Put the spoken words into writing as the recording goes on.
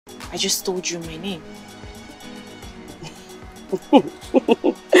I just told you my name.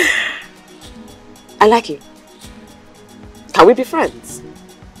 I like you. Can we be friends?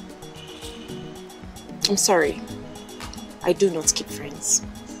 I'm sorry. I do not keep friends.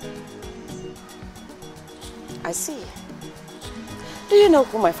 I see. Do you know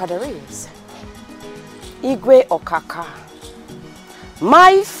who my father is? Igwe Okaka.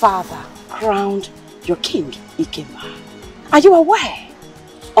 My father crowned your king, Ikemba. Are you aware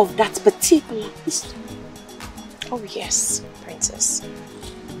of that particular history? Oh yes, princess.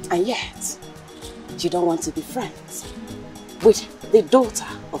 And yet, you don't want to be friends with the daughter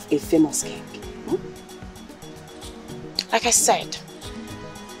of a famous king. Hmm? Like I said,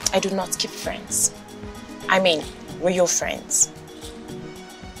 I do not keep friends. I mean, real friends.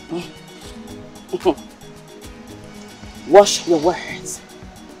 Wash your words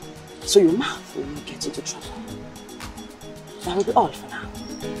so your mouth will not get into trouble. That will be all for now.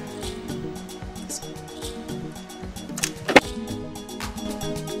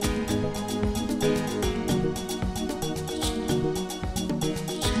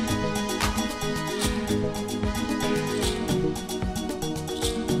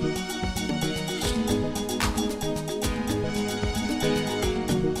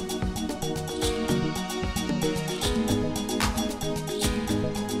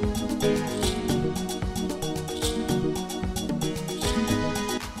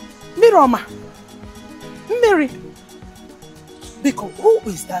 Roma, Mary, Biko, who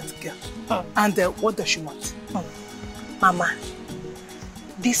is that girl? And what does she want? Mama,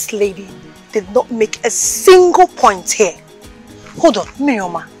 this lady did not make a single point here. Hold on,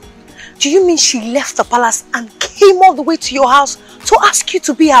 Mirioma. Do you mean she left the palace and came all the way to your house to ask you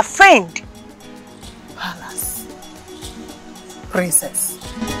to be her friend? Palace. Princess.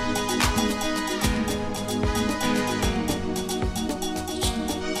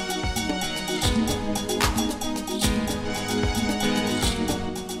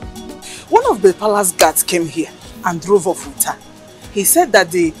 One of the palace guards came here and drove off with her. He said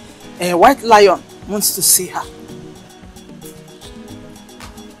that the white lion wants to see her.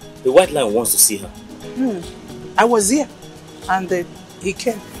 The white lion wants to see her? I was here and he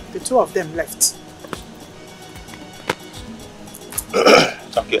came. The two of them left.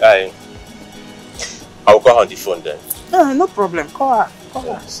 Okay, I'll call her on the phone then. No problem. Call her.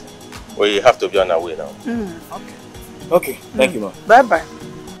 Call her. Well, you have to be on our way now. Okay. Okay, thank you, ma. Bye-bye.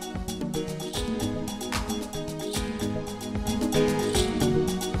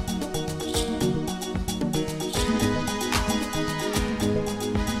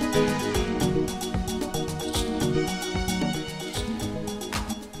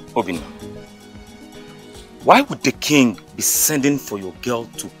 Obinna, why would the king be sending for your girl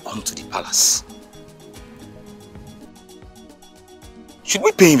to come to the palace? Should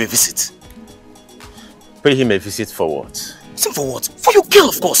we pay him a visit? Pay him a visit for what? Same for what? For your girl,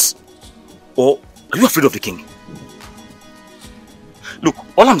 of course. Or are you afraid of the king? Look,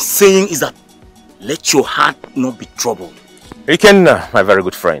 all I'm saying is that let your heart not be troubled. Ikenna, my very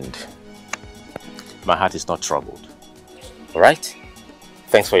good friend. My heart is not troubled. Alright?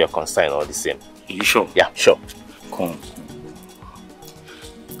 Thanks for your concern all the same. Are you sure? Yeah, sure. Come.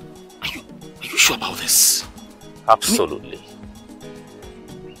 Are you sure about this? Absolutely.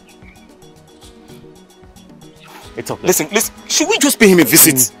 It's okay. Listen, should we just pay him a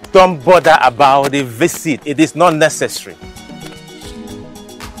visit? Don't bother about the visit. It is not necessary.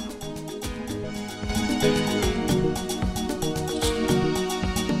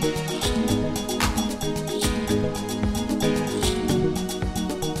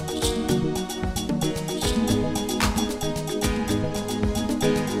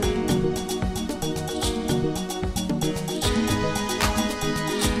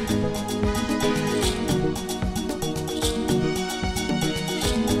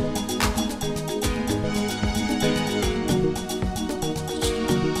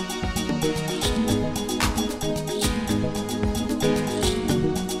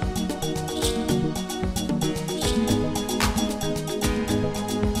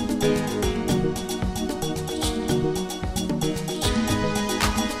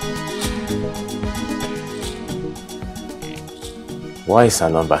 Why is her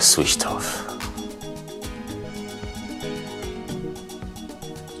number switched off?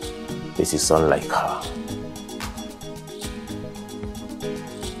 This is unlike her.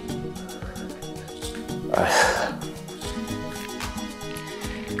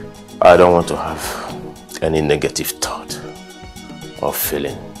 I don't want to have any negative thought or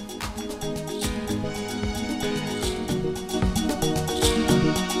feeling.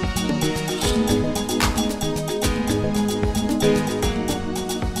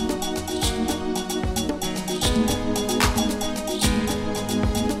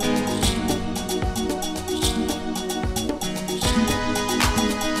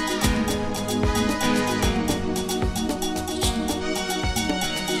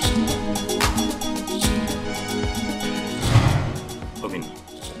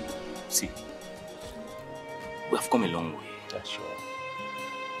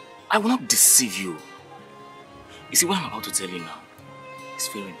 I will not deceive you. You see, what I'm about to tell you now is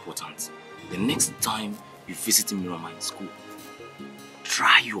very important. The next time you visit Mirama in school,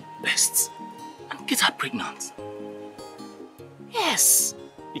 try your best and get her pregnant. Yes.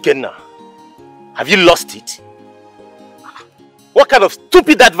 Ikenna, have you lost it? What kind of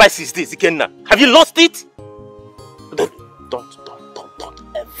stupid advice is this, Ikenna? Have you lost it? Don't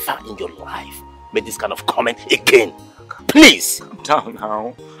ever in your life make this kind of comment again. Please. Calm down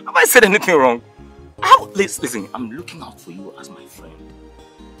now. Have I said anything wrong? Listen, I'm looking out for you as my friend.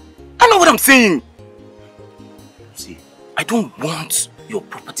 I know what I'm saying. See, I don't want your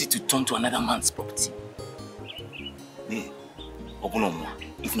property to turn to another man's property.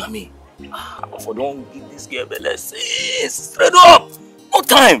 If not me, don't give this girl blessings. Straight up. No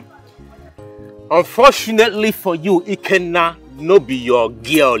time. Unfortunately for you, Ikenna no be your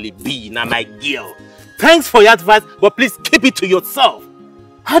girl, be na my girl. Thanks for your advice, but please keep it to yourself.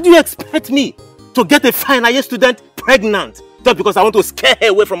 How do you expect me to get a final year student pregnant just because I want to scare her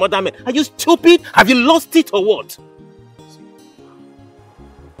away from other men? Are you stupid? Have you lost it or what?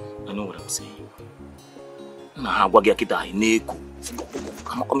 I know what I'm saying.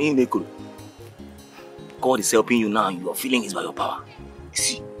 God is helping you now and you are feeling it by your power. You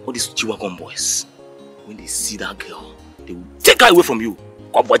see, all these Chiwagon boys, when they see that girl, they will take her away from you.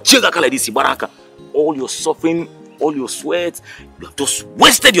 All your suffering, all your sweat, you have just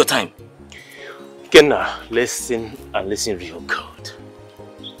wasted your time. Kenna, listen and listen real good.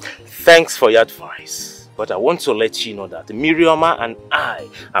 Thanks for your advice, but I want to let you know that Miriama and I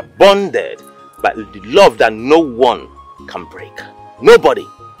are bonded by the love that no one can break. Nobody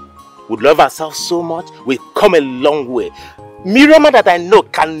would love ourselves so much, we've come a long way. Miriama that I know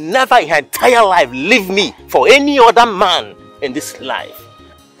can never in her entire life leave me for any other man in this life.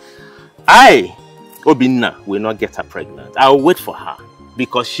 I, Obinna, will not get her pregnant. I'll wait for her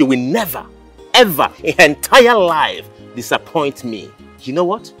because she will never, ever in her entire life disappoint me. You know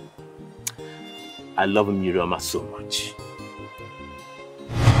what? I love Miriama so much.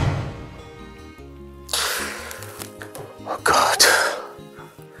 Oh God.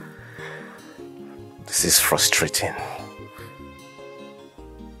 This is frustrating.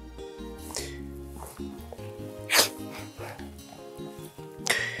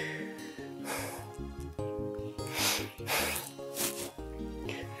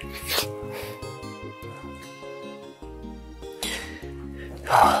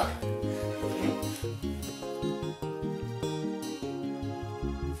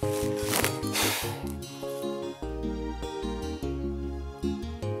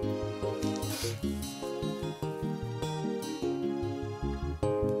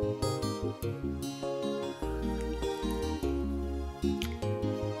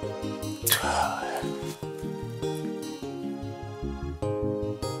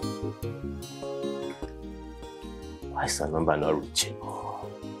 Why is the number not reachable?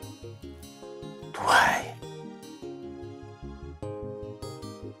 Why?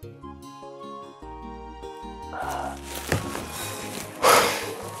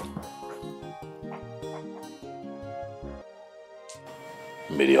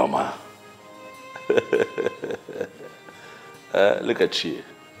 Miriama. Look at you.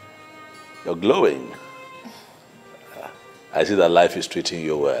 You're glowing. I see that life is treating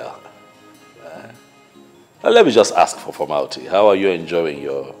you well. Let me just ask for formality. How are you enjoying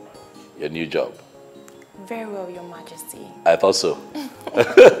your new job? Very well, Your Majesty. I thought so.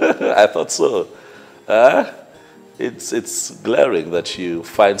 I thought so. It's glaring that you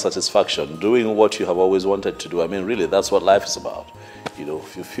find satisfaction doing what you have always wanted to do. I mean, really, that's what life is about. You know,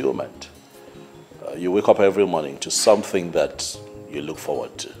 fulfillment. You wake up every morning to something that you look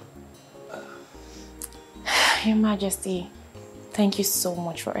forward to. Your Majesty, thank you so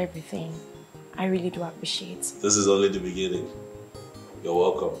much for everything. I really do appreciate. This is only the beginning. You're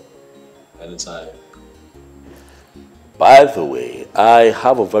welcome. Anytime. By the way, I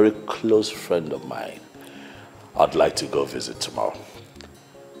have a very close friend of mine I'd like to go visit tomorrow.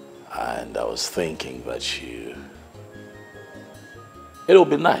 And I was thinking that it would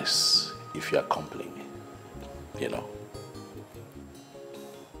be nice if you accompany me, you know.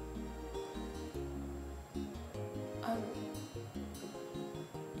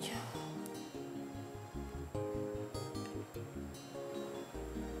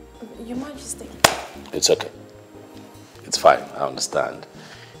 Your Majesty. It's okay. It's fine. I understand.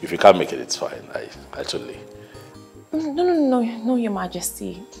 If you can't make it, it's fine. I totally... No, Your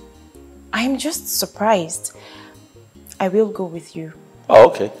Majesty. I am just surprised. I will go with you. Oh,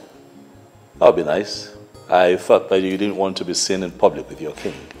 okay. That'll be nice. I thought that you didn't want to be seen in public with your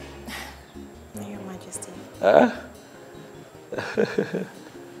king. No, Your Majesty. Huh?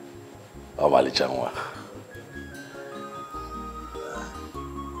 Omali Chanwa.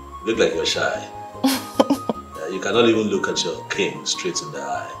 Look like you're shy. You cannot even look at your king straight in the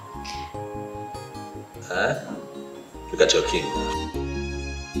eye. Huh? Look at your king.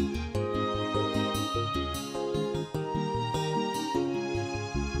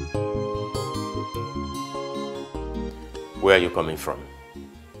 Where are you coming from?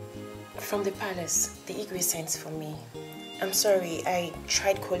 From the palace. The Igwe sent for me. I'm sorry, I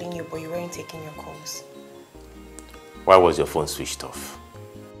tried calling you, but you weren't taking your calls. Why was your phone switched off?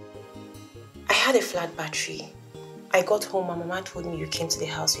 I had a flat battery. I got home and Mama told me you came to the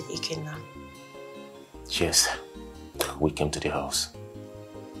house with Ikenna. Yes, we came to the house.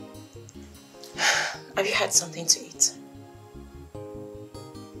 Have you had something to eat?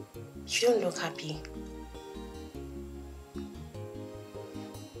 You don't look happy.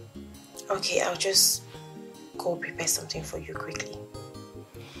 Okay, I'll just go prepare something for you quickly.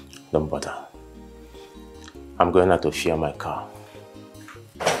 Don't bother. I'm going out to share my car.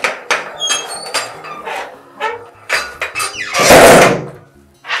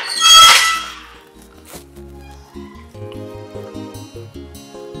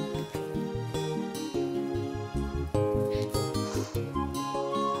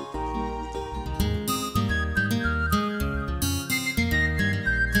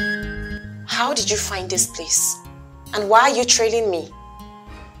 How did you find this place? And why are you trailing me?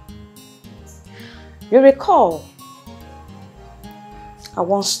 You recall, I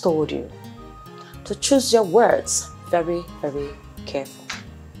once told you to choose your words very, very careful,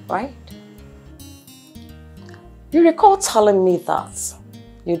 right? You recall telling me that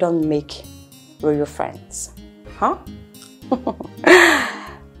you don't make royal friends, huh?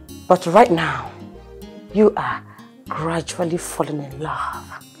 But right now, you are gradually falling in love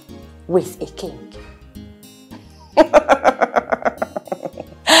with a king.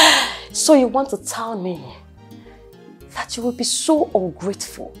 So you want to tell me that you will be so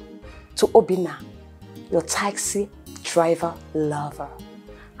ungrateful to Obina, your taxi driver lover,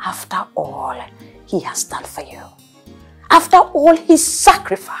 after all he has done for you, after all his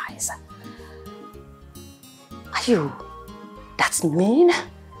sacrifice? Are you that mean?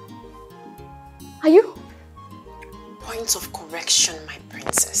 Are you? Point of correction, my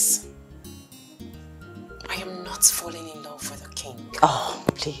princess. I am not falling in love with the king. Oh,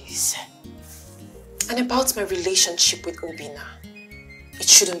 please. And about my relationship with Obina, it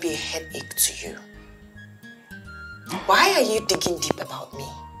shouldn't be a headache to you. Why are you digging deep about me?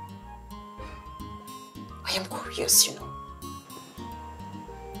 I am curious, you know.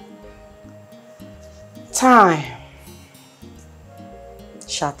 Time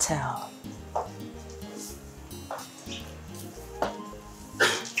shall tell.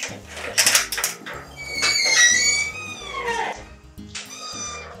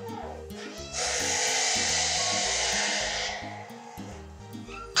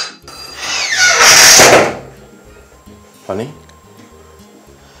 Honey,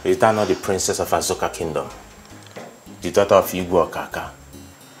 is that not the princess of Azoka Kingdom? The daughter of Igwe Okaka?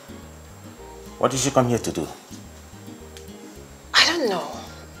 What did she come here to do? I don't know.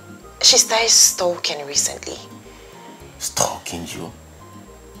 She started stalking recently. Stalking you?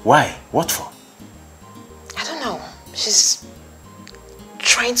 Why? What for? I don't know. She's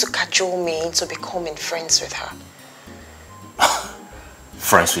trying to cajole me into becoming friends with her.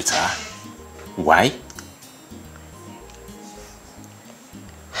 Friends with her? Why?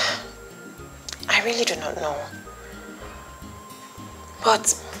 I really do not know.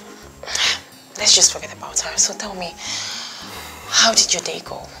 But let's just forget about her. So tell me, how did your day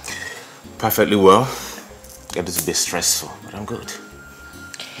go? Perfectly well. It was a bit stressful, but I'm good.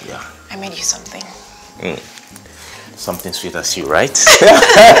 Yeah. I made you something. Something sweet as you, right?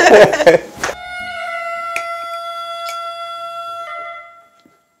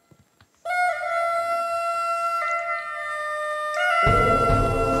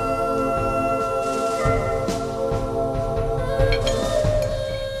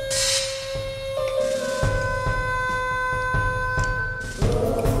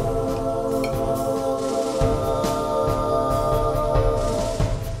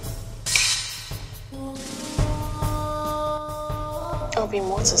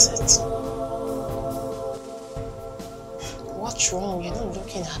 What is it? What's wrong? You're not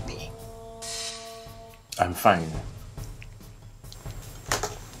looking happy. I'm fine.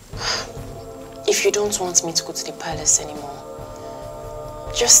 If you don't want me to go to the palace anymore,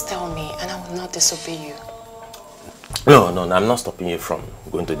 just tell me and I will not disobey you. No, I'm not stopping you from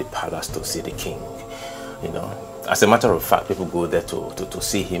going to the palace to see the king. You know, as a matter of fact, people go there to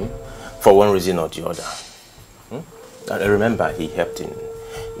see him for one reason or the other. I remember he helped in,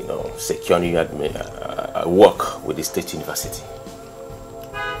 securing work with the state university.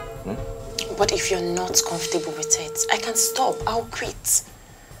 But if you're not comfortable with it, I can stop. I'll quit.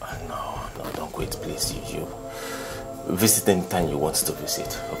 No, don't quit, please. You visit anytime you want to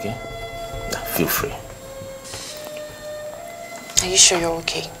visit, okay? Now, feel free. Are you sure you're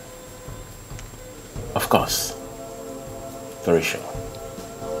okay? Of course. Very sure.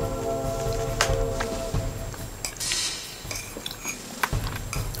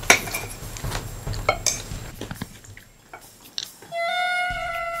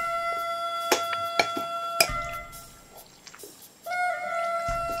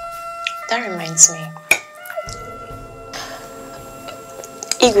 That reminds me.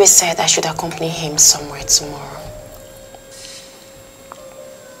 Igwe said I should accompany him somewhere tomorrow.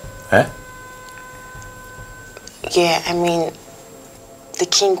 Eh? Yeah, I mean, the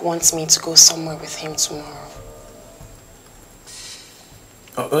king wants me to go somewhere with him tomorrow.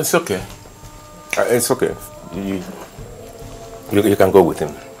 Oh, it's okay. It's okay. You can go with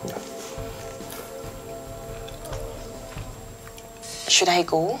him. Yeah. Should I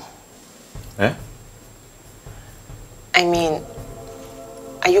go? Eh? I mean,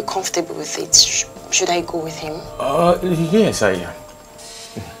 are you comfortable with it? Should I go with him? Yes, I am.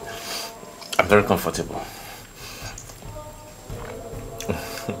 I'm very comfortable.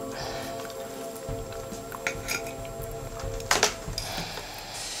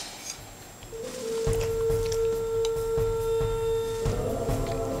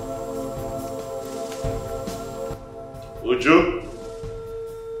 Uju?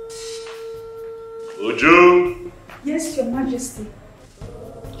 Uju? Yes, Your Majesty.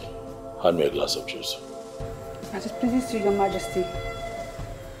 Hand me a glass of juice. As it pleases you, Your Majesty.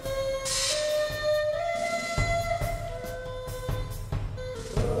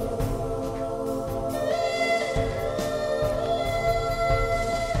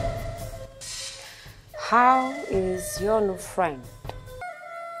 How is your new friend?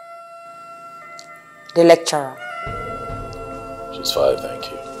 The lecturer. She's fine, thank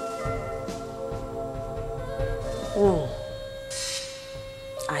you.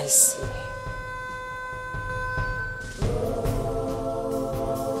 I see.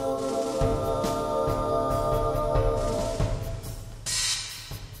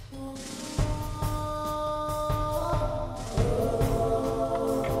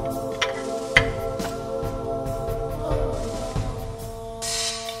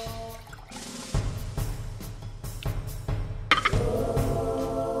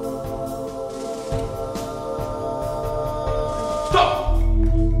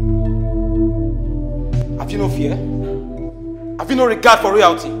 No regard for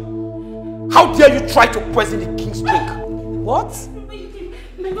royalty. How dare you try to poison the king's drink? What?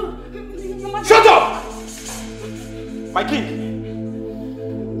 Shut up! My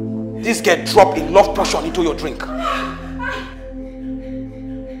king, this girl dropped a love potion into your drink.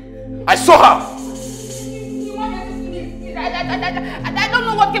 I saw her. I don't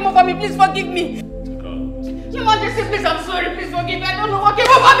know what came over me. Please forgive me. Your Majesty, please, I'm sorry. Please forgive me. I don't know what came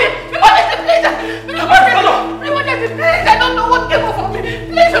over me. Your Majesty, please. Your Majesty, please. I don't know what came over me.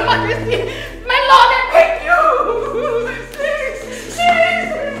 Please, Your Majesty. My Lord, I beg you. Please.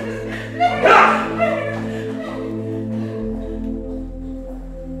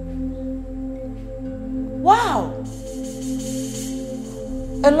 Wow.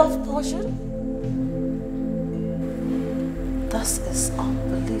 A love potion? This is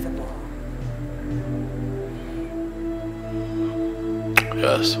unbelievable.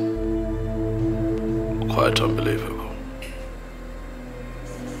 Yes. Quite unbelievable.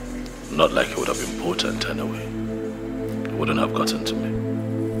 Not like it would have been potent anyway. It wouldn't have gotten to me.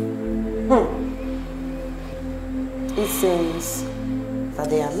 It seems that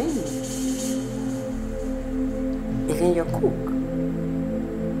they are many. Even your cook.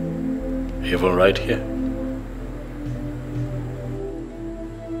 Even right here.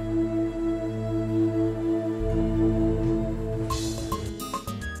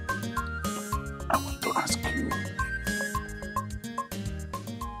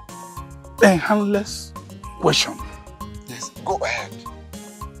 A handless question. Yes, go ahead.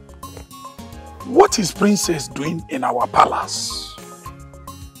 What is Princess doing in our palace?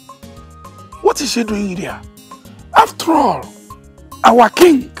 What is she doing here? After all, our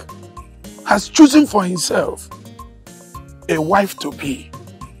king has chosen for himself a wife to be.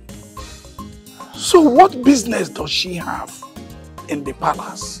 So what business does she have in the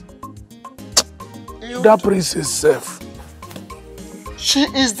palace? That princess self. She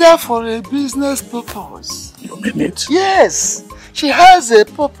is there for a business purpose. You mean it? Yes. She has a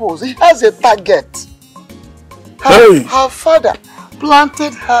purpose. She has a target. Her father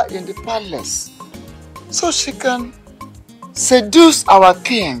planted her in the palace so she can seduce our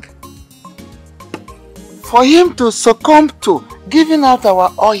king for him to succumb to giving out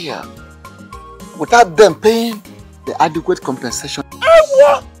our oil without them paying the adequate compensation.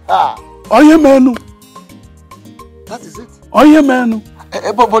 Oil menu. That is it. Oil menu.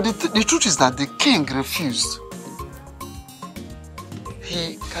 But the truth is that the king refused.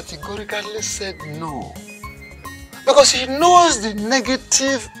 He categorically said no. Because he knows the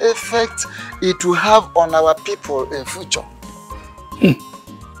negative effect it will have on our people in future.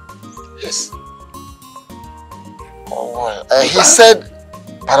 Yes. Oh, well, he said,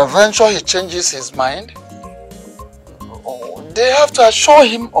 peradventure he changes his mind. They have to assure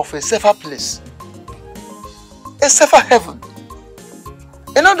him of a safer place. A safer heaven.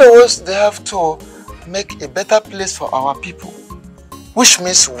 In other words, they have to make a better place for our people. Which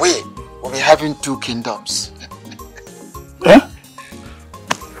means we will be having 2 kingdoms. Eh?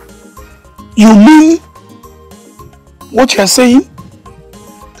 You mean what you're saying?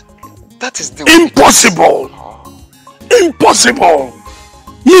 That is the impossible. Impossible.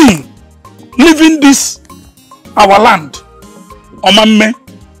 Ye leaving this our land. Omame.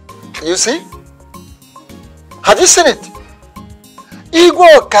 You see? Have you seen it?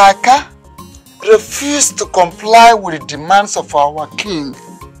 Igwe Okaka refused to comply with the demands of our king,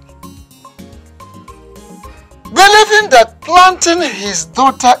 believing that planting his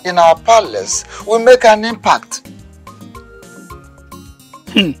daughter in our palace will make an impact.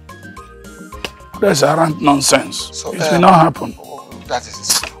 That's around nonsense. So, it will not happen. That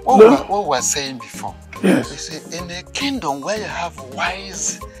is what we were saying before. Yes. You see, in a kingdom where you have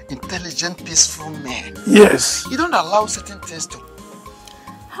wise, intelligent, peaceful men, yes, you don't allow certain things to.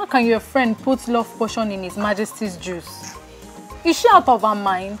 How can your friend put love potion in His Majesty's juice? Is she out of her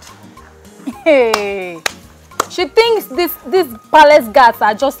mind? Hey, she thinks these palace guards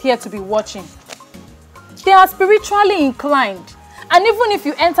are just here to be watching. They are spiritually inclined. And even if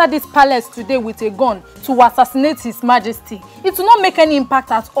you enter this palace today with a gun to assassinate His Majesty, it will not make any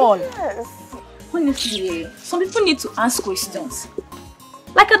impact at all. Yes. Honestly, some people need to ask questions.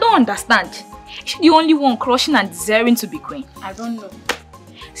 Like, I don't understand. Is she the only one crushing and desiring to be queen? I don't know.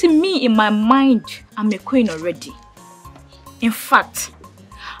 See, me, in my mind, I'm a queen already. In fact,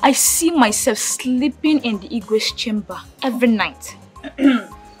 I see myself sleeping in the Igwe's chamber every night.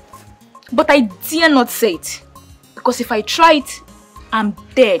 But I dare not say it. Because if I try it, I'm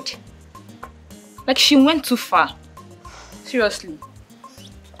dead. Like, she went too far. Seriously.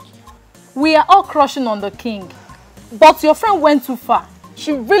 We are all crushing on the king. But your friend went too far.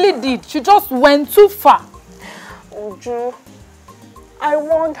 She really did. She just went too far. Uju, I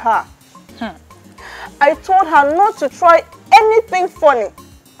warned her. I told her not to try anything funny.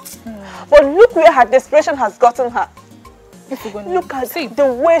 But look where her desperation has gotten her. Look at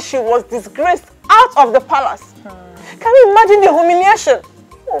the way she was disgraced out of the palace. Can you imagine the humiliation?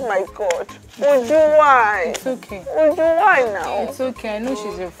 Oh my God. Uju, why? It's okay. Uju, why now? It's okay. I know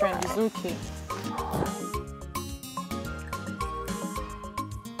she's your friend. It's okay.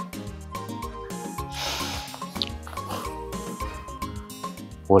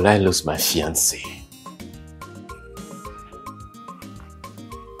 Will I lose my fiancé?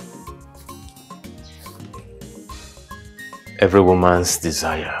 Every woman's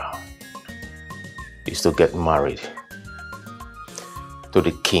desire is to get married to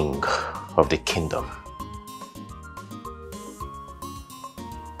the king of the kingdom.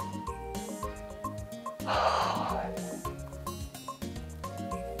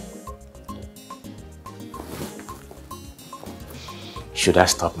 Should I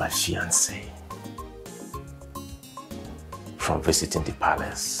stop my fiancé from visiting the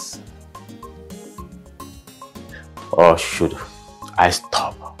palace? Or should I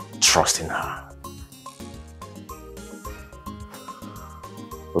stop trusting her?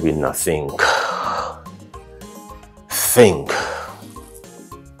 Maybe nothing. Think.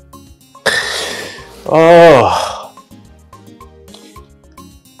 Oh.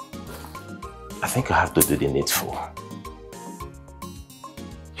 I think I have to do the needful.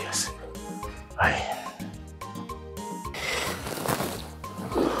 Yes.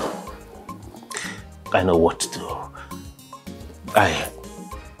 I know what to do. I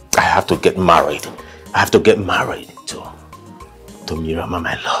have to get married. I have to get married to Miriama,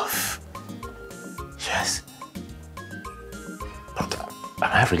 my love. Yes. But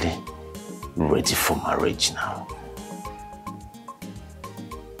am I really ready for marriage now?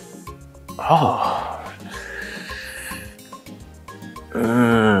 Oh.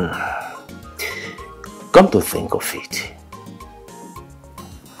 Come to think of it,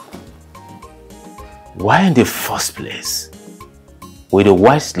 why in the first place with a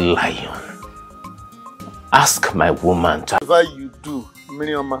white lion. Ask my woman to... Whatever you do,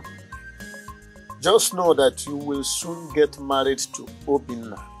 Miriam, just know that you will soon get married to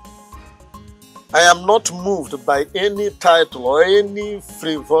Obinna. I am not moved by any title or any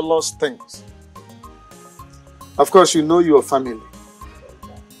frivolous things. Of course, you know your family.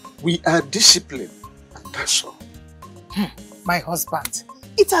 We are disciplined, and that's all. My husband,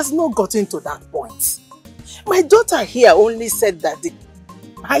 it has not gotten to that point. My daughter here only said that the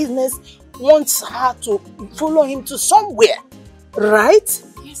Highness wants her to follow him to somewhere, right?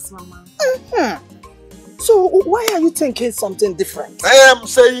 Yes, Mama. So why are you thinking something different? I am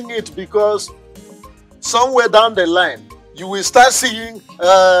saying it because somewhere down the line, you will start seeing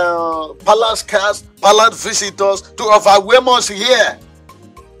palace cars, palace visitors to overwhelm us here.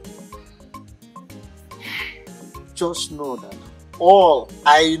 Just know that all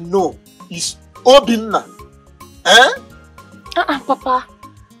I know is Obinna. Papa,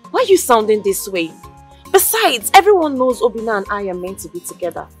 why are you sounding this way? Besides, everyone knows Obinna and I are meant to be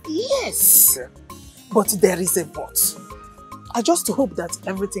together. Yes, but there is a but. I just hope that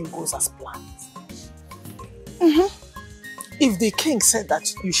everything goes as planned. If the king said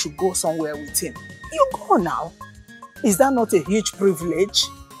that you should go somewhere with him, you go now. Is that not a huge privilege?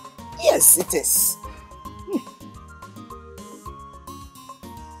 Yes, it is.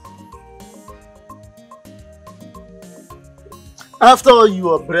 After all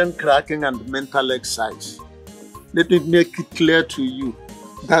your brain cracking and mental exercise, let me make it clear to you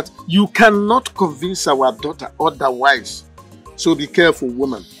that you cannot convince our daughter otherwise. So be careful,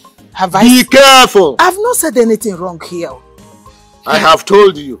 woman. Be careful! I've not said anything wrong here. I have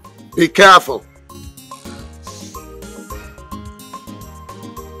told you, be careful.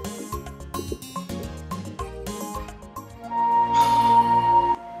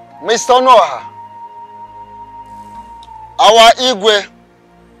 Mr. Noah, our Igwe,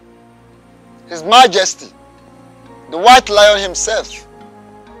 His Majesty, the White Lion himself,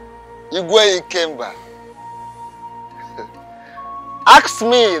 Igwe Ikemba, asked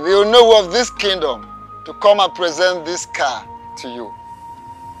me, the Onowu of this kingdom, to come and present this car to you.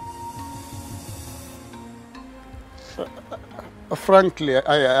 Frankly,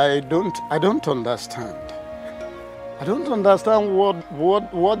 I don't understand. I don't understand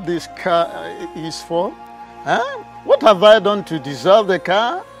what this car is for. Huh? What have I done to deserve the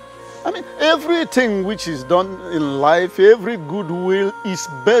car? I mean, everything which is done in life, every goodwill is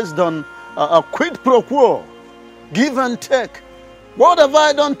based on a quid pro quo, give and take. What have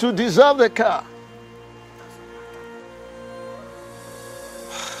I done to deserve the car?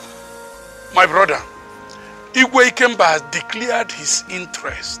 My brother, Igwe Ikemba has declared his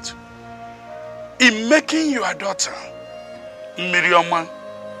interest in making your daughter, Mirioma,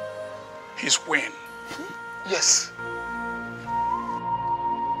 his queen. Yes.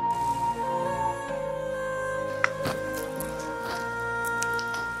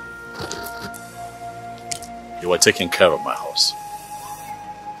 You were taking care of my house.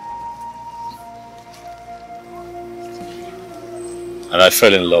 And I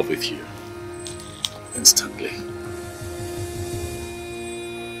fell in love with you instantly.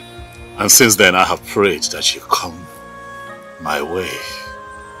 And since then I have prayed that you come my way.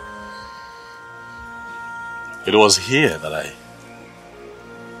 It was here that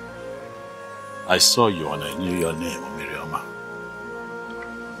I saw you and I knew your name, Miriama.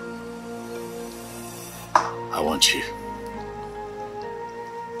 I want you.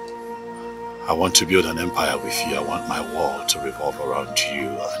 I want to build an empire with you. I want my world to revolve around you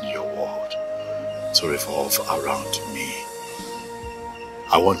and your world to revolve around me.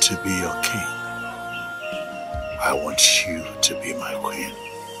 I want to be your king. I want you to be my queen.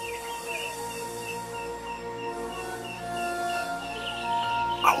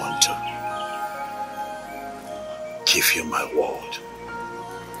 I want to give you my world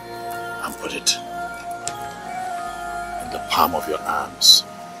and put it in the palm of your arms.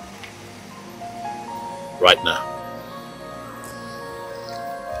 Right now.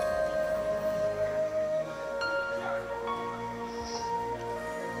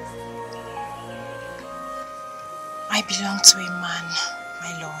 I belong to a man,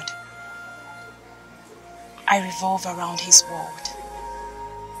 my lord. I revolve around his world.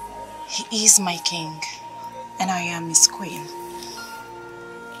 He is my king, and I am his queen.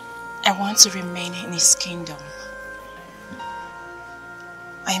 I want to remain in his kingdom.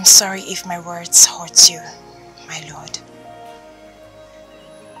 I am sorry if my words hurt you, my lord.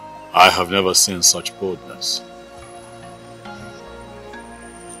 I have never seen such boldness.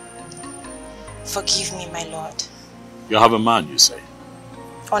 Forgive me, my lord. You have a man, you say?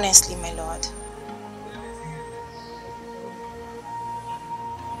 Honestly, my lord.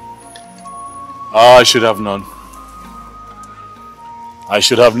 I should have known. I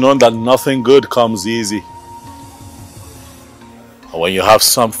should have known that nothing good comes easy. When you have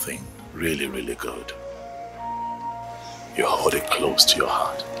something really, really good, you hold it close to your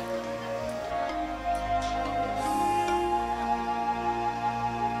heart.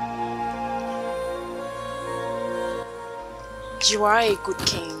 You are a good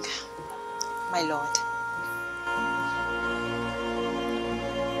king, my lord.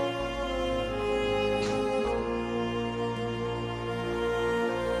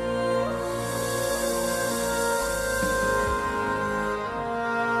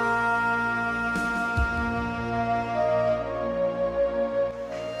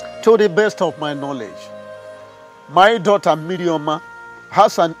 To the best of my knowledge, my daughter Mirioma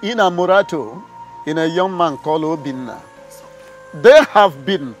has an inamorato in a young man called Obinna. They have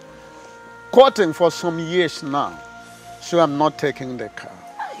been courting for some years now, so I'm not taking the car.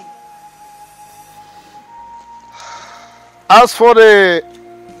 As for the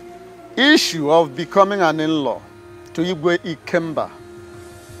issue of becoming an in-law to Igwe Ikemba,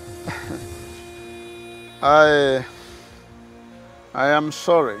 I am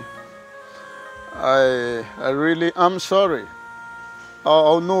sorry. I really am sorry.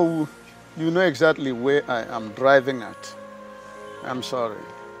 Oh no, you know exactly where I am driving at. I'm sorry.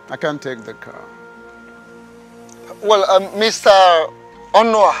 I can't take the car. Well, Mr.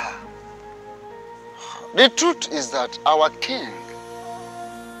 Onoha, the truth is that our king,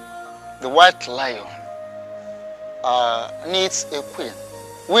 the White Lion, needs a queen.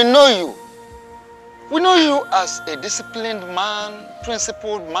 We know you. We know you as a disciplined man,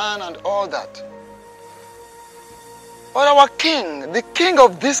 principled man, and all that. But our king, the king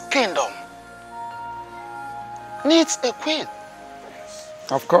of this kingdom, needs a queen.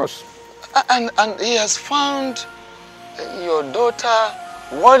 Of course. And he has found your daughter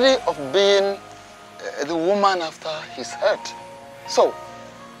worthy of being the woman after his heart. So,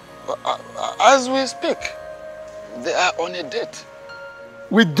 as we speak, they are on a date.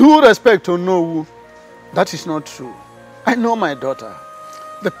 With due respect to Onowu, that is not true. I know my daughter.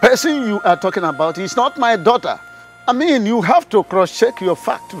 The person you are talking about is not my daughter. I mean, you have to cross-check your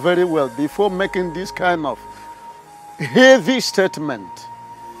fact very well before making this kind of heavy statement.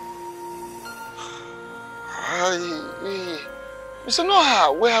 Mr.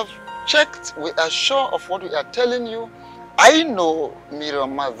 Noah, we have checked. We are sure of what we are telling you. I know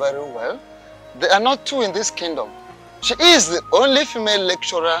Miriama very well. There are not two in this kingdom. She is the only female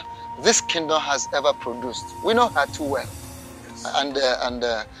lecturer this kingdom has ever produced. We know her too well. Yes. And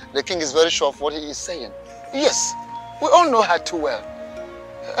the king is very sure of what he is saying. Yes, we all know her too well.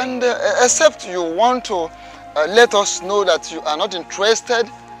 And except you want to let us know that you are not interested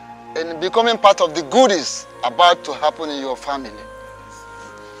in becoming part of the goodies about to happen in your family.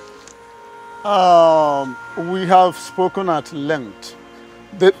 We have spoken at length.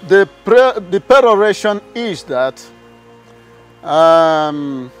 The peroration is that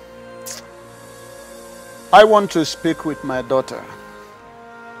I want to speak with my daughter.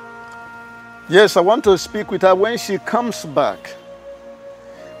 Yes, I want to speak with her when she comes back.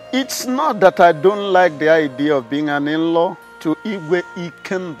 It's not that I don't like the idea of being an in-law to Igwe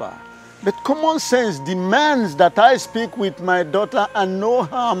Ikemba, but common sense demands that I speak with my daughter and know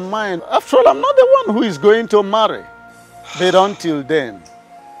her mind. After all, I'm not the one who is going to marry. But until then,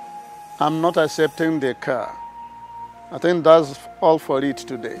 I'm not accepting the car. I think that's all for it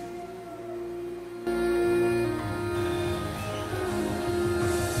today.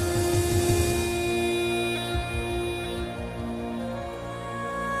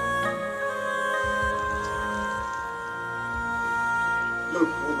 Look,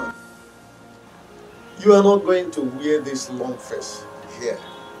 woman, you are not going to wear this long face here.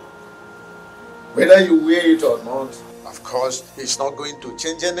 Whether you wear it or not, of course, it's not going to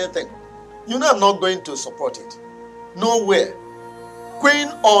change anything. You know I'm not going to support it. Nowhere. Queen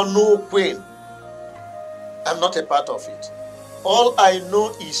or no queen, I'm not a part of it. All I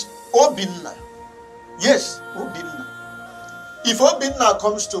know is Obinna. Yes, Obinna. If Obinna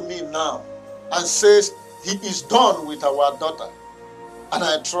comes to me now and says he is done with our daughter, and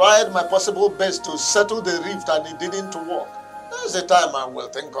I tried my possible best to settle the rift and it didn't work, there's a time I will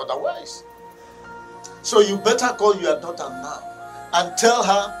think otherwise. So you better call your daughter now and tell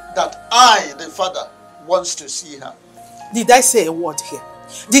her that I, the father, wants to see her. Did I say a word here?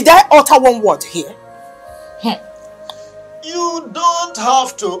 Did I utter one word here? You don't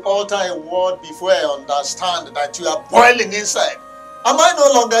have to utter a word before I understand that you are boiling inside. Am I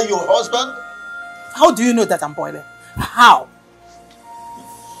no longer your husband? How do you know that I'm boiling? How?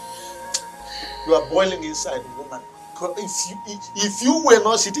 You are boiling inside, woman. because if you were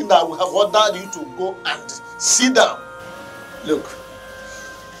not sitting there, I would have ordered you to go and sit down. Look,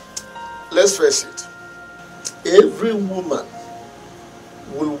 let's face it. Every woman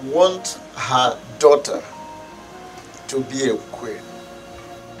will want her daughter to be a queen.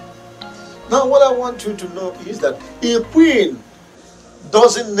 Now, what I want you to know is that a queen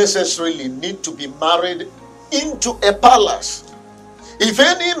doesn't necessarily need to be married into a palace. If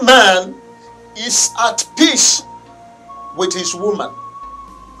any man is at peace with his woman,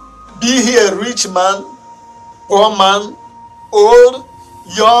 be he a rich man, poor man, old,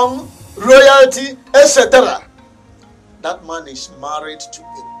 young, royalty, etc., that man is married to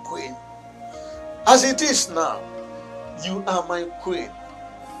a queen. As it is now, you are my queen,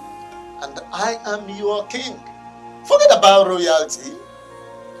 and I am your king. Forget about royalty.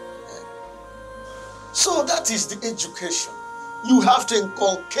 So that is the education you have to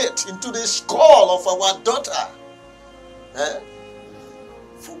inculcate into the skull of our daughter.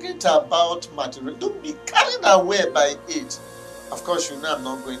 Forget about material. Don't be carried away by it. Of course, you know I'm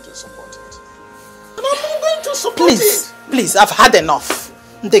not going to support it. And I'm not going to support it. Please, I've had enough.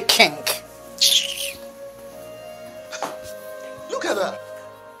 The king. Look at that.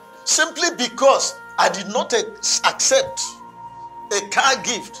 Simply because I did not accept a car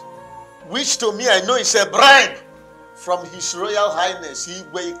gift, which to me I know is a bribe from His Royal Highness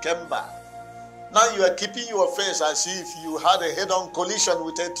Igwe Ikemba. Now you are keeping your face as if you had a head-on collision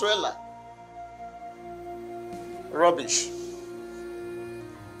with a trailer. Rubbish.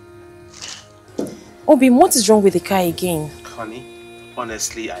 Obi, what is wrong with the car again? Honey,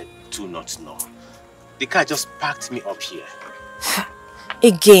 honestly, I do not know. The car just packed me up here.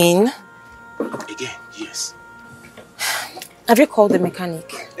 Again? Again, yes. Have you called the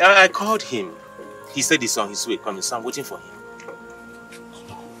mechanic? I called him. He said he's on his way coming, so I'm waiting for him.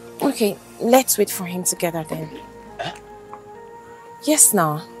 Okay, let's wait for him together then. Eh? Yes,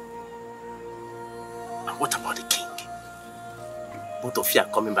 now. And what about the king? Both of you are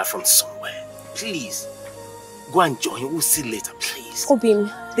coming back from somewhere. Please, go and join. We'll see later, please. Obim,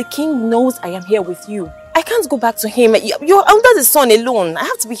 the king knows I am here with you. I can't go back to him. You're under the sun alone. I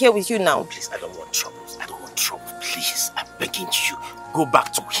have to be here with you now. Please, I don't want troubles. I don't want trouble. Please, I'm begging you. Go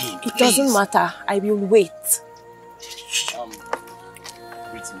back to him. It doesn't matter. I will wait.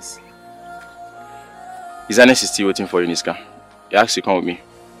 Greetings. His Highness is still waiting for you, Niska. He asked you to come with me.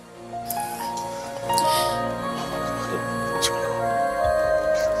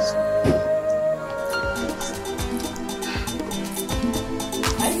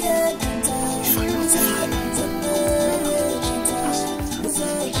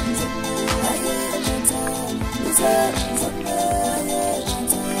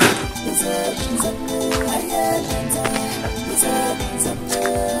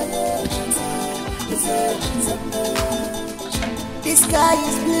 The sky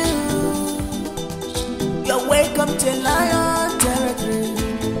is blue. You're welcome to Lion territory.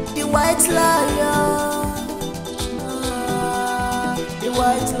 The white lion. The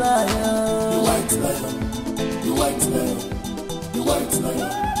white lion. The white lion. The white lion. The white lion.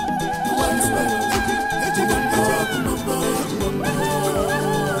 The white lion.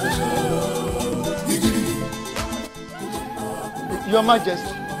 Your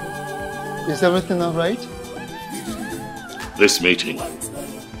Majesty, is everything all right? This meeting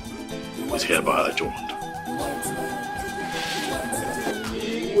is hereby adjourned.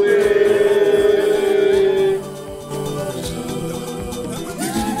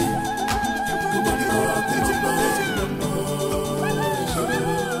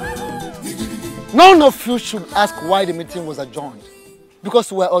 None of you should ask why the meeting was adjourned.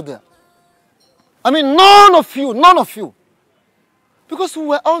 Because we were all there. I mean, none of you. Because we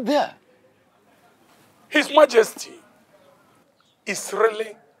were all there. His Majesty is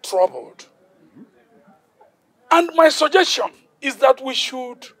really troubled. And my suggestion is that we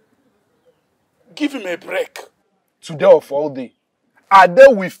should give him a break. Today of all day, a day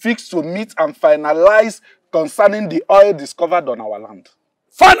we fix to meet and finalize concerning the oil discovered on our land.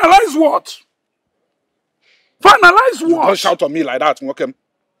 Finalize what? Finalize what? Don't shout on me like that, Nwokem.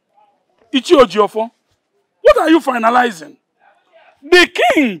 Ichi Ojiofo, what are you finalizing? The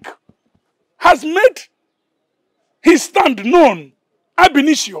king has made his stand known, ab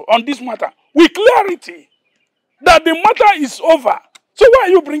initio, on this matter, with clarity, that the matter is over. So why are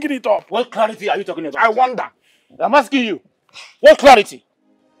you bringing it up? What clarity are you talking about? I wonder. I'm asking you. What clarity?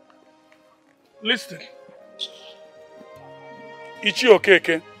 Listen. Ichi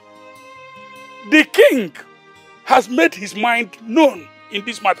Okeke, the king has made his mind known in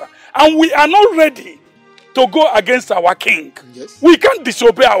this matter, and we are not ready to go against our king. Yes. We can't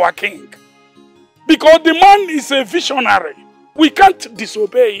disobey our king. Because the man is a visionary. We can't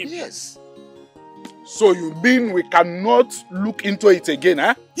disobey him. Yes. So you mean we cannot look into it again,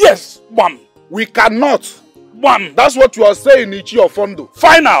 eh? Yes, one. We cannot. One. That's what you are saying, Ichi Ofondo.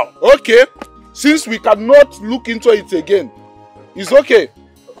 Final. Okay. Since we cannot look into it again, it's okay.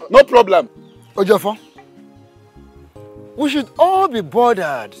 No problem. Ojofo, we should all be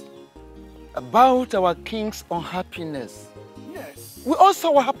bothered about our king's unhappiness. Yes. We all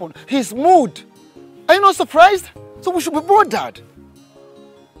saw what happened. His mood. Are you not surprised? So we should be bothered.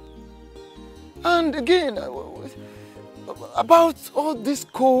 And again, about all this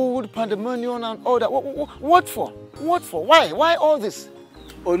cold pandemonium and all that. What for? What for? Why? Why all this?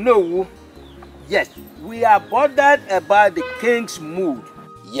 Oh no. Yes, we are bothered about the king's mood.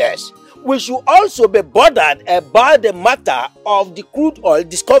 Yes. We should also be bothered about the matter of the crude oil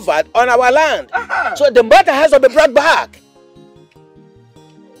discovered on our land. So the matter has to be brought back.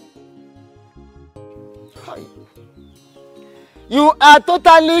 You are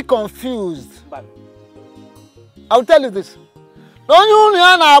totally confused. I'll tell you this. Don't you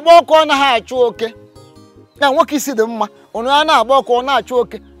know about on her choke? Now what is the ma?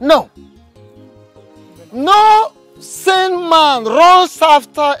 No. No sane man runs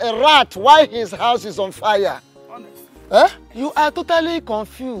after a rat while his house is on fire. Eh? You are totally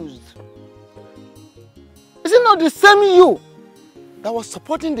confused. Is it not the same you that was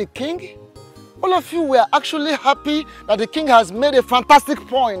supporting the king? All of you were actually happy that the king has made a fantastic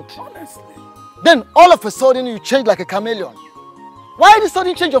point. Honestly. Then all of a sudden you change like a chameleon. Why this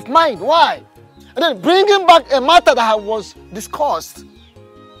sudden change of mind? Why? And then bringing back a matter that was discussed,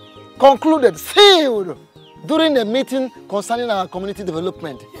 concluded, sealed during a meeting concerning our community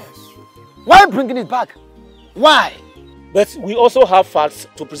development. Yes. Why bringing it back? Why? But we also have facts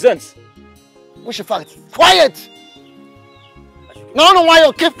to present. Which facts? Quiet! No, no, why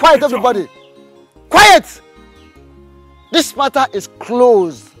you keep quiet, everybody? Quiet! This matter is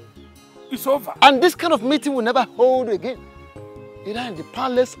closed. It's over. And this kind of meeting will never hold again. Either in the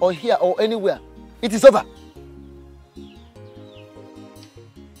palace or here or anywhere. It is over.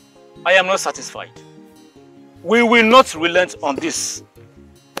 I am not satisfied. We will not relent on this.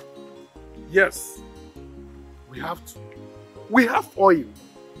 Yes. We have to. We have oil.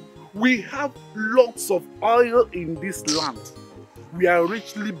 We have lots of oil in this land. We are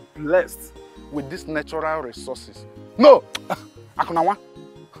richly blessed with these natural resources. No! Akunawa,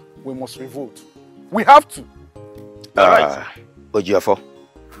 we must revolt. We have to. Right. Ojiofo,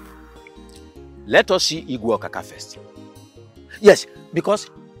 let us see Igwe Okaka first. Yes, because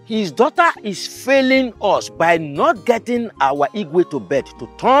his daughter is failing us by not getting our Igwe to bed to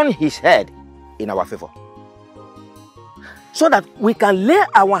turn his head in our favor. So that we can lay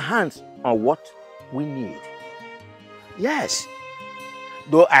our hands on what we need. Yes.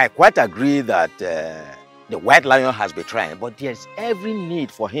 Though I quite agree that the White Lion has been trying, but there's every need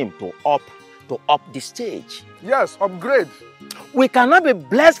for him to up the stage. Yes, upgrade. We cannot be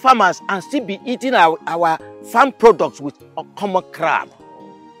blessed farmers and still be eating our farm products with a common crab.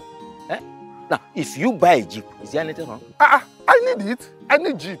 Eh? Now, if you buy a Jeep, is there anything wrong? I need it. I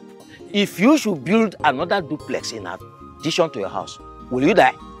need Jeep. If you should build another duplex in addition to your house, will you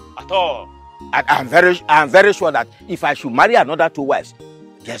die? At all. I'm very sure that if I should marry another 2 wives,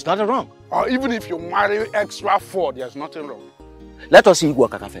 there's nothing wrong. Or even if you marry extra 4, there's nothing wrong. Let us see Igwe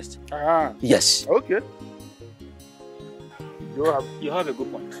Okaka first. Yes. Okay. You have a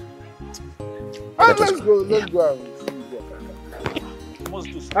good point. Let's go. Let's go and see Igwe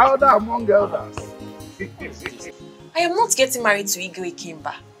Okaka. Elder among elders. I am not getting married to Igwe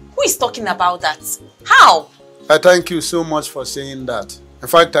Ikemba. Who is talking about that? How? I thank you so much for saying that. In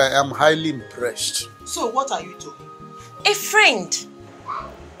fact, I am highly impressed. So what are you doing? A friend.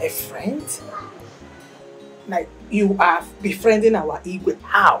 A friend? Like, you are befriending our Igwe.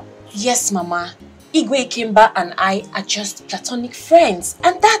 How? Yes, Mama. Igwe Ikemba and I are just platonic friends.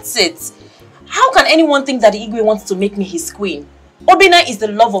 And that's it. How can anyone think that Igwe wants to make me his queen? Obina is the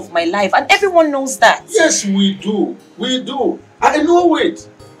love of my life and everyone knows that. Yes, we do. We do. I know it.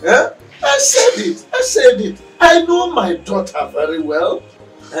 Eh? I said it. I know my daughter very well.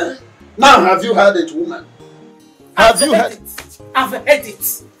 Eh? Now, have you heard it, woman? Have you heard it? I've heard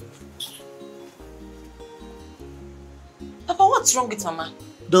it. Papa, what's wrong with Mama?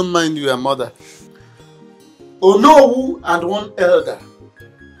 Don't mind your mother. Onowu and one elder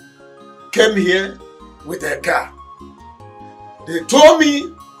came here with a car. They told me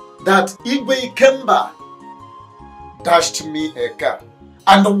that Igwe Ikemba dashed me a car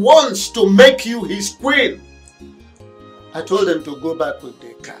and wants to make you his queen. I told them to go back with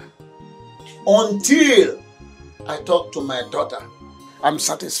the car until I talk to my daughter. I'm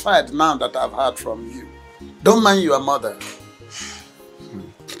satisfied now that I've heard from you. Don't mind your mother.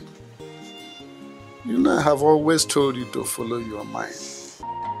 You know, I have always told you to follow your mind.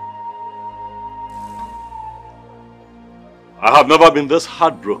 I have never been this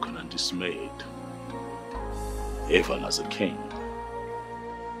heartbroken and dismayed, even as a king.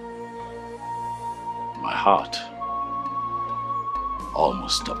 My heart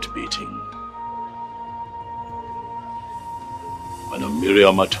almost stopped beating when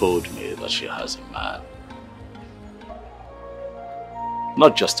Miriam told me that she has a man.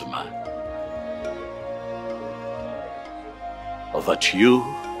 Not just a man, but that you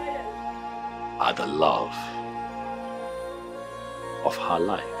are the love of her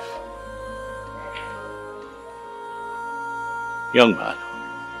life. Young man,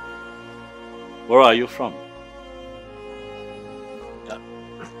 where are you from?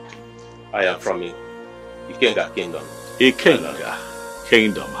 I am from Ikenga Kingdom. Ikenga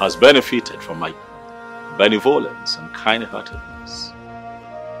Kingdom has benefited from my benevolence and kind-heartedness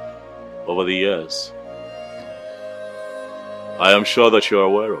over the years. I am sure that you are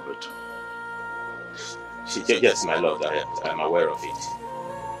aware of it. Yes, my lord, I am aware of it.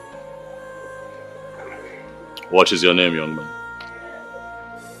 What is your name, young man?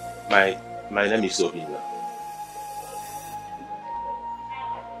 My name is Obinna.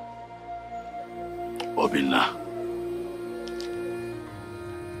 Obinna.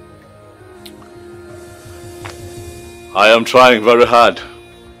 I am trying very hard.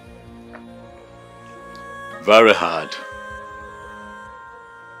 Very hard.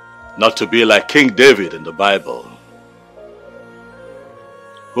 Not to be like King David in the Bible,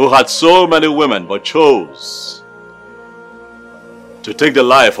 who had so many women but chose to take the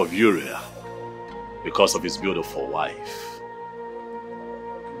life of Uriah because of his beautiful wife,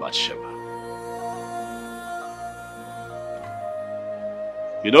 Bathsheba.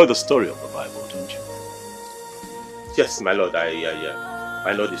 You know the story of the Bible, don't you? Yes, my lord,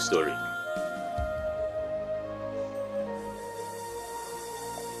 I know the story.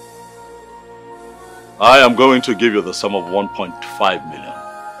 I am going to give you the sum of 1.5 million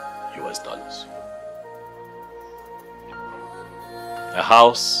US dollars. A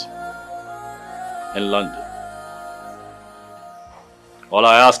house in London. All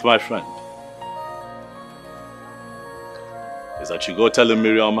I ask, my friend, is that you go tell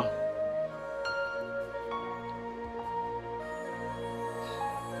Miriam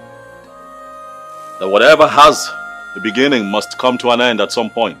that whatever has a beginning must come to an end at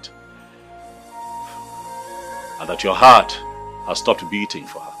some point. And that your heart has stopped beating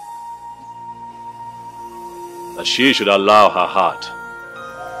for her. That she should allow her heart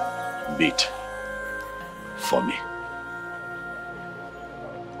to beat for me.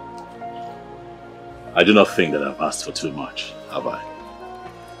 I do not think that I've asked for too much, have I?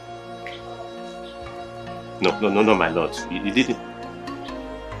 No, my lord. You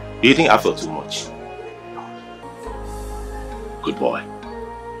didn't ask for too much. Good boy.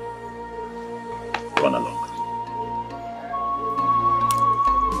 Run along.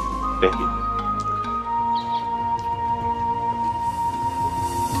 Thank you.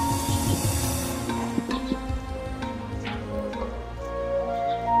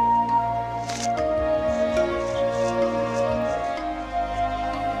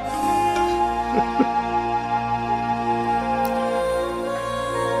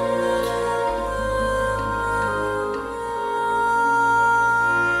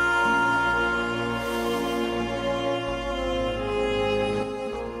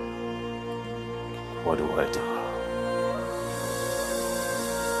 What do I do?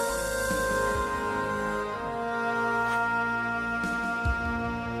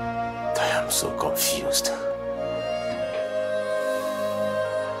 I am so confused.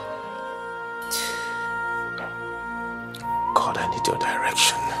 God, I need your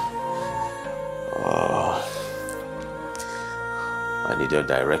direction. Oh, I need your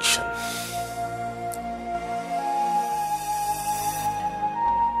direction.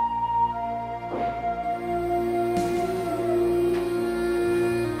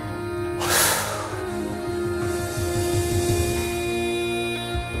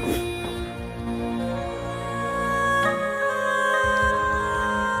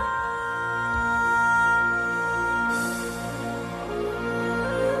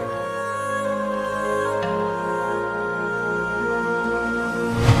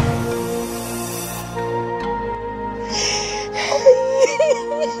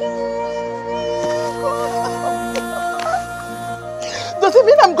 Does it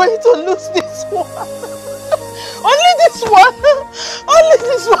mean I'm going to lose this one? Only this one? Only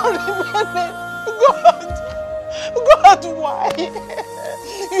this one remaining? God, why?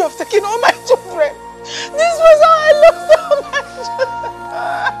 you have taken all my children. This was how I lost all my children.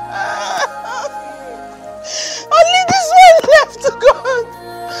 Only this one left to God.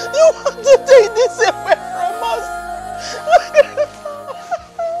 You want to take this away from us?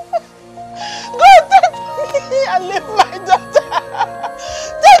 God, take me and leave my daughter.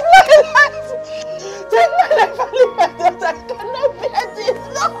 Take my life. Take my life and leave my daughter. I cannot bear this.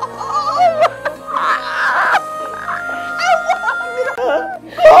 No.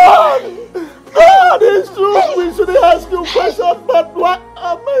 God, it's true. We shouldn't ask you questions, but what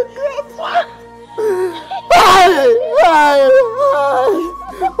am I grateful?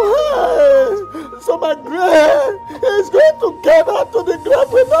 So my grave is going to get her to the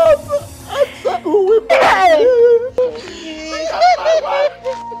grave without answer who will be.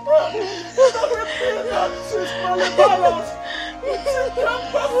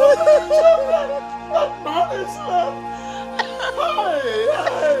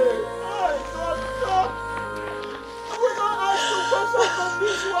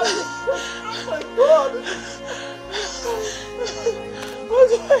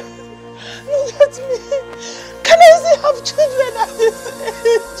 Look at me. Can I still have children at this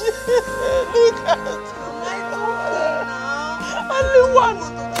age? Look at my daughter. Only one.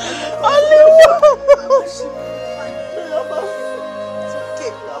 Only one.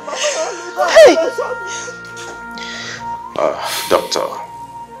 Hey. Doctor,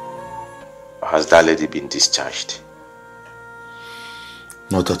 has that lady been discharged?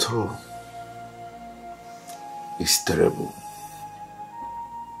 Not at all. It's terrible.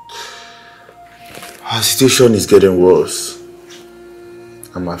 Her situation is getting worse.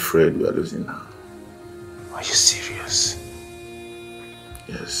 I'm afraid we are losing her. Are you serious?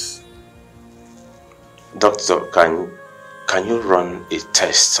 Yes. Doctor, can you run a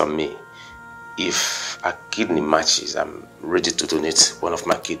test on me? If a kidney matches, I'm ready to donate one of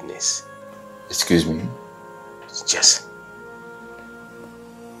my kidneys. Excuse me? Yes.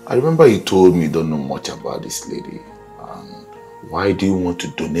 I remember you told me you don't know much about this lady. And why do you want to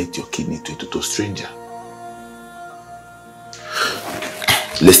donate your kidney to a total stranger?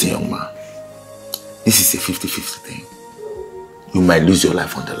 Listen, young man. This is a 50-50 thing. You might lose your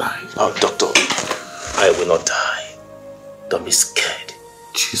life on the line. Oh, doctor, I will not die. Don't be scared.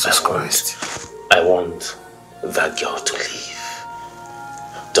 Jesus Christ. I want that girl to live.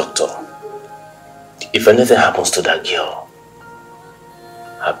 Doctor, if anything happens to that girl,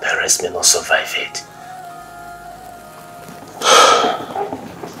 her parents may not survive it.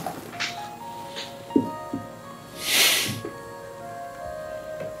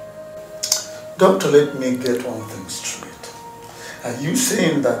 Doctor, let me get one thing straight. Are you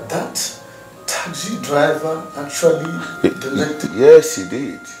saying that taxi driver actually donated? Yes, he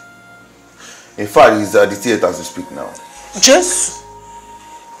did. In fact, he's at the theater as we speak now. Jess,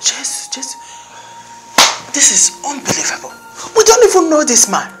 this is unbelievable. We don't even know this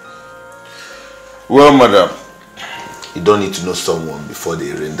man. Well, madam, you don't need to know someone before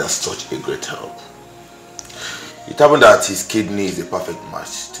they render such a great help. It happened that his kidney is a perfect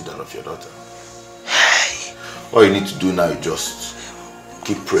match to that of your daughter. All you need to do now is just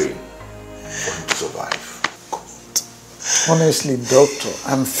keep praying for him to survive. Honestly, doctor,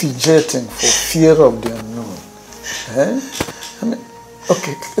 I'm fidgeting for fear of the unknown. I mean,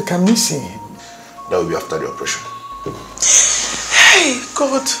 okay, can we see him? That will be after the operation. Hey,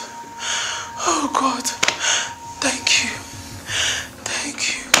 God. Oh, God. Thank you. Thank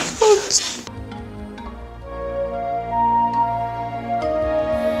you, God.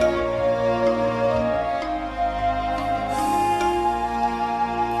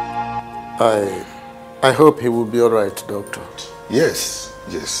 I hope he will be all right, doctor. Yes.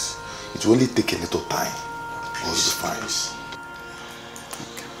 It will only take a little time. All will be fine.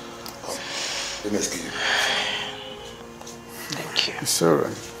 Let me excuse you. Thank you. It's all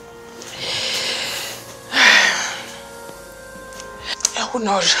right. I will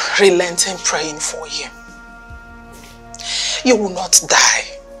not relent in praying for you. You will not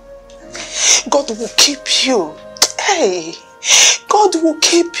die. God will keep you. Hey, God will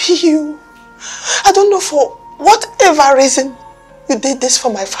keep you. I don't know for whatever reason you did this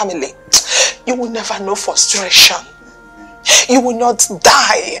for my family. You will never know frustration. You will not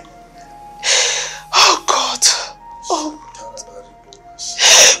die. Oh God.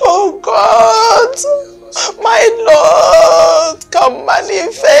 Oh God. My Lord, come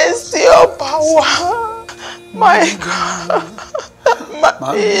manifest your power. My God.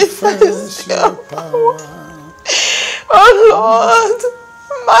 Manifest your power. Oh Lord.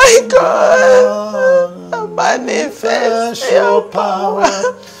 My God, manifest your power.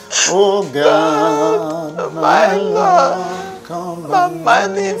 Oh God, my Lord, Come and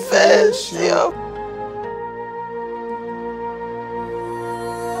manifest your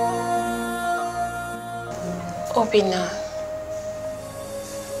Obina,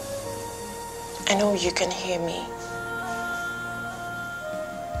 I know you can hear me.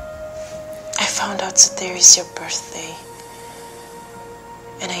 I found out today is your birthday,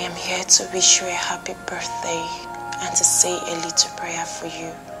 and I am here to wish you a happy birthday and to say a little prayer for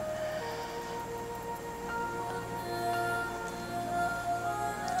you.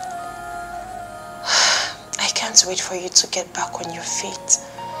 I can't wait for you to get back on your feet.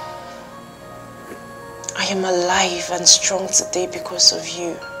 I am alive and strong today because of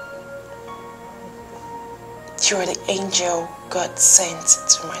you. You are the angel God sent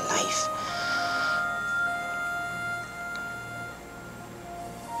to my life.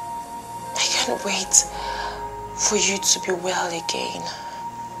 I can't wait for you to be well again.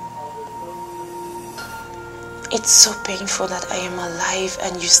 It's so painful that I am alive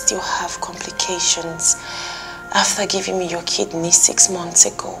and you still have complications after giving me your kidney 6 months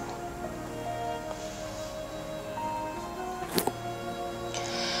ago.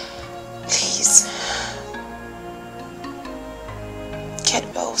 Please, get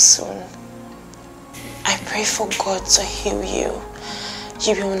well soon. I pray for God to heal you.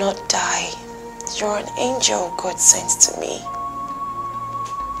 You will not die. You're an angel God sent to me.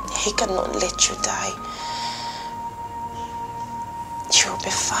 He cannot let you die. You'll be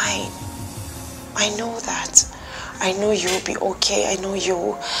fine. I know that. I know you'll be okay. I know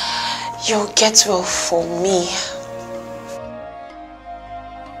you'll get well for me.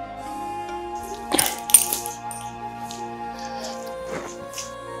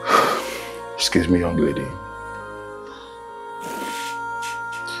 Excuse me, young lady.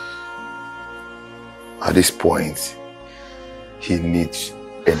 At this point, he needs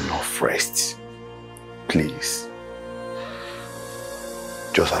enough rest. Please.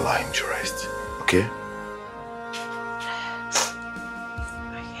 Just allow him to rest, okay?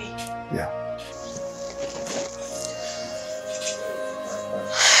 Okay. Yeah.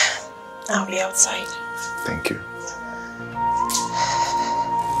 I'll be outside. Thank you.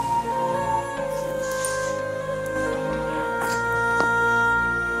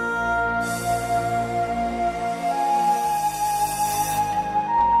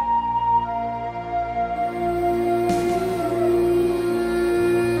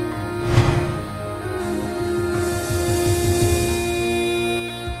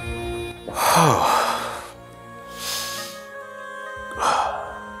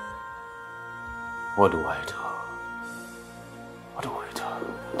 What do I do? What do I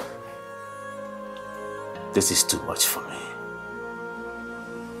do? This is too much for me.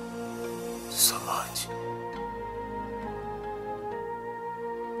 So much.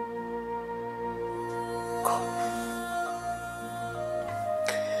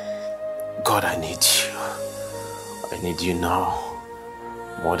 God, I need you. I need you now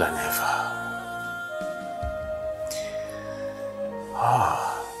more than ever. Ah.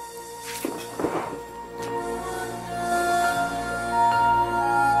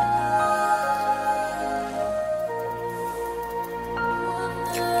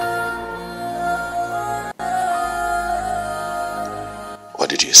 What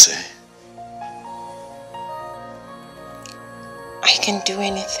did you say? I can do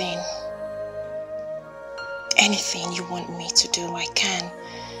anything. Anything you want me to do, I can.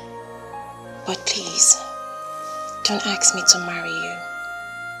 But please, don't ask me to marry you.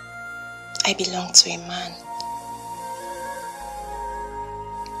 I belong to a man.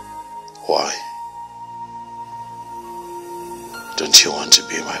 Why? Don't you want to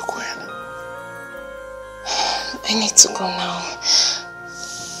be my queen? I need to go now.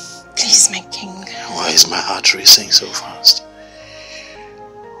 Please, my king. Why is my heart racing so fast?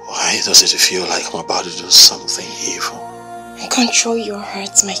 Why does it feel like I'm about to do something evil? Control your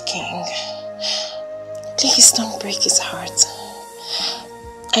heart, my king. Please don't break his heart.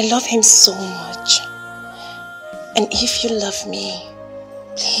 I love him so much. And if you love me,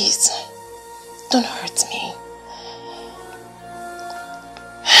 please, don't hurt me.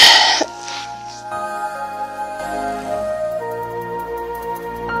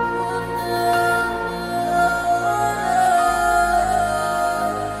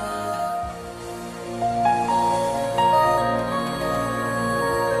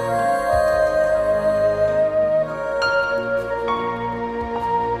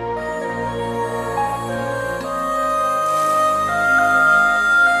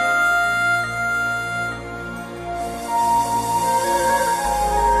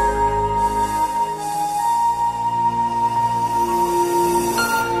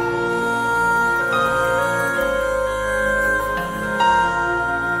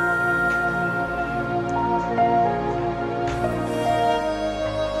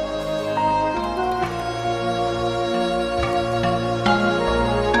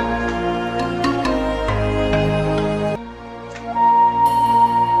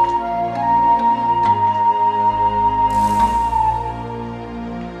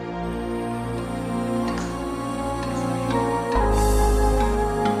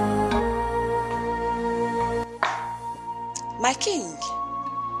 My king,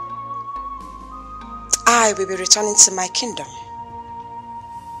 I will be returning to my kingdom.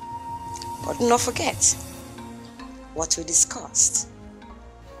 But do not forget what we discussed.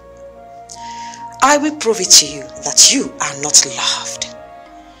 I will prove it to you that you are not loved.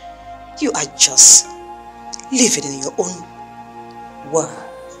 You are just living in your own world.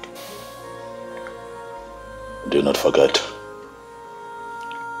 Do not forget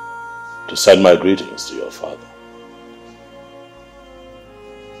to send my greetings to your father.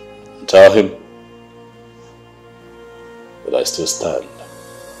 And tell him that I still stand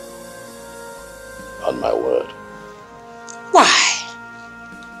on my word. Why?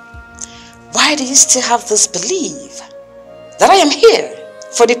 Why do you still have this belief that I am here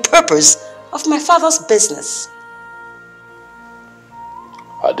for the purpose of my father's business?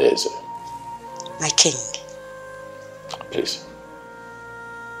 Adeze. My king. Please.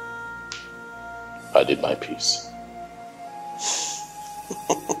 I did my piece.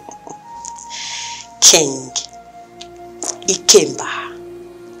 King Ikemba,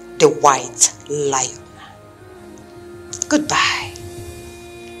 the White Lion. Goodbye.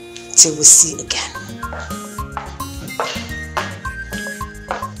 Till we see again.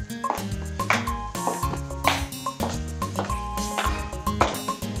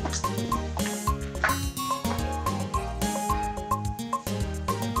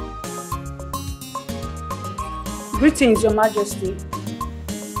 Greetings, Your Majesty.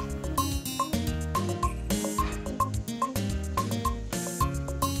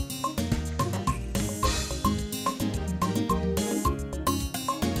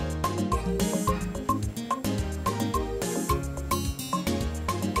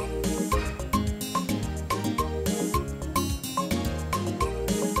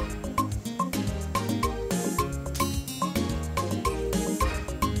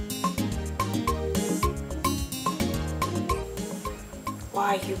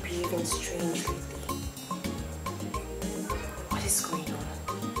 Why are you behaving strangely? What is going on?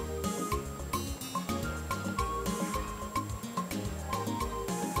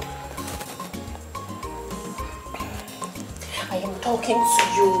 I am talking to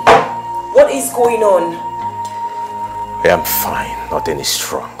you. What is going on? I am fine. Nothing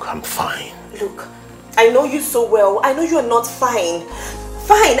is wrong. I'm fine. Look, I know you so well. I know you are not fine.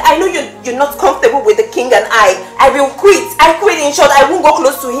 Fine, I know you're not comfortable with the king and I will quit. I quit, in short. I won't go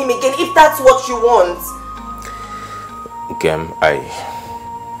close to him again if that's what you want. Gem, I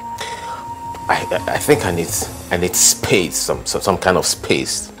think I need space, some kind of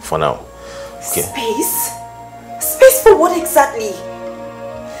space for now. Okay. Space? Space for what exactly?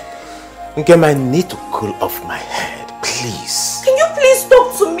 Gem, I need to cool off my head, please. Can you please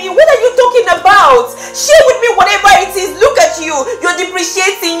talk to me? What are you talking about? Share with me whatever it is. Look at you. You're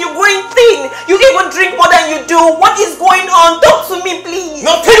depreciating. You're growing thin. You even drink more than you do. What is going on? Talk to me, please.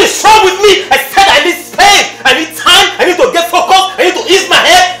 Nothing is wrong with me. I said I need space. I need time. I need to get focused. I need to ease my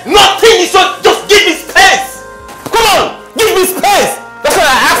head. Nothing is wrong. Just give me space. Come on. Give me space. That's what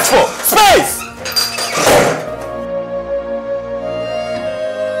I asked for. Space.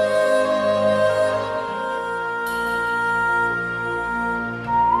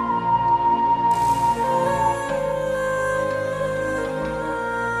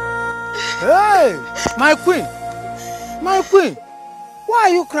 Hey, my queen, why are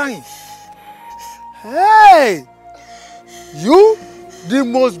you crying? Hey, you, the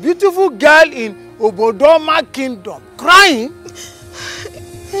most beautiful girl in Obodoma Kingdom, crying?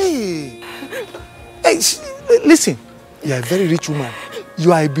 Hey, listen, you are a very rich woman.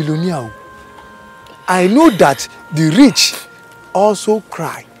 You are a billionaire. I know that the rich also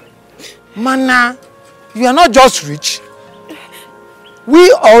cry. Mana, you are not just rich.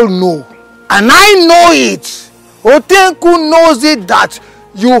 We all know. And I know it. Otenku knows it that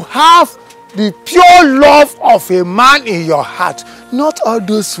you have the pure love of a man in your heart. Not all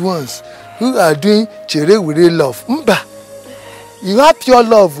those ones who are doing chere-were love. Mba. You have pure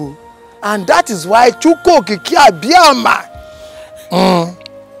love. And that is why Chuko Kiki Abiyama,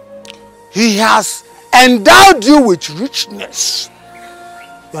 he has endowed you with richness.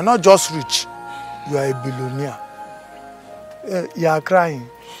 You are not just rich. You are a billionaire. You are crying.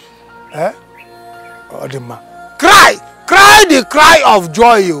 Eh? Odima. Cry the cry of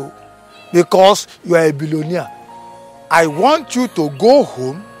joy, because you are a billionaire. I want you to go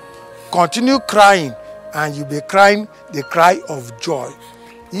home, continue crying, and you'll be crying the cry of joy.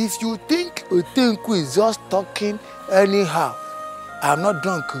 If you think Otenku is just talking anyhow, I'm not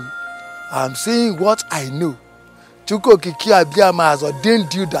drunk. I'm saying what I know. Chuko Kiki Abiyama has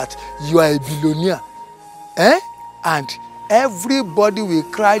ordained you that you are a billionaire. And everybody will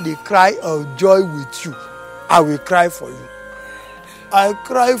cry the cry of joy with you. I will cry for you. I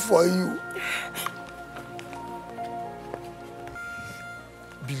cry for you.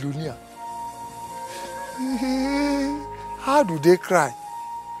 Billionaire. How do they cry?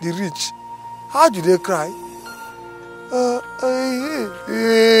 The rich. How do they cry?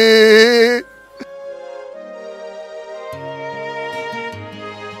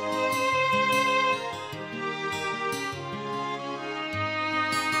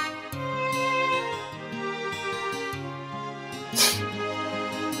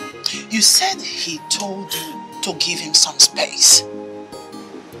 You said he told you to give him some space.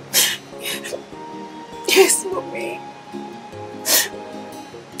 Yes, Mommy.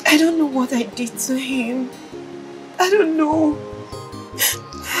 I don't know what I did to him. I don't know.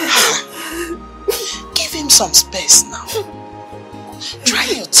 Give him some space now. Dry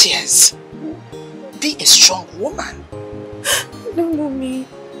your tears. Be a strong woman. No, Mommy.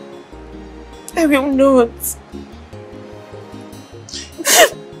 I will not.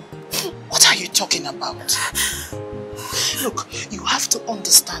 What are you talking about? Look, you have to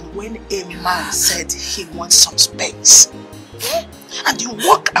understand when a man said he wants some space and you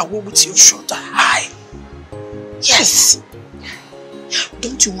walk away with your shoulder high. Yes.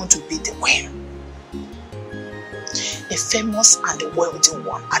 Don't you want to be the one? A famous and a wealthy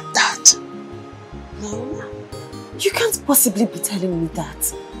one at that. No. You can't possibly be telling me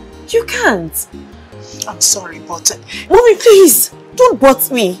that. You can't. I'm sorry, but... Mommy, please! Don't butt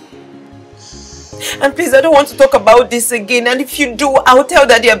me. And please, I don't want to talk about this again. And if you do, I'll tell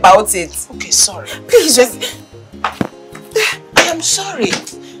Daddy about it. Okay, sorry. Please just... I am sorry.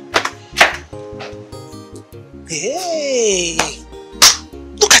 Hey!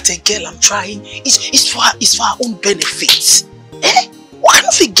 Look at a girl I'm trying. It's for her own benefit. Eh? What kind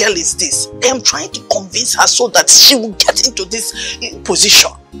of a girl is this? I am trying to convince her so that she will get into this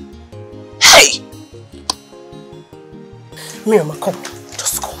position. Hey! Miriam, come.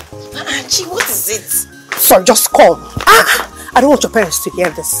 Just come. Auntie, what is it? Sorry, just come. I don't want your parents to hear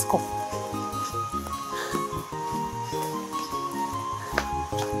this. Come.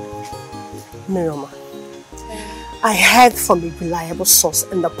 Miriam, I heard from a reliable source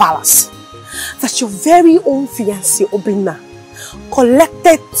in the palace that your very own fiancé, Obinna,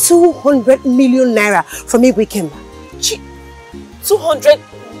 collected 200 million naira from Igwe Kemba. 200?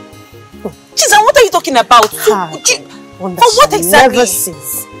 Chiza, what are you talking about? For what exactly? Never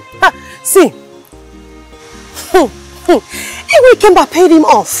cease. See, Igwe Kemba paid him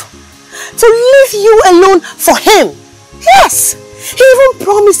off to leave you alone for him. Yes, he even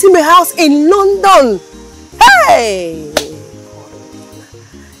promised him a house in London. Hey!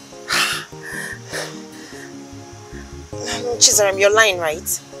 Chizaram, you're lying,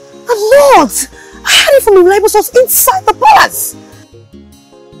 right? I'm not! I heard it from a reliable source inside the palace.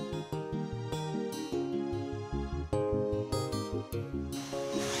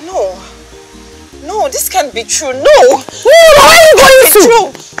 No, this can't be true. No! Where are you going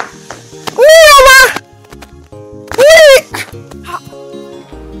to? Mama!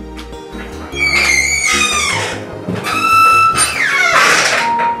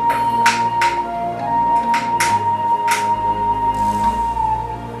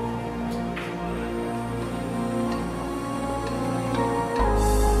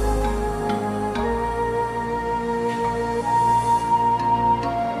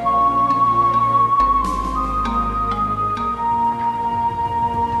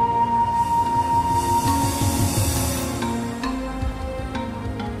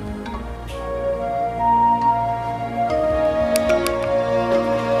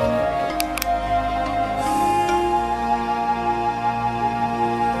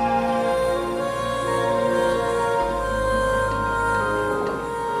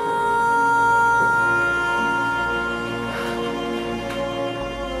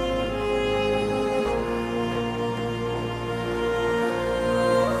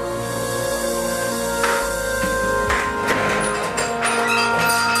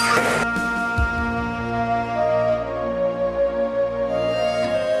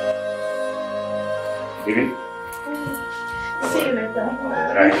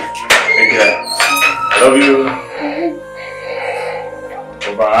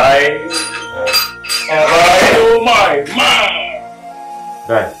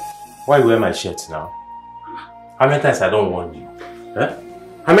 Why you wear my shirt now? How many times I don't warn you? Eh?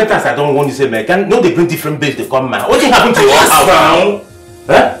 How many times I don't warn you, say, man, can no they bring different babes to come, man? What did happen to your house now?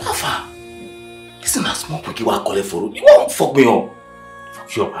 Eh? Alpha, listen, that small cookie what I call it for you won't fuck me up.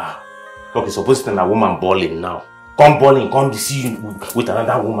 Fuck you up, ah. Okay, suppose that woman balling now. Come balling, come see you with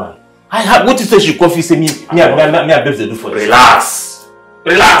another woman. I have what you say she coffee say me babes they do for you. Relax.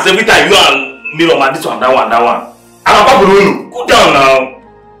 Relax, every time you and me man, this one, that one. Cool down now.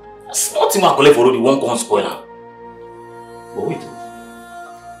 Small thing I collect for road, you won't come spoil her. But wait,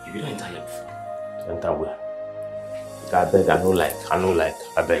 if you don't enter here before. Enter where? I beg, I no like,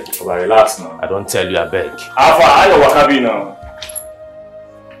 I beg. But relax now. I don't tell you, I beg. How you wakabi now?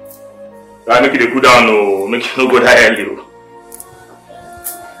 I make it cool down, no. Make it no go that early.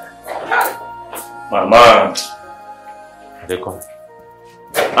 My man. They come.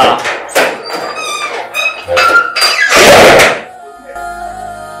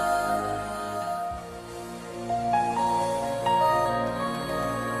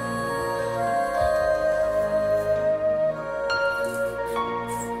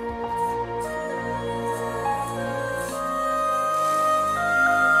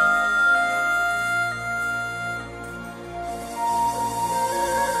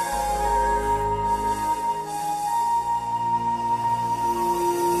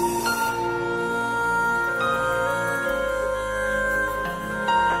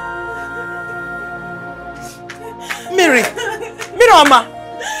 Mama.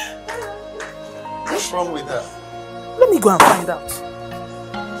 What's wrong with her? Let me go and find out.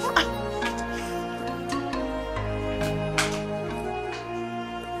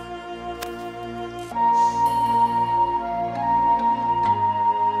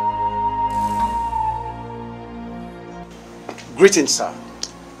 Greetings, sir.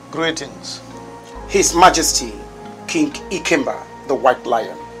 Greetings. His Majesty, King Ikemba, the White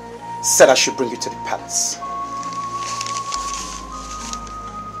Lion, said I should bring you to the palace.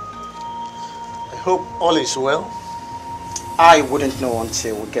 I hope all is well. I wouldn't know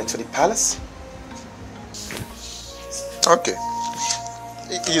until we get to the palace. Okay.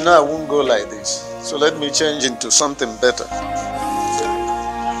 You know I won't go like this. So let me change into something better.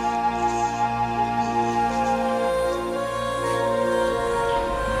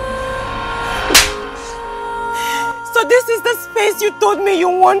 So this is the space you told me you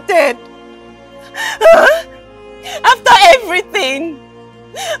wanted? Huh? After everything?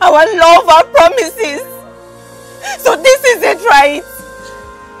 Our love, our promises. So this is it, right?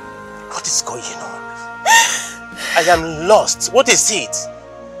 What is going on? I am lost. What is it?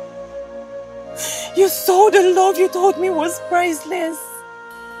 You saw the love you told me was priceless.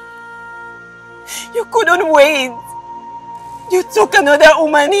 You couldn't wait. You took another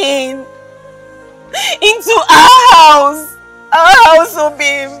woman into our house. Our house,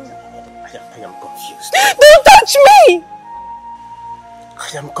 Obim. I am confused. Don't touch me!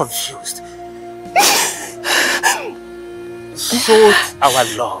 I am confused. Sold our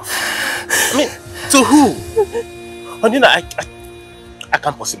love. I mean, to who? Honey, I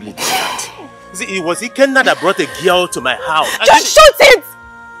can't possibly do that. See, it was Ikenna that brought a girl to my house. Just shut it!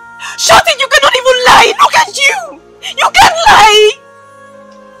 Shut it! You cannot even lie! Look at you! You can't lie!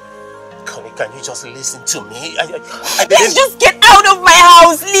 Connie, can you just listen to me? Please just get out of my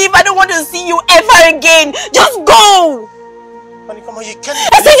house! Leave! I don't want to see you ever again! Just go! Honey, come on, you can't...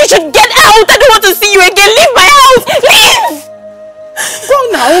 I said you should get out! I don't want to see you again! Leave my house! Leave! Go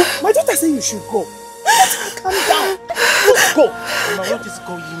now! My daughter said you should go. Calm down. Just go. Mama, what is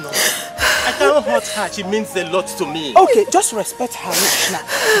going on? I can't hurt her. She means a lot to me. Okay, just respect her wish now.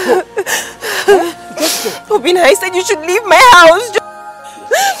 Go. Huh? Just go. Obina, I said you should leave my house.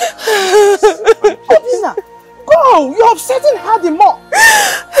 Obina, go. You're upsetting her the more.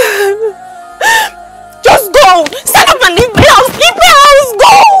 Just go. Stand up and leave my house. Leave my house.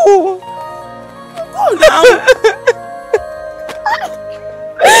 Go. Go now.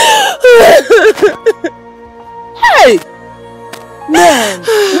 Hey! Man! You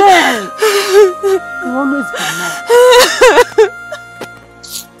always be mad.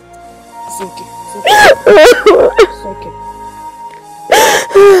 It's okay. It's okay.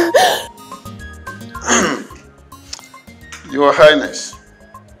 Your Highness,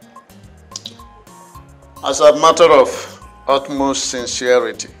 as a matter of utmost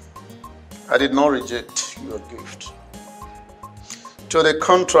sincerity, I did not reject your gift. To the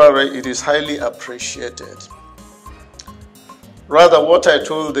contrary, it is highly appreciated. Rather, what I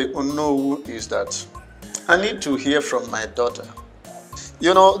told the Unowu is that I need to hear from my daughter.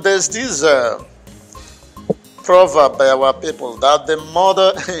 You know, there's this proverb by our people that the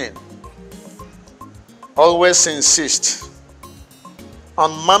mother hen always insists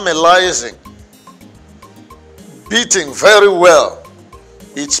on mamaizing, beating very well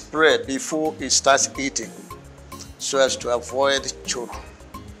its prey before it starts eating, so as to avoid choking.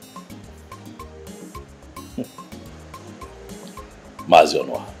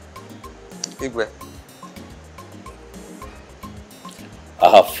 Mazionwa, Igwe, I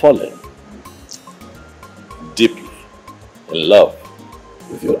have fallen deeply in love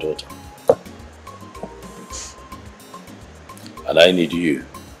with your daughter. And I need you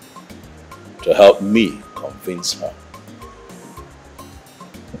to help me convince her.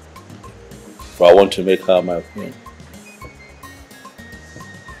 For I want to make her my queen.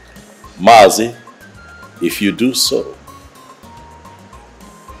 Mazi, if you do so,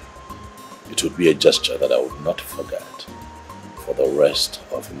 it would be a gesture that I would not forget for the rest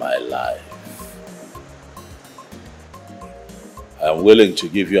of my life. I am willing to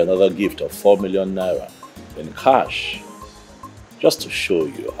give you another gift of 4 million naira in cash, just to show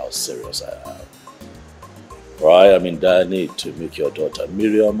you how serious I am. For I am in dire need to make your daughter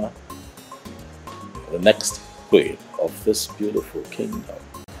Miriam the next queen of this beautiful kingdom.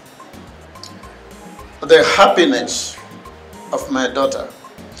 The happiness of my daughter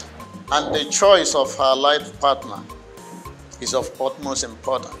and the choice of her life partner is of utmost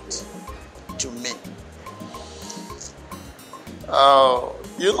importance to me.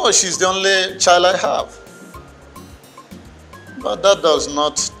 You know, she's the only child I have. But that does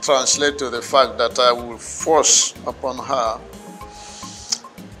not translate to the fact that I will force upon her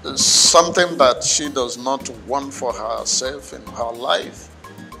something that she does not want for herself in her life.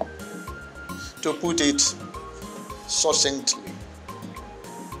 To put it succinctly,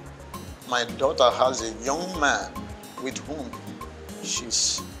 my daughter has a young man with whom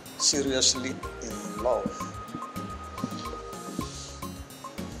she's seriously in love.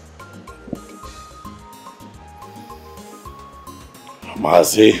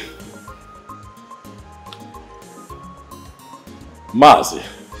 Mazi. Mazi.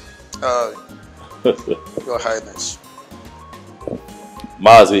 Your Highness.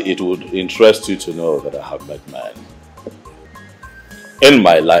 Mazi, it would interest you to know that I have met men in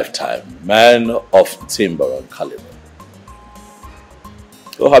my lifetime, men of timber and caliber,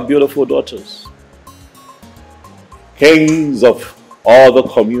 who have beautiful daughters, kings of all the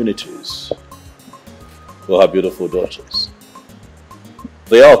communities who have beautiful daughters.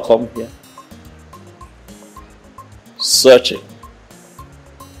 They all come here searching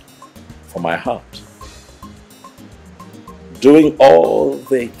for my heart, doing all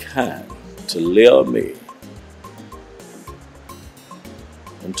they can to lure me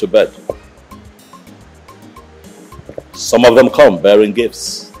into bed. Some of them come bearing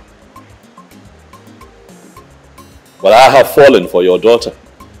gifts. But I have fallen for your daughter,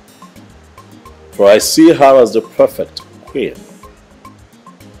 for I see her as the perfect queen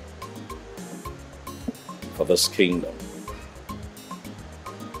for this kingdom.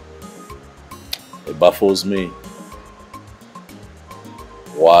 It baffles me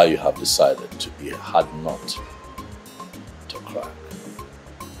why you have decided to be a hard nut to crack.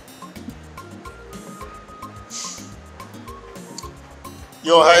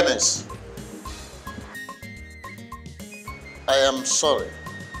 Your Highness, I am sorry.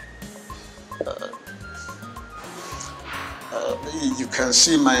 You can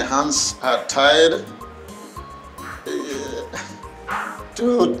see my hands are tied.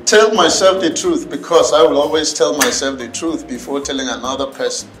 To tell myself the truth, because I will always tell myself the truth before telling another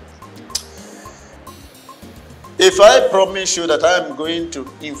person. If I promise you that I am going to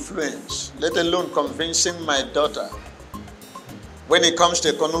influence, let alone convincing my daughter, when it comes to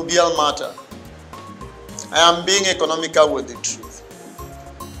a connubial matter, I am being economical with the truth.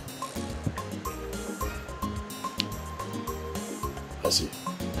 I see.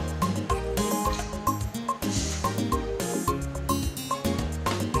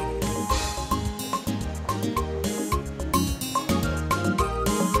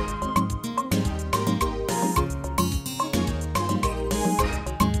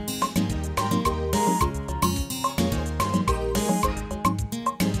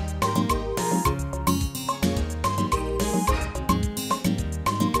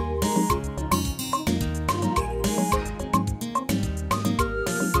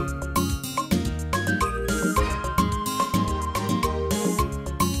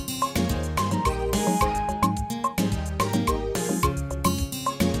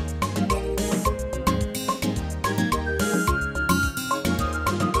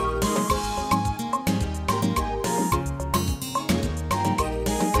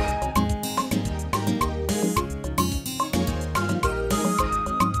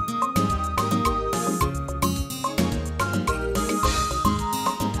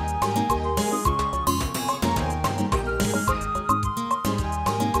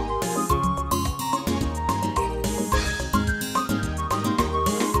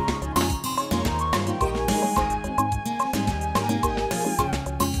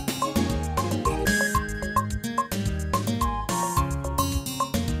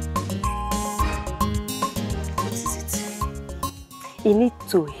 You need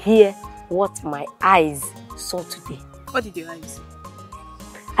to hear what my eyes saw today. What did your eyes see?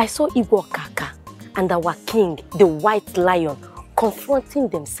 I saw Igwe Okaka and our king, the white lion, confronting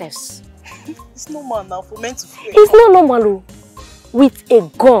themselves. It's normal now for men to fear. It's not normal. With a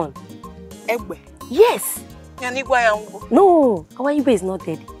gun. Egbe? Yes. No, our Igwe is not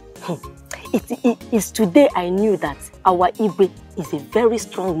dead. It's today I knew that our Igwe is a very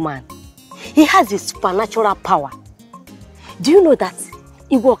strong man. He has a supernatural power. Do you know that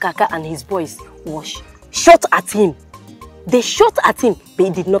Igwe Okaka and his boys was shot at him? They shot at him, but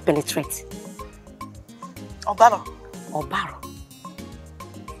it did not penetrate. Obaro? Obaro.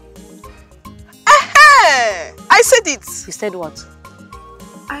 I said it. You said what?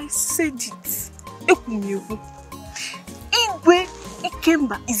 I said it. Igwe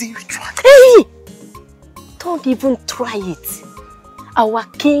Ikemba is a ritual. Hey! Don't even try it. Our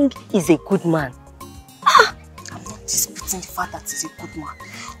king is a good man. I'm not disputing the fact that he's a good man,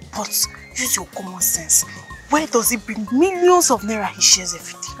 but use your common sense. Where does he bring millions of naira he shares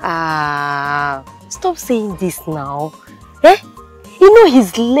every day? Stop saying this now. Eh? You know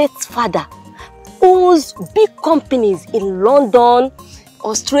his late father owns big companies in London,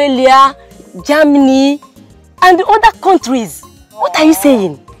 Australia, Germany, and other countries. What are you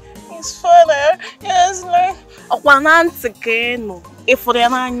saying? His father, yes, like...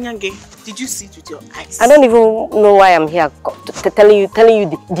 Did you see it with your eyes? I don't even know why I'm here telling you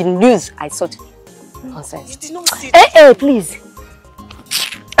the news I saw today. Nonsense. You did not see it. Hey, please.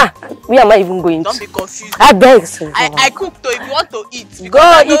 Where am I even going Don't to? be confused. I beg. I cooked though if you want to eat. Go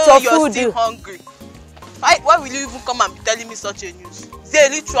I eat your you're food. Still hungry. Why will you even come and be telling me such a news? They're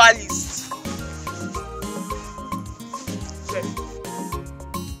ritualists.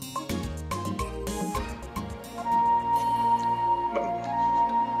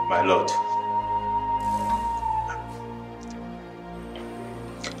 My lord,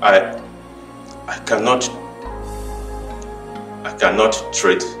 I cannot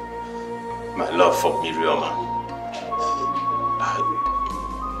trade my love for Mirioma.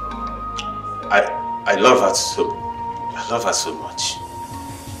 I love her so much.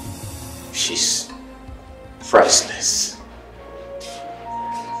 She's priceless.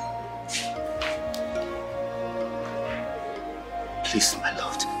 Please, my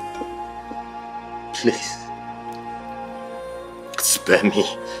lord. Please. Spare me.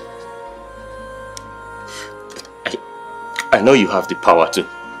 I know you have the power to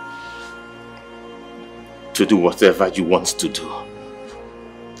do whatever you want to do.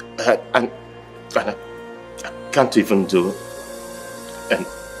 And I can't even do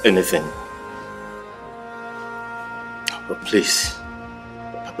anything. But please,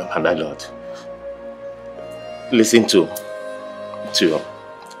 my lord, listen to your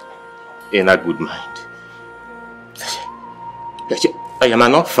inner good mind. I am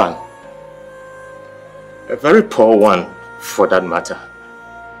an orphan. A very poor one, for that matter.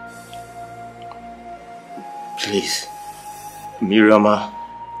 Please, Miriama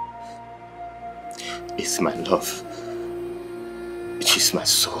is my love. She's my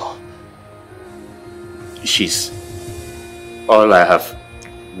soul. She's all I have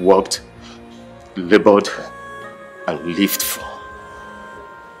worked, labored, and lived for.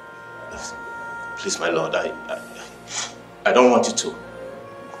 Please, my lord, I don't want you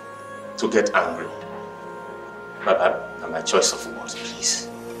to get angry by my choice of words, please.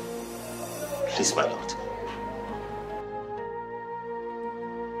 Please, my lord.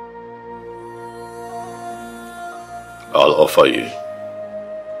 I'll offer you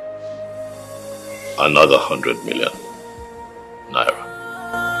another 100 million naira.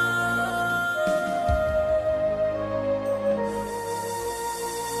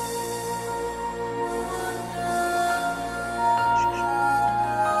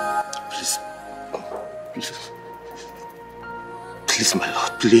 Please, my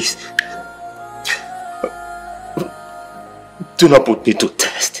lord, please. Do not put me to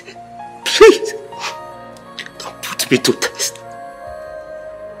test. Please. Don't put me to test.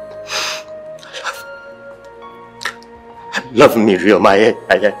 I love Miriam. I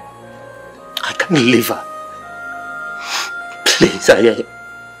can't leave her. Please, I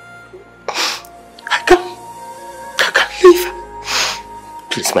can't leave her.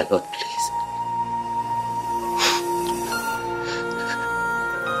 Please, my lord, please.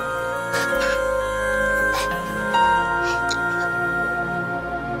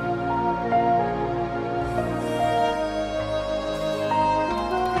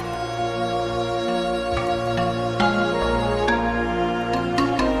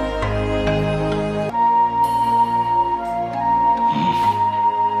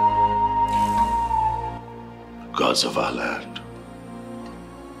 Gods of our land,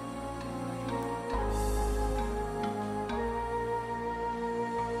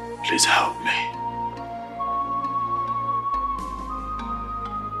 Please help me.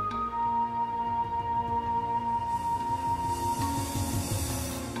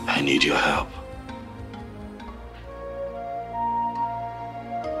 I need your help.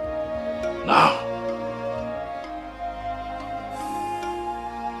 Now,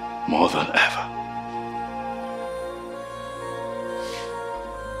 more than ever.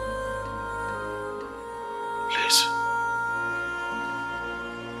 Please.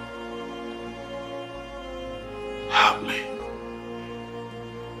 Help me.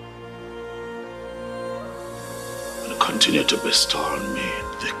 And continue to bestow on me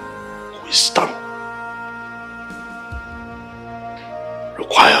the wisdom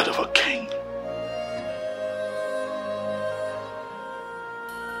required of a king.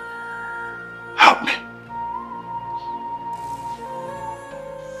 Help me.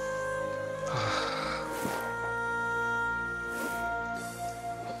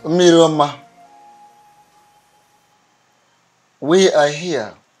 Miroma, we are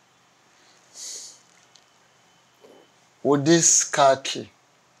here with this car key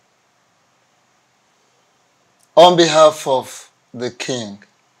on behalf of the king,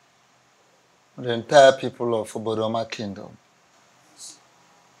 the entire people of Obodoma Kingdom.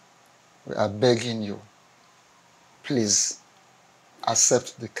 We are begging you, please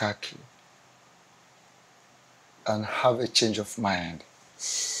accept the car key and have a change of mind.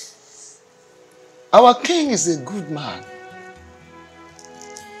 Our king is a good man.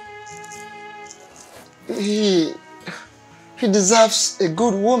 He deserves a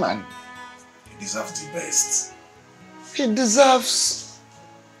good woman. He deserves the best. He deserves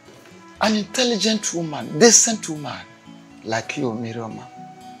an intelligent woman, decent woman like you, Miroma.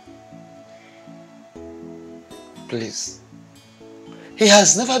 Please. He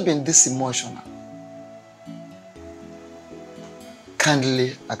has never been this emotional.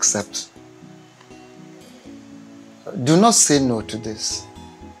 Kindly accept. Do not say no to this,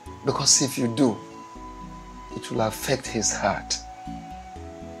 because if you do, it will affect his heart.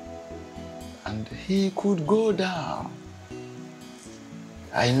 And he could go down.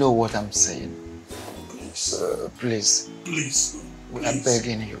 I know what I'm saying. Please. Please. Please. We are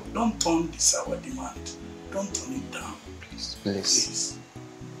begging you. Don't turn this our demand. Don't turn it down. Please. Please. Please.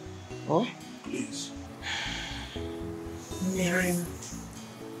 Oh? Please.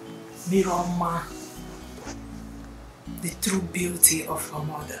 Miroma, the true beauty of her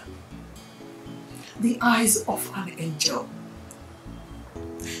mother, the eyes of an angel,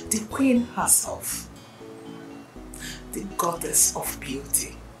 the queen herself, the goddess of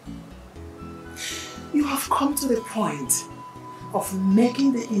beauty. You have come to the point of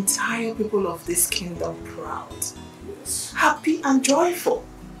making the entire people of this kingdom proud, happy and joyful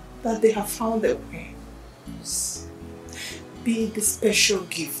that they have found their queen. Be the special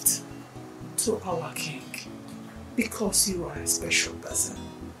gift to our king, because you are a special person.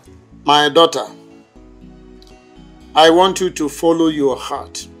 My daughter, I want you to follow your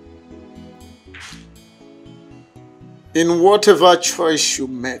heart. In whatever choice you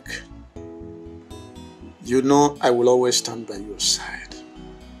make, you know I will always stand by your side.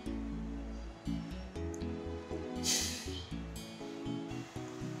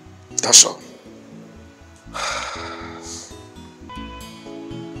 That's all.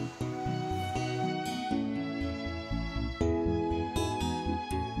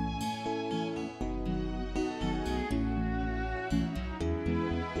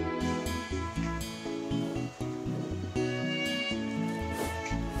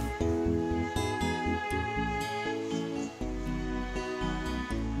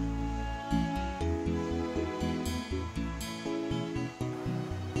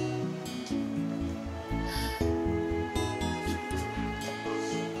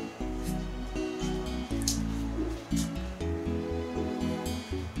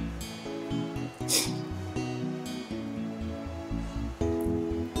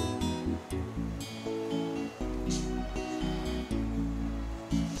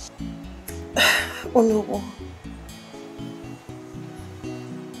 Oh no.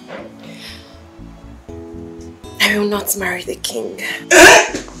 I will not marry the king.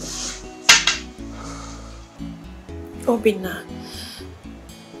 Obina,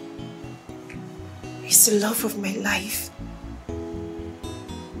 he's the love of my life.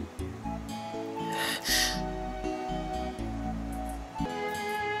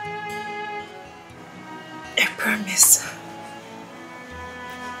 I promise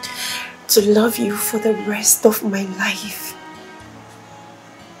to love you for the rest of my life.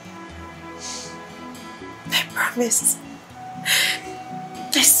 I promise.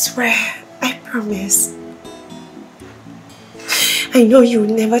 I swear, I promise. I know you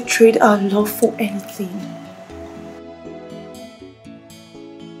will never trade our love for anything.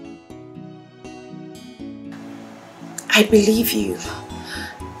 I believe you.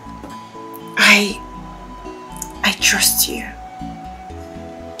 I trust you.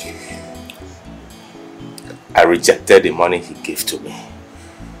 I rejected the money he gave to me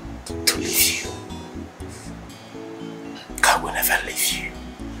to leave you. I will never leave you.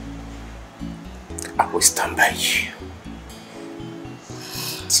 I will stand by you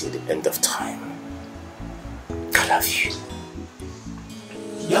till the end of time. I love you.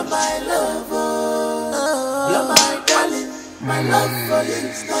 You're my lover, you're my darling. My love for you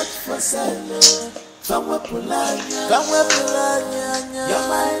is not for sale. You're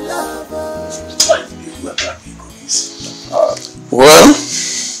my lover. Well,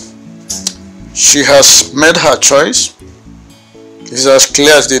 she has made her choice. It's as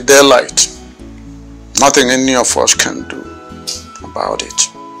clear as the daylight. Nothing any of us can do about it.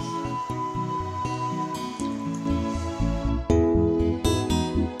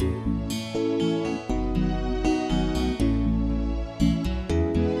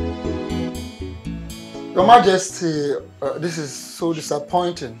 Your Majesty, this is so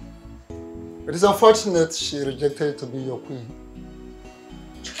disappointing. It is unfortunate she rejected to be your queen.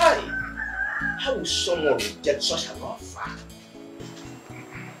 Charlie, how will someone reject such an offer?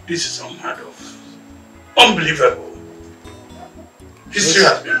 This is unheard of. Unbelievable. History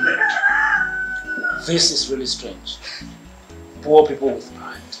has been made. This is really strange. Poor people with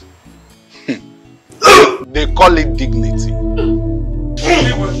pride. They call it dignity.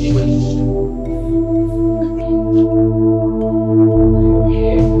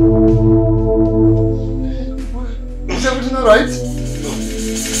 Is everything alright?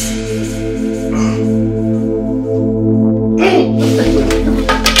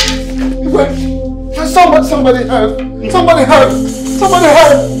 Somebody help! Somebody help! Somebody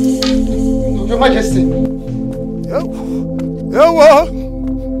help! Your Majesty.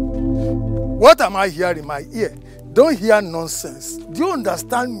 What am I hearing in my ear? Don't hear nonsense. Do you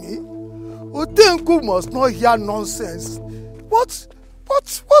understand me? Otenku must not hear nonsense. What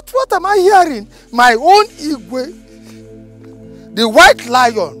am I hearing? My own Igwe, the white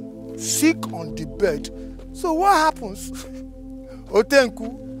lion, sick on the bed. So what happens?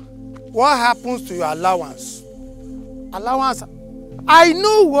 Otenku, what happens to your allowance? Allowance? I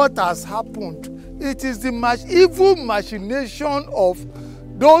know what has happened. It is the evil machination of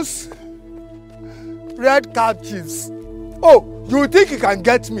those red cap chiefs. Oh, you think you can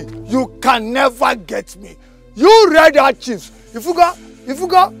get me? You can never get me. You red hat chiefs. If you go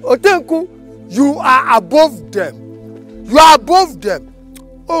Otenku, you are above them. You are above them.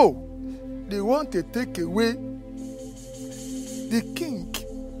 Oh, they want to take away the king.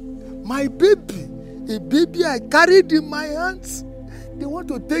 My baby, a baby I carried in my hands. They want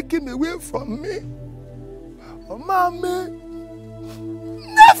to take him away from me. Oh, mommy.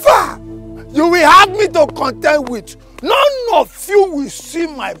 Never! You will have me to contend with. None of you will see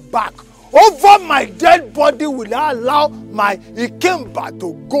my back. Over my dead body will I allow my Ikemba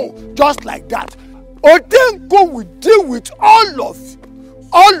to go just like that. Otenko will deal with all of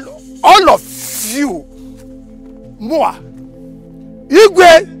you. Moa,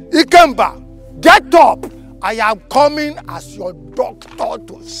 Igwe, Ikemba, get up. I am coming as your doctor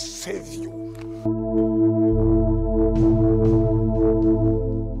to save you.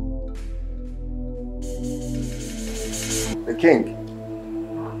 The king,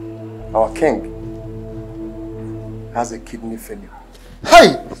 our king, has a kidney failure.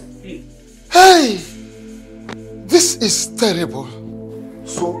 Hey! Hey! This is terrible.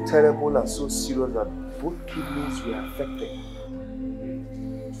 So terrible and so serious that both kidneys were affected.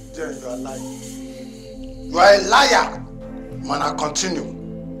 Then you are lying. You are a liar. Man, I continue.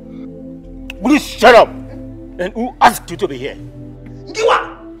 Will you shut up? And who asked you to be here?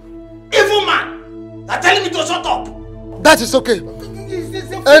 Ngiwa! Evil man! They're telling me to shut up! That is okay.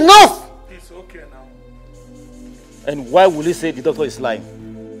 Enough! It's okay now. And why will you say the doctor is lying?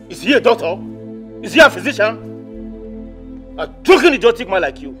 Is he a doctor? Is he a physician? A drunken idiotic man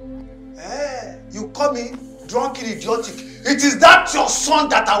like you. You call me drunken idiotic. It is that your son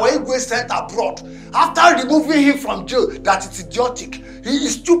that our Igwe sent abroad. After removing him from jail, that it's idiotic. He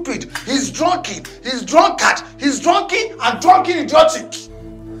is stupid. He's drunken. He's drunkard. He's drunken and drunken idiotic.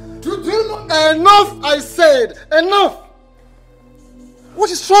 Do you know? Enough, I said. Enough.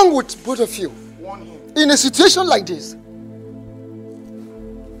 What is wrong with both of you? Warn him. In a situation like this?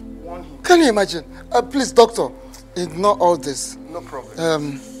 Warn him. Can you imagine? Please, doctor, ignore all this. No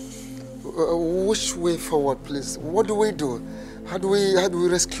problem. Which way forward, please? What do we do? How do we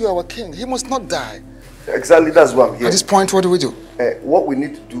rescue our king? He must not die. Exactly, that's what I'm here. At this point, what do we do? what we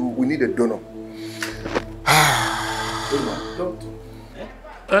need to do, we need a donor.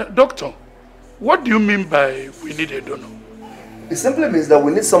 Doctor, what do you mean by we need a donor? It simply means that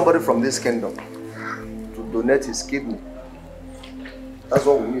we need somebody from this kingdom to donate his kidney. That's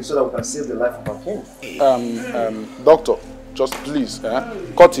what we need, so that we can save the life of our king. Doctor, just please,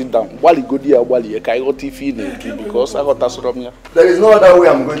 cut it down. Because I got that from here. There is no other way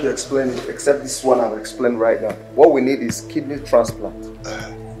I'm going to explain it except this one I've explained right now. What we need is kidney transplant.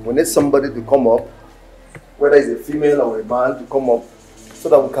 We need somebody to come up, whether it's a female or a man, to come up so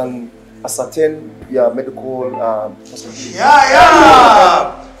that we can ascertain their medical Here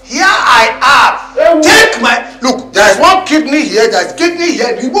I am. Take my... Look, there is one kidney here, there is kidney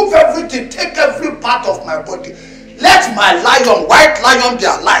here. Remove everything, take every part of my body. Let my lion, white lion, be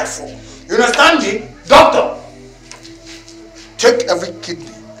alive. You understand me? Doctor, take every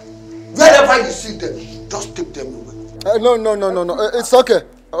kidney. Wherever you see them, just take them away. No. It's okay.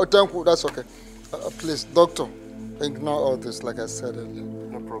 Oh, thank you. That's okay. Please, doctor, ignore all this, like I said earlier.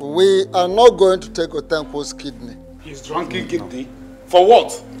 No problem. We are not going to take Otanko's kidney. His drunken kidney? For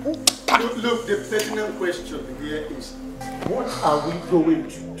what? Look, the pertinent question here is, what are we going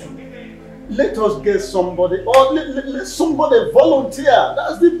to do? Let us get somebody, or let somebody volunteer.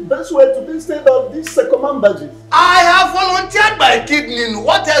 That's the best way to instead of this command budget. I have volunteered my kidney.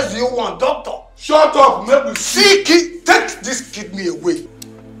 What else do you want, doctor? Shut up, maybe. Take this kidney away.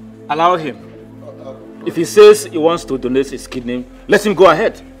 Allow him. If he says he wants to donate his kidney, let him go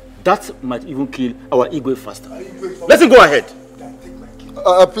ahead. That might even kill our Igwe faster. Let him go ahead.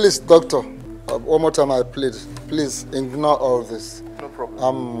 Please, doctor, one more time I plead. Please ignore all this. No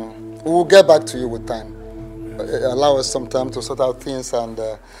problem. We'll get back to you with time. Allow us some time to sort out things, and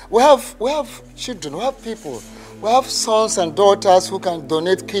we have children, we have people, we have sons and daughters who can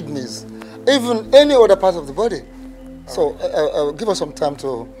donate kidneys, even any other part of the body. So give us some time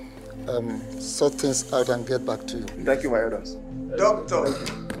to sort things out and get back to you. Thank you, my elders. Doctor,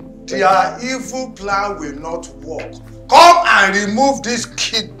 their evil plan will not work. Come and remove this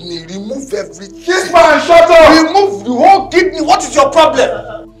kidney. Remove everything. This man, shut up! Remove the whole kidney. What is your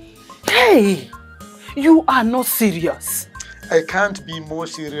problem? Hey, you are not serious. I can't be more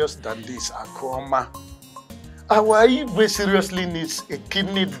serious than this, Akoma. Our Igwe seriously needs a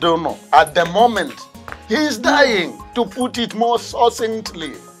kidney donor at the moment. He is dying, to put it more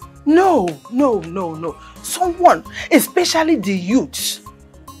succinctly. No. Someone, especially the youths,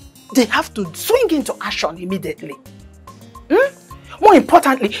 they have to swing into action immediately. More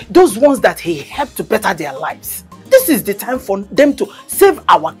importantly, those ones that he helped to better their lives. This is the time for them to save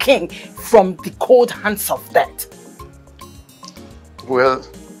our king from the cold hands of death. Well,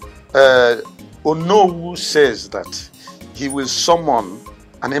 Onowu says that he will summon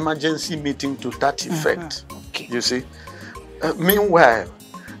an emergency meeting to that effect. Okay. You see? Meanwhile,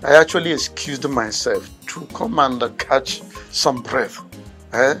 I actually excused myself to come and catch some breath.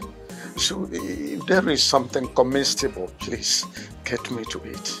 So if there is something comestible, please get me to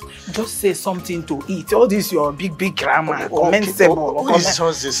eat. Just say something to eat. All this your big grammar, comestible. It's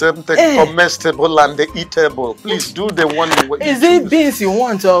just the same thing, comestible and the eatable. Please do the one you want. Is it beans you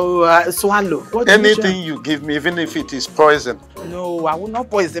want or swallow? What anything you give me, even if it is poison. No, I will not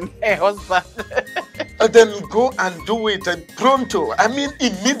poison my husband. Then go and do it pronto. I mean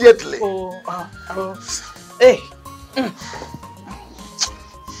immediately. Hey.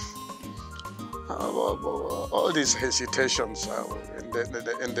 All these hesitations in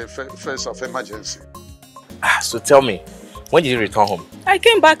the face of emergency. So tell me, when did you return home? I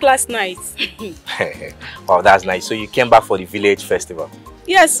came back last night. Wow, that's nice. So you came back for the village festival?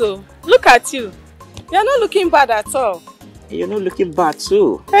 Yes, so look at you. You're not looking bad at all. You're not looking bad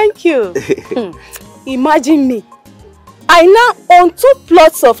too. Thank you. Imagine me. I now own 2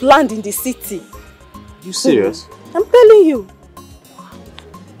 plots of land in the city. You serious? I'm telling you.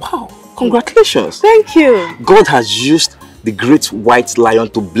 Wow. Congratulations. Thank you. God has used the great white lion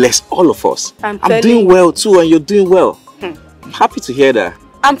to bless all of us. I'm doing well too, and you're doing well. I'm happy to hear that.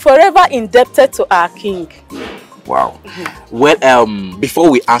 I'm forever indebted to our king. Wow. Well, before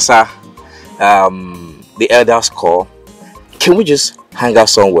we answer the elders' call, can we just hang out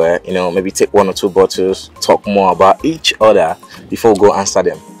somewhere, maybe take 1 or 2 bottles, talk more about each other before we go answer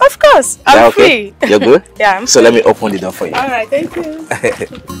them? Of course. I'm free. You're good? Yeah, I'm free. Let me open the door for you. All right, thank you.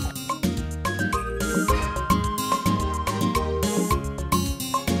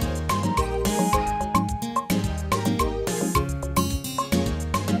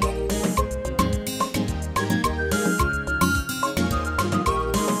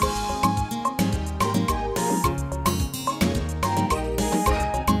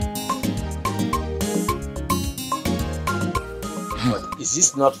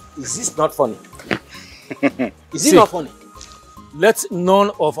 Is this not funny? Is it not funny? Let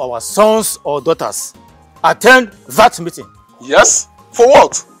none of our sons or daughters attend that meeting. Yes? For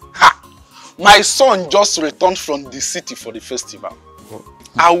what? Ha! My son just returned from the city for the festival.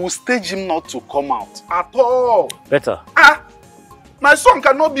 I will stage him not to come out at all. Better. My son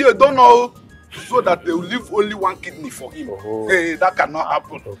cannot be a donor so that they will leave only one kidney for him. Hey, that cannot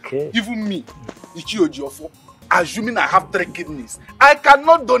happen. Okay. Even me, Ichiojiofo, assuming I have 3 kidneys, I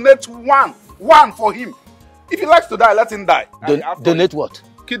cannot donate one for him. If he likes to die, let him die. Donate what?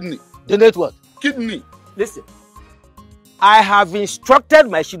 Kidney. Donate what? Kidney. Listen, I have instructed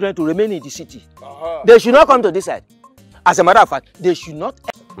my children to remain in the city. They should not come to this side. As a matter of fact, they should not.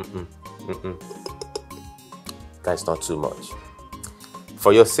 That's not too much.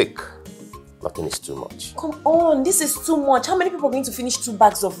 For your sake, nothing is too much. Come on, this is too much. How many people are going to finish 2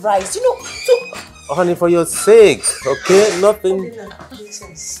 bags of rice? You know, Honey, for your sake, okay? Nothing.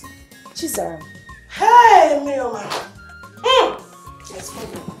 Chizaram. Hey, Mirioma. Let's go.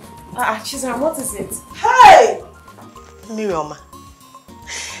 Chizaram, what is it? Hey! Mirioma.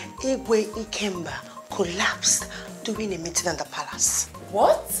 Igwe Ikemba collapsed during a meeting in the palace.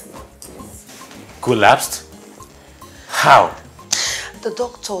 What? Collapsed? How? The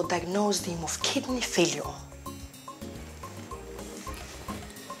doctor diagnosed him of kidney failure.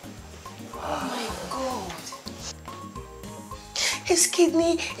 Oh my God. His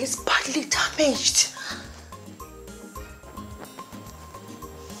kidney is badly damaged.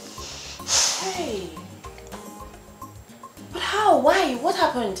 Hey. But how? Why? What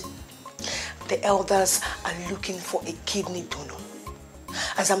happened? The elders are looking for a kidney donor.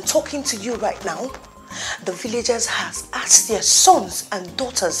 As I'm talking to you right now, the villagers has asked their sons and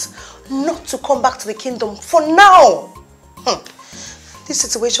daughters not to come back to the kingdom for now. This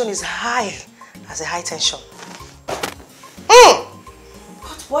situation is high as a high tension.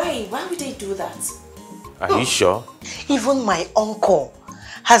 But why? Why would they do that? Are you sure? Even my uncle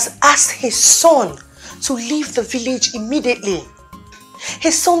has asked his son to leave the village immediately.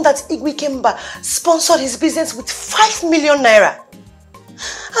 His son that Igwe Kemba sponsored his business with 5 million naira.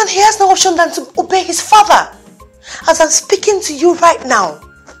 And he has no option than to obey his father. As I'm speaking to you right now,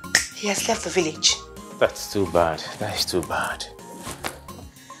 he has left the village. That's too bad. That's too bad.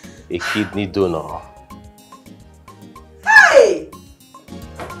 A kidney donor. Hey!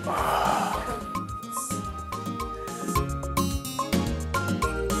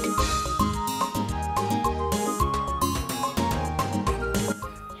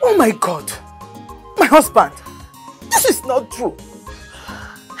 Oh my God! My husband! This is not true!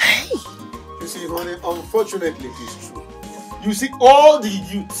 Hey! You see, honey, unfortunately it is true. You see, all the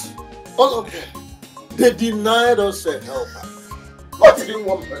youth, all of them, they denied us a helper. Not even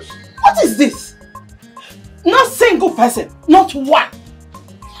one person. What is this? Not a single person, not one.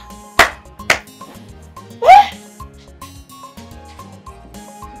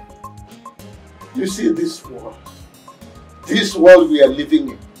 You see, this world we are living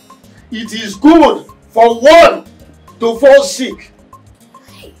in, it is good for one to fall sick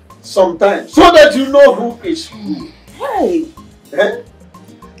sometimes, so that you know who is who. Hey!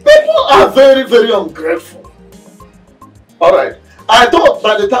 People are very, very ungrateful. Alright, I thought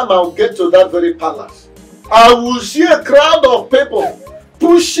by the time I'll get to that very palace, I will see a crowd of people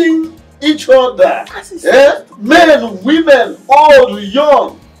pushing each other. Men, women, old,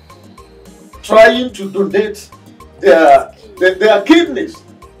 young, trying to donate their kidneys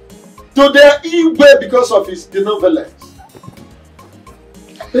to their Igwe because of his benevolence.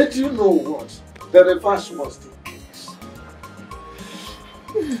 But you know what? The reverse was the case.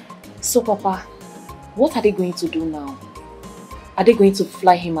 So, Papa, what are they going to do now? Are they going to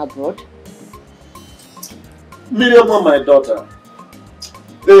fly him abroad? Miriam, my daughter,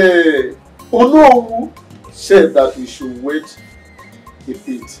 the Onowu said that we should wait a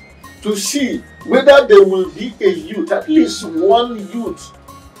bit to see whether there will be a youth, at least one youth,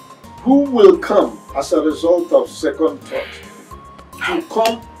 who will come as a result of second thought to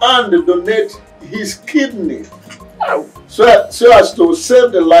come and donate his kidney so as to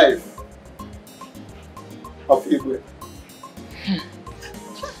save the life of Igwe.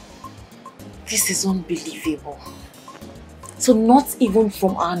 This is unbelievable. So not even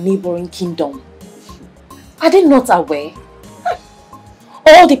from our neighboring kingdom. Are they not aware?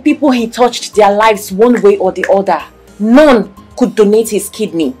 All the people he touched their lives one way or the other, none could donate his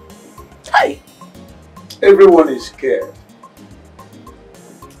kidney. Everyone is scared.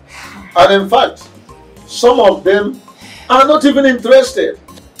 And in fact, some of them are not even interested.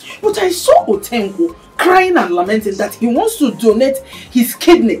 But I saw Otengo crying and lamenting that he wants to donate his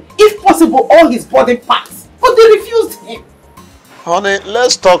kidney, if possible all his body parts. But they refused him. Honey,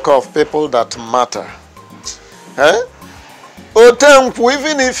 let's talk of people that matter. Eh? Otempu,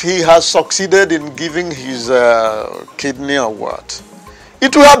 even if he has succeeded in giving his kidney or what,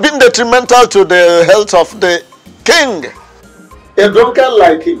 it would have been detrimental to the health of the king. A drunkard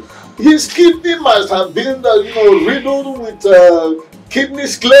like him, his kidney must have been, riddled with kidney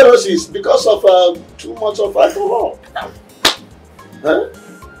sclerosis because of too much of alcohol. Huh?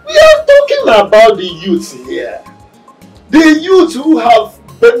 We are talking about the youth here. The youth who have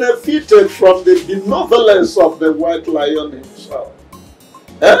benefited from the benevolence of the White Lion himself.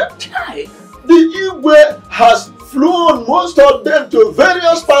 Eh? The Igwe has flown most of them to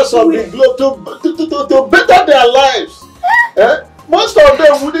various parts of the globe to better their lives. Eh? Most of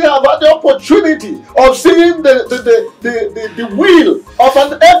them wouldn't have had the opportunity of seeing the wheel of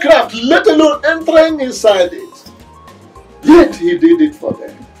an aircraft, let alone entering inside it. Yet he did it for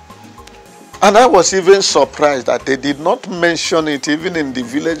them. And I was even surprised that they did not mention it even in the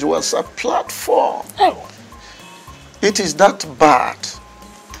village WhatsApp platform. Oh. It is that bad.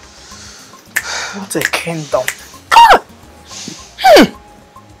 What a kingdom.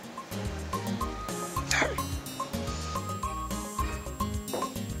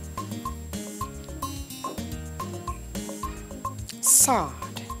 Sad.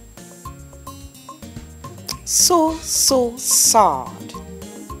 So sad.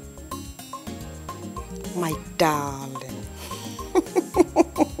 My darling.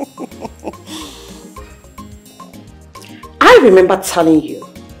 I remember telling you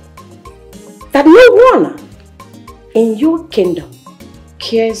that no one in your kingdom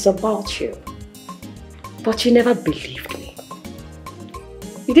cares about you. But you never believed me.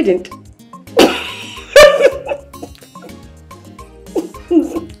 You didn't.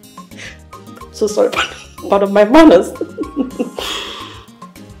 So sorry, pardon my manners.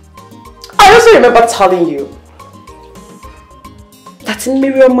 I also remember telling you that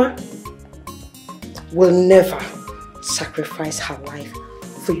Miriama will never sacrifice her life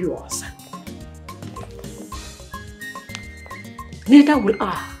for you also. Neither will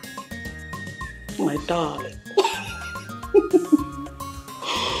I, my darling.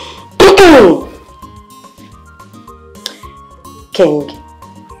 King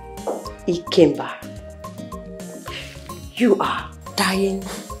Ikemba, you are dying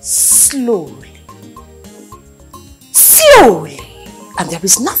slowly, and there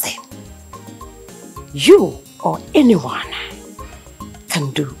is nothing you or anyone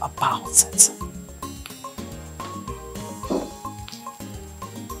can do about it.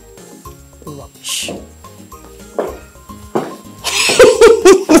 Rubbish.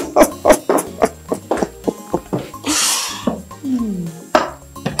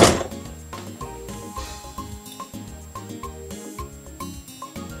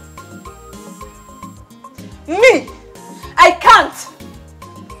 Me? I can't.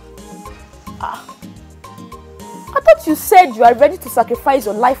 I thought you said you are ready to sacrifice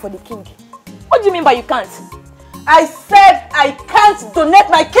your life for the king. What do you mean by you can't? I said I can't donate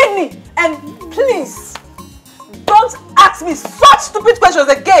my kidney. And please, don't ask me such stupid questions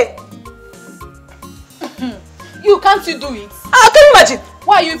again. Can't you do it? Can you imagine?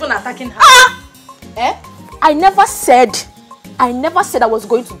 Why are you even attacking her? Eh? I never said I was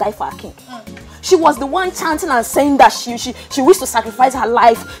going to die for a king. She was the one chanting and saying that she wished to sacrifice her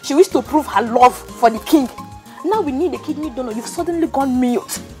life. She wished to prove her love for the king. Now we need a kidney donor. You've suddenly gone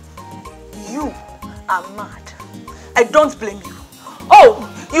mute. You are mad. I don't blame you. Oh,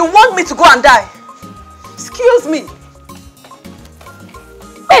 you want me to go and die? Excuse me.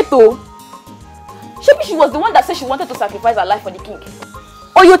 Wait though. Maybe she was the one that said she wanted to sacrifice her life for the king.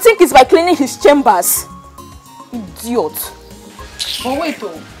 Or you think it's by cleaning his chambers? Idiot. But wait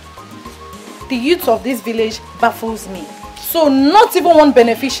though. The youth of this village baffles me. So not even one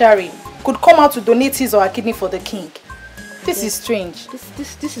beneficiary could come out to donate his or her kidney for the king. This is strange.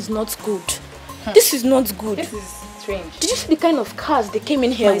 This is not good. This is not good. This is strange. Did you see the kind of cars they came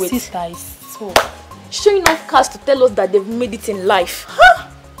in here with? My sister is so... Showing off cars to tell us that they've made it in life.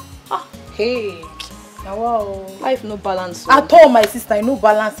 Hey. Wow. Life no balance. So. At all, my sister, no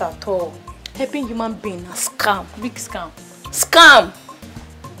balance at all. Helping human being, a scam. Big scam. Scam!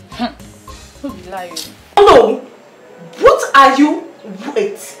 Who be lying? No! What are you...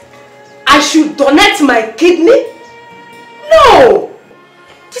 Wait. I should donate my kidney? No!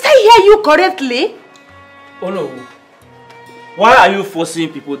 Did I hear you correctly? Oh no. Why are you forcing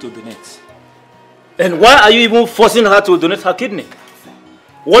people to donate? And why are you even forcing her to donate her kidney?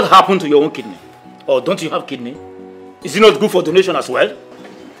 What happened to your own kidney? Or don't you have kidney? Is it not good for donation as well?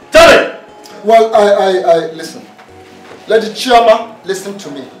 Tell me! Well, I listen. Let the chairman listen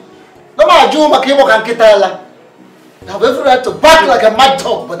to me. No matter You have every right to bark like a mad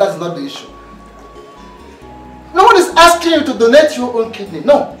dog, but that's not the issue. No one is asking you to donate your own kidney.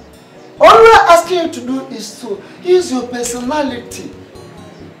 No. All we are asking you to do is to use your personality,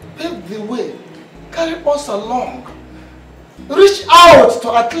 pave the way, carry us along, reach out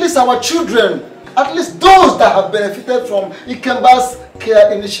to at least our children, at least those that have benefited from Ikemba's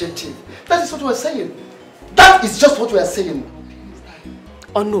care initiative. That is what we are saying. That is just what we are saying.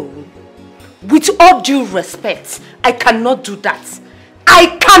 Oh no. With all due respect, I cannot do that.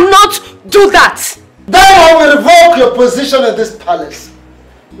 I cannot do that. Then I will revoke your position in this palace.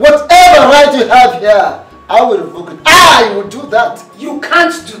 Whatever right you have here, I will revoke it. I will do that. You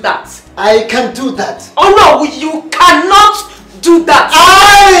can't do that. I can do that. Oh no, you cannot do that.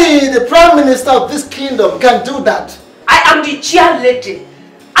 I, the Prime Minister of this kingdom, can do that. I am the chair lady.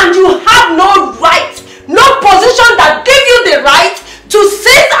 And you have no right, no position that give you the right to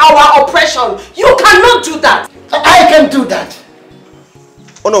seize our oppression. You cannot do that. I can do that.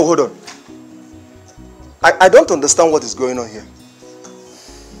 Oh no, hold on. I don't understand what is going on here.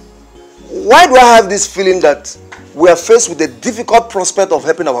 Why do I have this feeling that we are faced with the difficult prospect of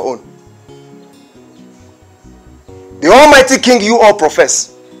helping our own? The Almighty King you all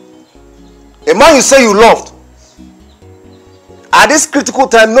profess, a man you say you loved, at this critical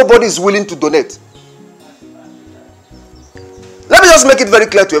time nobody is willing to donate. Let me just make it very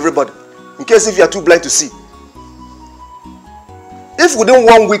clear to everybody, in case if you are too blind to see. If within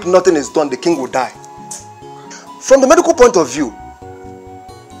 1 week nothing is done, the king will die. From the medical point of view,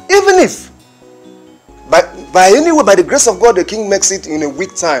 even if by any way, by the grace of God, the king makes it in a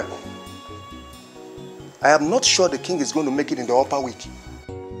week time, I am not sure the king is going to make it in the upper week.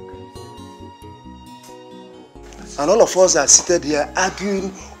 And all of us are seated here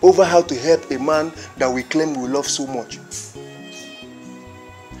arguing over how to help a man that we claim we love so much.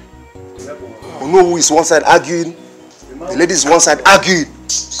 We know who is one side arguing, the lady is one side arguing.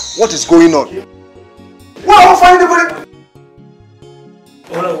 What is going on? Well, find the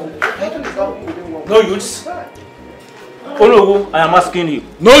No youths. Ologo, I am asking you.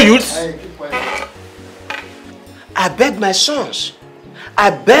 No youths. I begged my sons.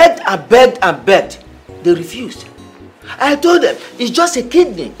 I begged. They refused. I told them, it's just a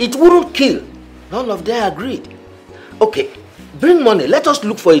kidney. It wouldn't kill. None of them agreed. Okay, bring money. Let us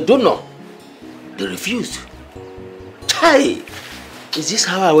look for a donor. They refused. Chai, is this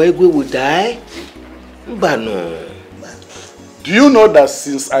how our Igwe will die? But no. Do you know that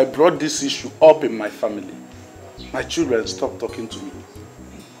since I brought this issue up in my family, my children stopped talking to me?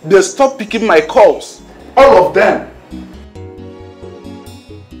 They stopped picking my calls. All of them.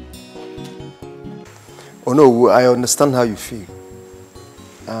 Oh no, I understand how you feel.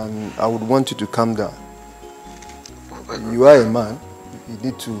 And I would want you to calm down. You are a man. You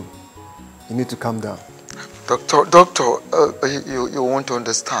need to calm down. Doctor, you want to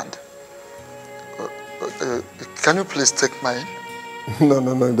understand. Can you please take mine? No,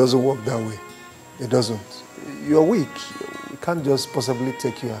 it doesn't work that way. It doesn't. You're weak. We can't just possibly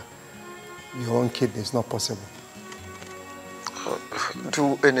take your own kidney. It's not possible.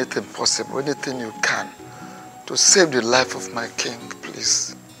 Do anything possible, anything you can to save the life of my king,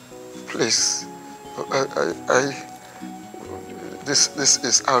 please. Please. This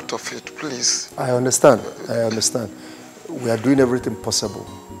is out of it, please. I understand. We are doing everything possible.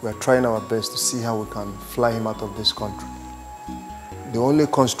 We are trying our best to see how we can fly him out of this country. The only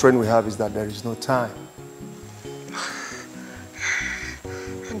constraint we have is that there is no time.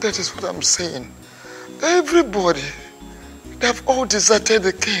 And that is what I'm saying. Everybody, they have all deserted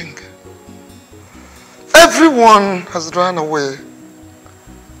the king. Everyone has run away.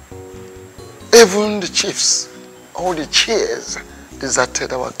 Even the chiefs, all the cheers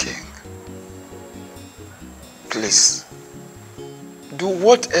deserted our king. Please, do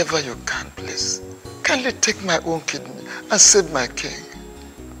whatever you can, please. Kindly take my own kidney and save my king.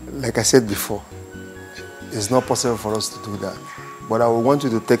 Like I said before, it's not possible for us to do that. But I will want you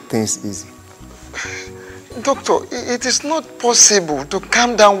to take things easy. Doctor, it is not possible to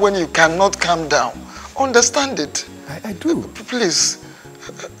calm down when you cannot calm down. Understand it. I do. Please.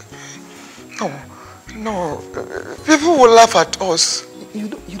 No. People will laugh at us. You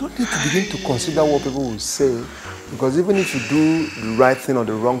don't need to begin to consider what people will say. Because even if you do the right thing or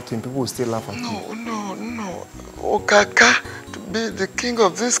the wrong thing, people will still laugh at you. No. Okaka to be the king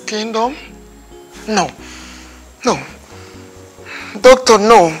of this kingdom? No. Doctor,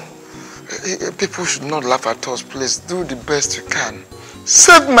 no. People should not laugh at us. Please do the best you can.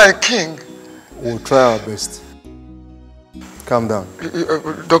 Save my king. We'll try our best. Calm down.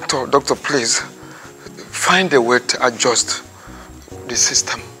 Doctor, please. Find a way to adjust the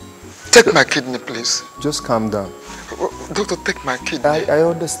system. Take my kidney, please. Just calm down. Doctor, take my kidney. I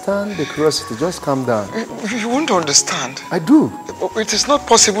understand the curiosity. Just calm down. You won't understand. I do. It is not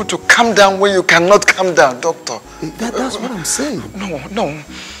possible to calm down when you cannot calm down, doctor. That's what I'm saying. No.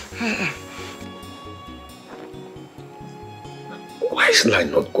 Why is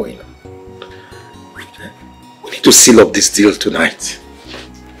line not going on? We need to seal up this deal tonight.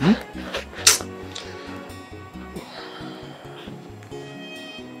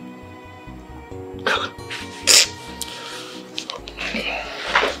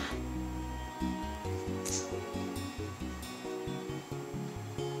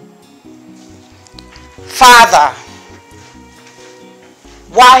 Father,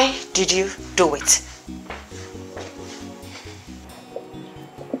 why did you do it?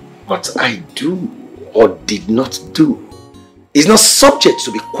 What I do or did not do is not subject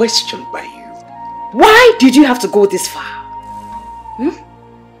to be questioned by you. Why did you have to go this far?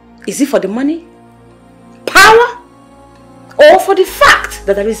 Is it for the money, power, or for the fact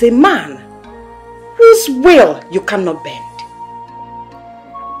that there is a man whose will you cannot bend?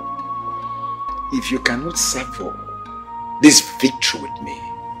 If you cannot savor this victory with me,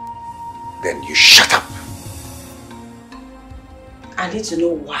 then you shut up. I need to know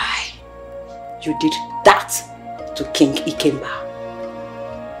why you did that to King Ikemba.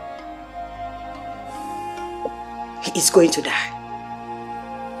 He is going to die.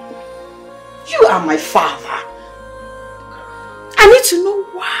 You are my father. I need to know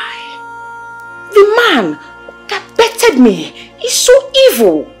why the man that betted me is so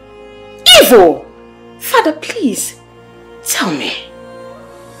evil. Evil! Father, please, tell me.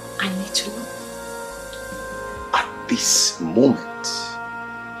 I need to know. At this moment,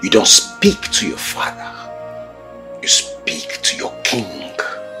 you don't speak to your father. You speak to your king.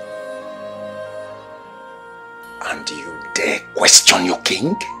 And you dare question your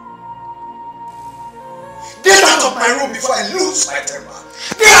king? Get out of my room before I lose my temper.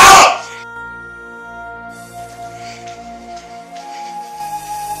 Get out!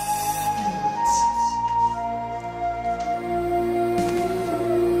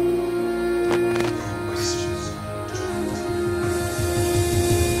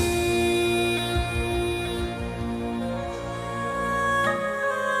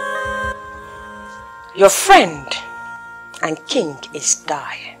 Your friend and king is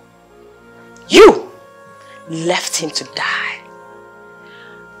dying. You left him to die.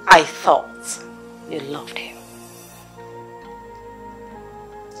 I thought you loved him.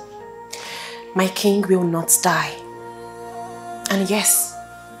 My king will not die. And yes,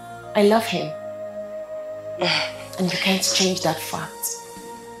 I love him. And you can't change that fact.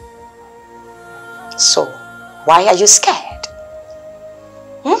 So, why are you scared?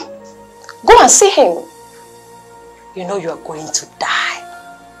 Go and see him. You know you are going to die.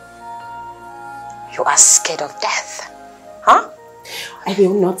 You are scared of death. Huh? I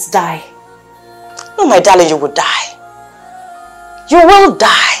will not die. No, my darling, you will die. You will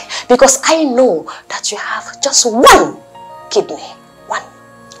die because I know that you have just one kidney. One.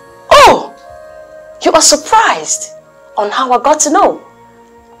 Oh! You are surprised on how I got to know.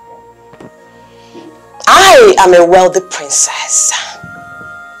 I am a wealthy princess.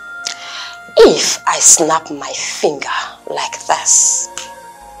 If I snap my finger like this,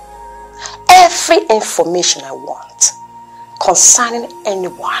 every information I want concerning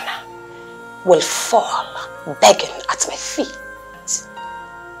anyone will fall begging at my feet.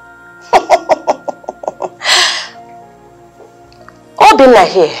 Obinna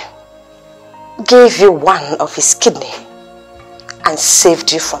here gave you one of his kidney and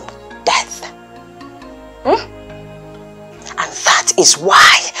saved you from death. And that is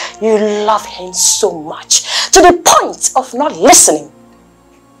why you love him so much, to the point of not listening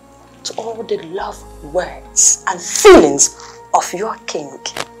to all the love words and feelings of your king.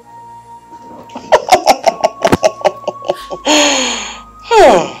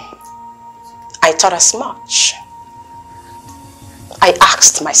 I thought as much. I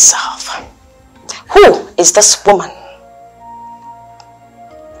asked myself, who is this woman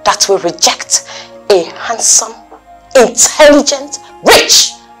that will reject a handsome, intelligent,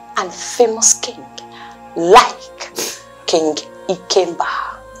 rich, and famous king like King Ikemba?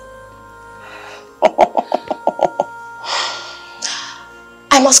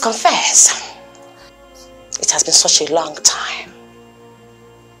 I must confess, it has been such a long time.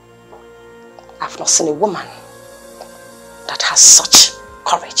 I've not seen a woman that has such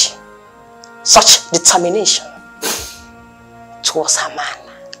courage, such determination towards her man.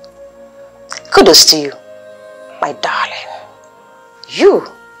 Kudos to you, my darling. You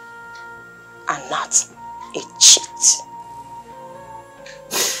are not a cheat.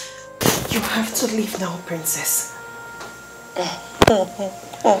 You have to leave now, princess.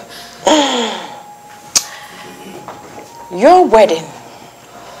 Your wedding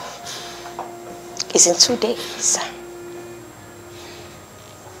is in 2 days.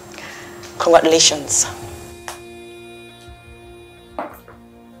 Congratulations.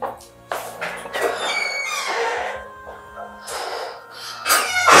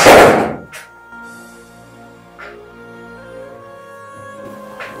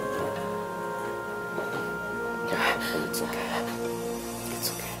 It's okay. It's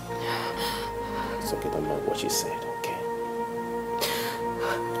okay. It's okay, don't mind what she said, okay?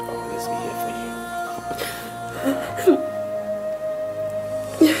 I'll always be here for you.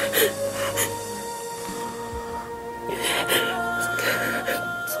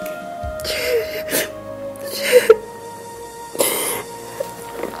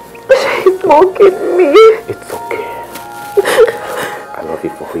 She's mocking me. It's okay. I love you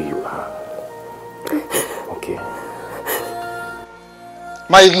for who you are. Okay.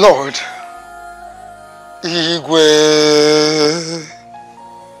 My Lord, Igwe,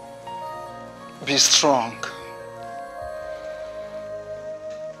 be strong.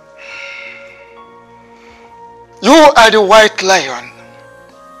 You are the white lion,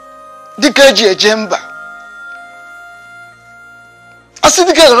 the Keji Ejemba.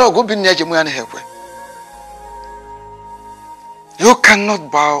 You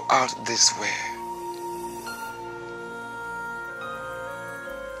cannot bow out this way.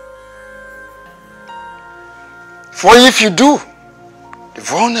 For if you do, the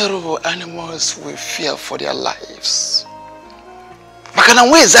vulnerable animals will fear for their lives. Makana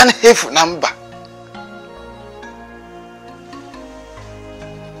wezi hefu number.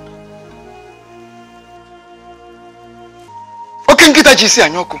 Okenkita jisi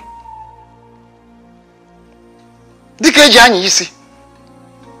anyoko. Dike eji anyi isi.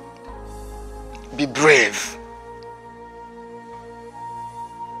 Be brave.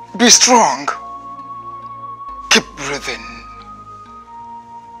 Be strong. Keep breathing.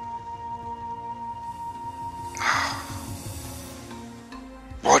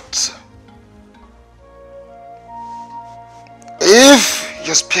 But if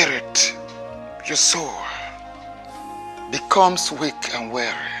your spirit, your soul, becomes weak and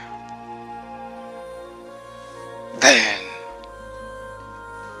weary, then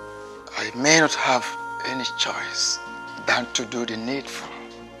I may not have any choice than to do the needful.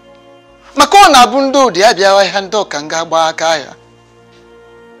 Makona bundo di abia wa hando kanga ba kaya.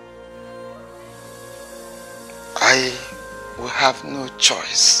 I will have no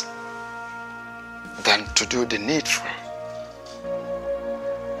choice than to do the needful.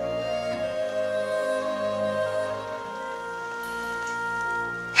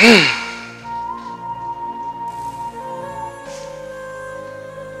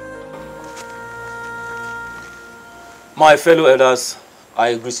 My fellow elders,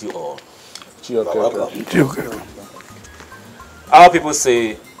 I greet you all. Our people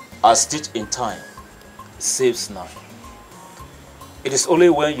say, a stitch in time saves none. It is only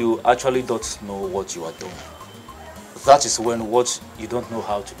when you actually don't know what you are doing. That is when what you don't know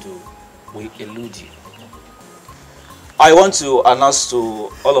how to do will elude you. I want to announce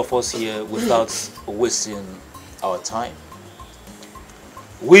to all of us here without wasting our time.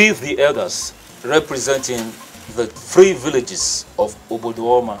 We, the elders, representing the 3 villages of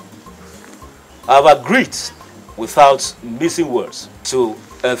Obodooma, have agreed, without missing words, to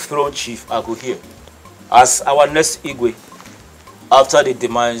enthrone Chief Aguhie as our next Igwe after the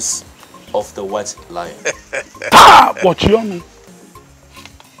demise of the White Lion. Bochiomi,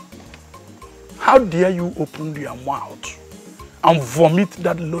 how dare you open your mouth and vomit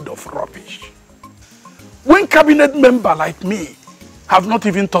that load of rubbish? When cabinet member like me have not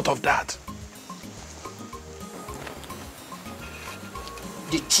even thought of that.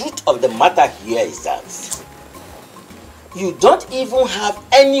 The truth of the matter here is that you don't even have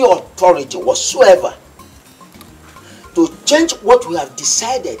any authority whatsoever to change what we have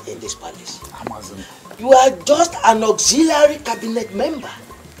decided in this palace. You are just an auxiliary cabinet member.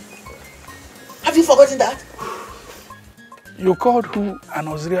 Have you forgotten that? You called who an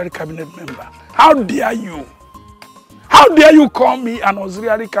auxiliary cabinet member? How dare you? How dare you call me an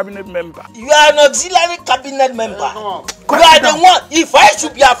auxiliary cabinet member? You are an auxiliary cabinet member. You are the one. If I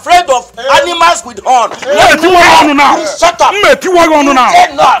should be afraid of animals with horn, shut up. You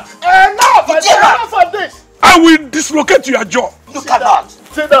dare not. Enough of this. I will dislocate your jaw. You cannot.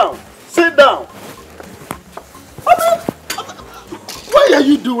 Sit down. Sit down. Why are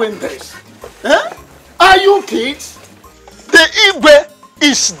you doing this? Huh? Are you kids? The Igwe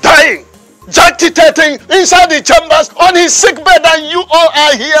is dying, jagitating inside the chambers on his sick bed, and you all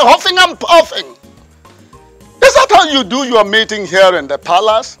are here huffing and puffing. It's that how you do your meeting here in the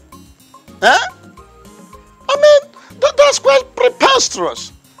palace? Eh? I mean, that's quite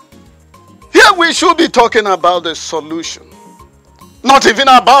preposterous. Here we should be talking about the solution. Not even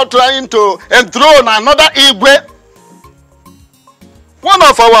about trying to enthrone another Igwe. One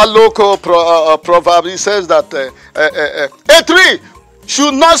of our local proverbs says that a tree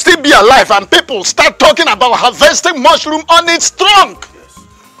should not still be alive and people start talking about harvesting mushroom on its trunk. Yes.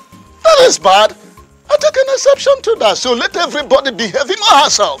 That is bad. I take an exception to that. So let everybody behave him or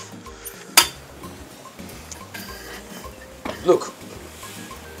herself. Look,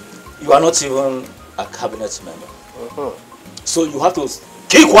 you are not even a cabinet member. So you have to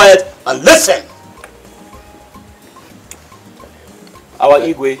keep quiet and listen. Our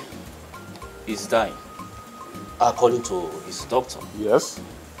Igwe is dying, according to his doctor. Yes.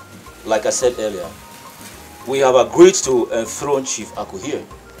 Like I said earlier, we have agreed to enthrone Chief Aku here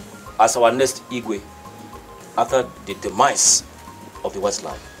as our next Igwe after the demise of the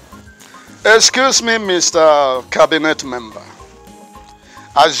Westline. Excuse me, Mr. Cabinet Member.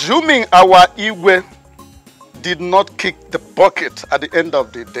 Assuming our Igwe did not kick the bucket at the end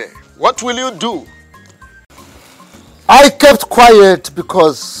of the day, what will you do? I kept quiet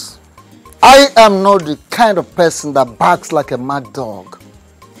because I am not the kind of person that barks like a mad dog.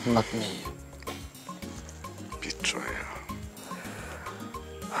 Not me. Betrayal.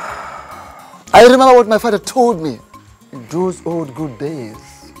 I remember what my father told me in those old good days.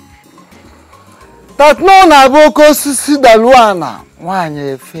 That no naboko sisi daluana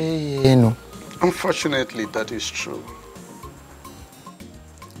wanye feyenu. Unfortunately, that is true.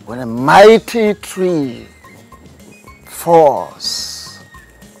 When a mighty tree falls,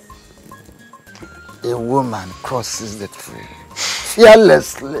 a woman crosses the tree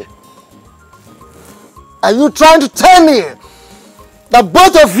fearlessly. Are you trying to tell me that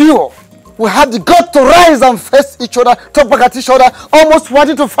both of you will have the guts to rise and face each other, talk back at each other, almost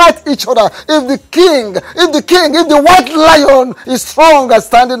wanting to fight each other? If the white lion is strong and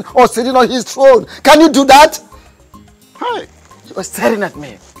standing or sitting on his throne, can you do that? Hi. You are staring at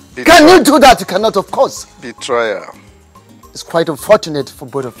me. Betrayal. Can you do that? You cannot, of course. Betrayal. It's quite unfortunate for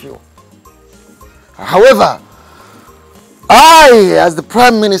both of you. However, I, as the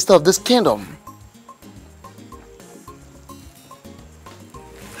Prime Minister of this kingdom,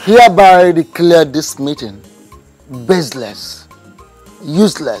 hereby declare this meeting baseless,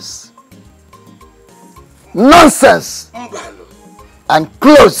 useless, nonsense, and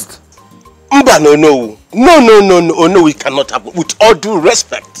closed. No, it cannot happen. With all due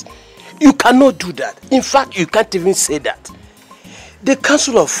respect, you cannot do that. In fact, you can't even say that. The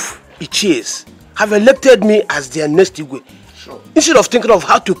Council of Ichies have elected me as their next Igwe. Sure. Instead of thinking of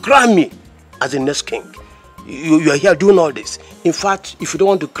how to crown me as the next king. You are here doing all this. In fact, if you don't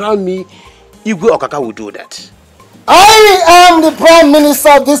want to crown me, Igwe Okaka will do that. I am the Prime Minister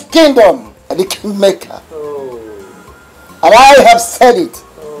of this kingdom, the Kingmaker. And I have said it.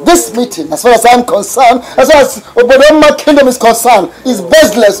 This meeting, as far as I'm concerned, as far as Obodoma Kingdom is concerned, is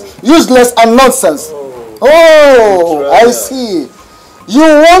baseless, useless, and nonsense. I see. You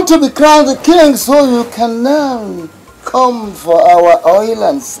want to be crowned the king so you can now come for our oil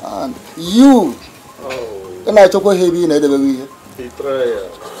and sand. You.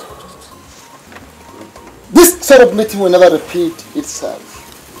 This sort of meeting will never repeat itself.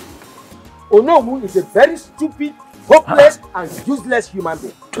 Onowu is a very stupid, hopeless, and useless human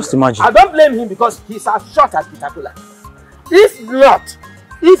being. Just imagine. I don't blame him because he's as short as Peter Kola. If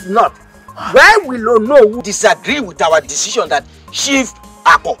not, why will Onowu disagree with our decision that Chief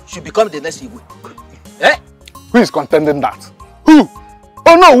Ako should become the next Igwe? Eh? Who is contending that? Who?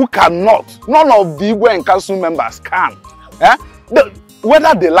 Onowu cannot. None of the Igwe and council members can. Eh?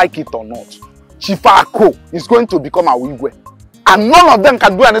 Whether they like it or not, Chief Ako is going to become our Igwe. And none of them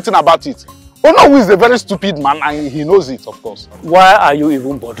can do anything about it. Onowu is a very stupid man and he knows it, of course. Why are you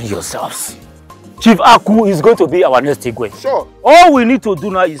even bothering yourselves? Chief Aku is going to be our next Igwe. Sure. All we need to do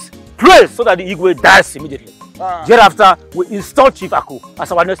now is pray so that the Igwe dies immediately. Thereafter, we install Chief Aku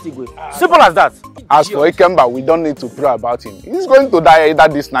as our next Igwe. Simple as that. As for Ikemba, we don't need to pray about him. He's going to die either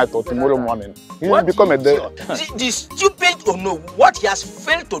this night or tomorrow morning. He will become a dead. The stupid Onowu, what he has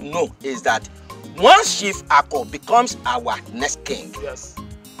failed to know is that once Chief Ako becomes our next king, yes,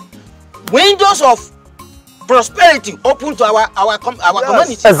 windows of prosperity open to our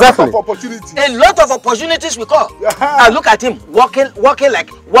community. Exactly. A lot of opportunities will come. And look at him walking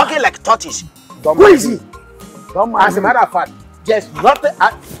like tortoise. Who is he? As a matter of fact, there's nothing.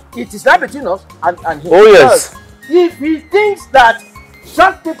 It is not between us and him. Oh yes. If he thinks that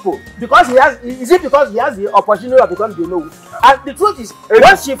shock people because he has. Is it because he has the opportunity of becoming the Nollywood? And the truth is, when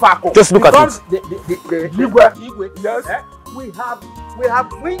Shifako just look becomes at it. the Igwe, yes, we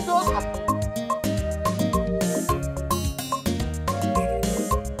have windows.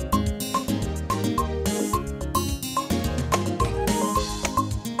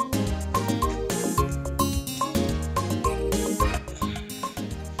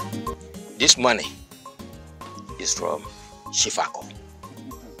 This money is from Shifako.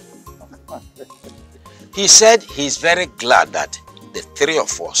 He said he's very glad that the three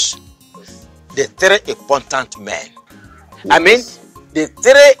of us, the three important men, I mean, the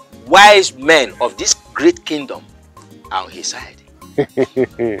three wise men of this great kingdom are on his side.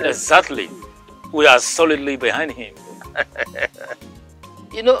 Exactly. We are solidly behind him.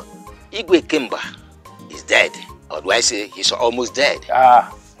 You know, Igwe Kimba is dead. Or do I say he's almost dead?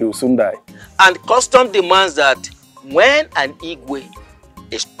 He will soon die. And custom demands that when an Igwe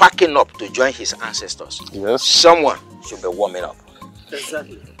is packing up to join his ancestors, yes, someone should be warming up.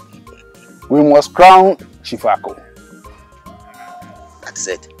 Exactly. We must crown Shifako. That's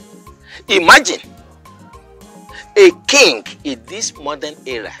it. Imagine a king in this modern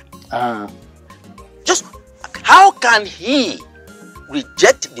era. Just how can he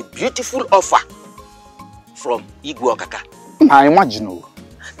reject the beautiful offer from Igwe Okaka? I imagine.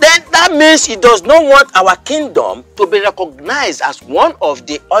 Then that means he does not want our kingdom to be recognized as one of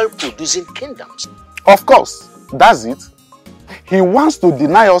the oil-producing kingdoms. Of course, that's it. He wants to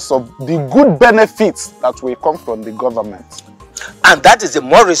deny us of the good benefits that will come from the government. And that is the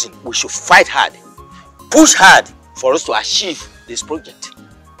more reason we should fight hard, push hard for us to achieve this project.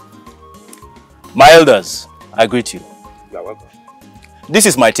 My elders, I greet you. You are welcome. This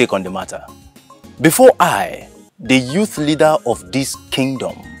is my take on the matter. Before I, the youth leader of this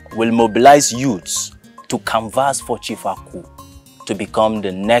kingdom, will mobilize youths to canvass for Chifaku to become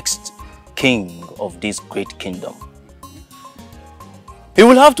the next king of this great kingdom, he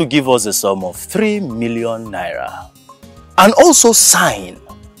will have to give us a sum of 3 million naira and also sign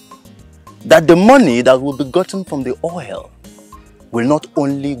that the money that will be gotten from the oil will not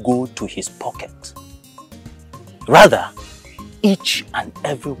only go to his pocket, rather each and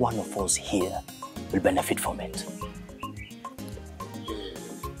every one of us here will benefit from it.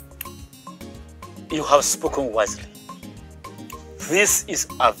 You have spoken wisely. This is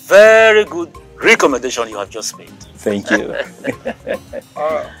a very good recommendation you have just made. Thank you.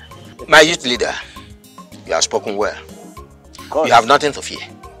 My youth leader, you have spoken well. You have nothing to fear.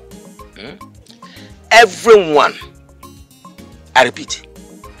 Everyone, I repeat,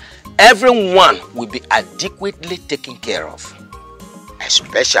 everyone will be adequately taken care of,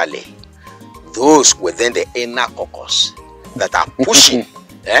 especially those within the inner caucus that are pushing,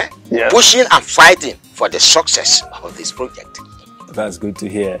 pushing and fighting for the success of this project. That's good to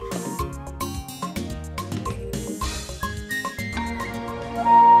hear.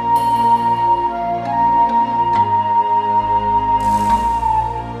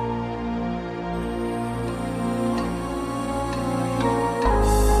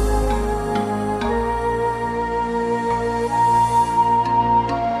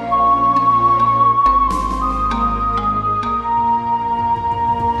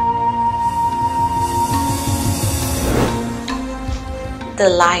 The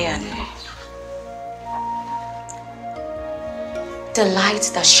lion, the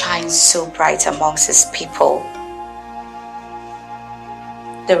light that shines so bright amongst his people,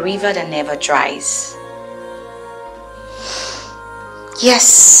 the river that never dries.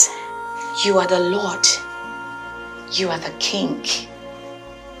 Yes, you are the Lord, you are the King,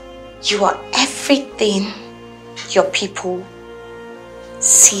 you are everything your people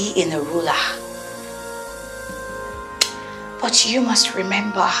see in a ruler. But you must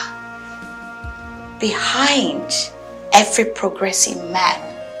remember, behind every progressive man,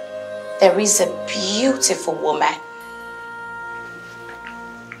 there is a beautiful woman.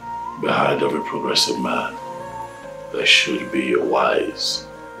 Behind every progressive man, there should be a wise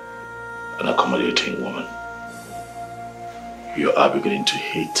and accommodating woman. You are beginning to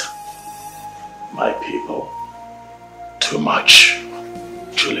hate my people too much,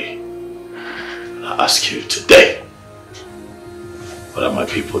 Julie. And I ask you today, what have my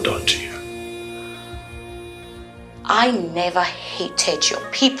people done to you? I never hated your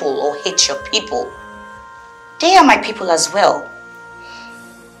people or hate your people. They are my people as well.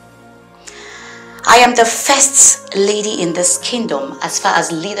 I am the first lady in this kingdom as far as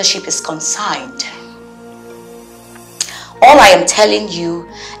leadership is concerned. All I am telling you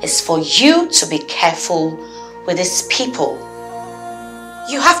is for you to be careful with these people.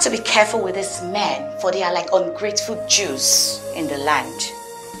 You have to be careful with these men, for they are like ungrateful Jews in the land.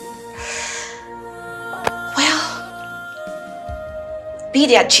 Well, be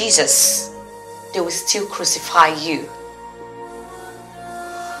their Jesus, they will still crucify you.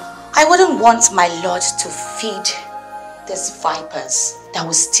 I wouldn't want my Lord to feed these vipers that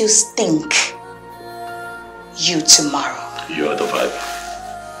will still stink you tomorrow. You are the viper.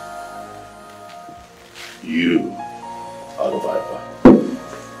 You are the viper.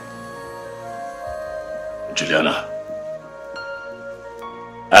 Juliana,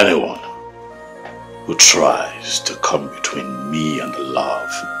 anyone who tries to come between me and the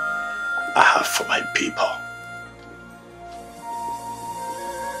love I have for my people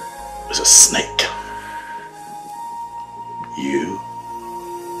is a snake. You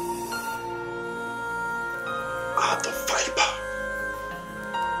are the viper.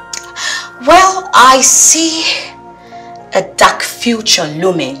 Well, I see a dark future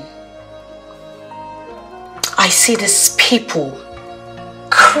looming. I see these people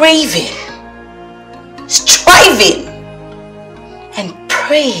craving, striving, and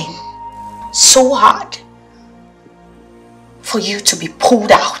praying so hard for you to be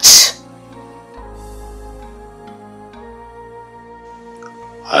pulled out.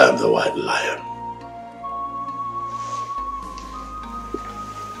 I am the white lion.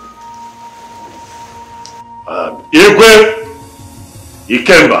 Igwe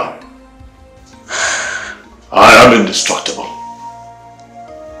Ikemba. I am indestructible.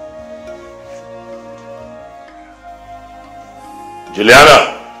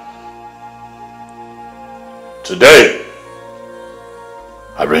 Juliana, today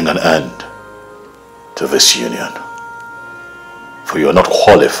I bring an end to this union, for you are not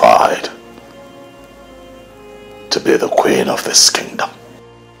qualified to be the queen of this kingdom.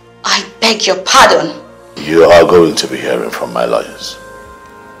 I beg your pardon. You are going to be hearing from my lawyers.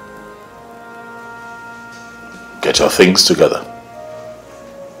 Get your things together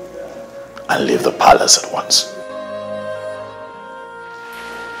and leave the palace at once.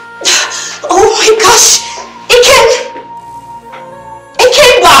 Oh my gosh!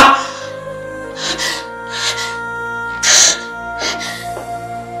 Ikemba!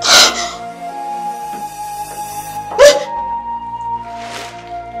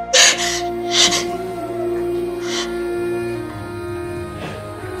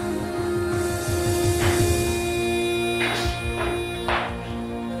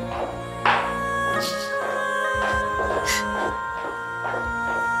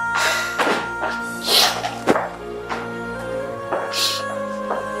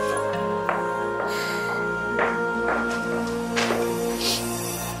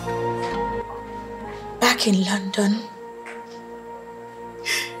 In London,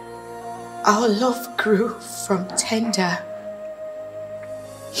 our love grew from tender,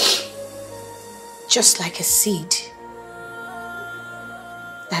 just like a seed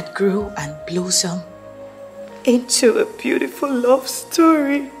that grew and blossomed into a beautiful love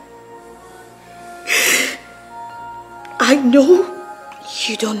story. I know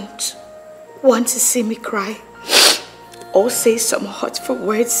you don't want to see me cry or say some hurtful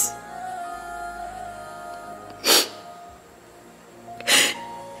words.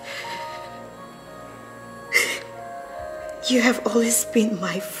 You have always been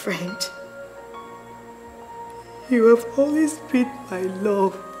my friend. You have always been my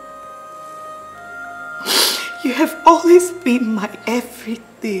love. You have always been my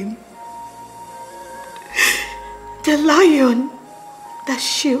everything. The lion that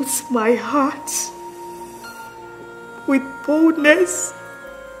shields my heart with boldness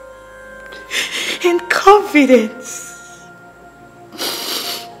and confidence.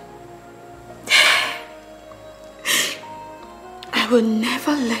 I will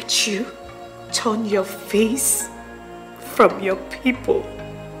never let you turn your face from your people.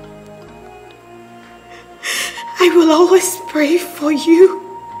 I will always pray for you.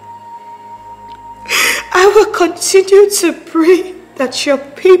 I will continue to pray that your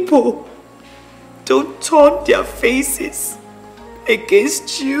people don't turn their faces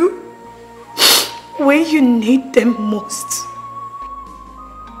against you when you need them most.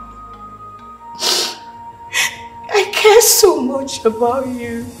 I care so much about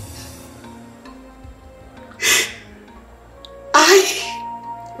you.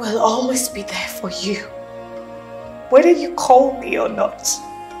 I will always be there for you, whether you call me or not.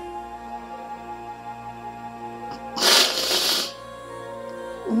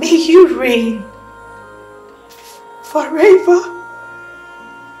 May you reign forever,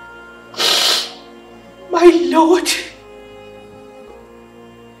 my Lord,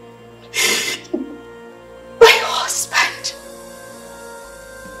 my husband,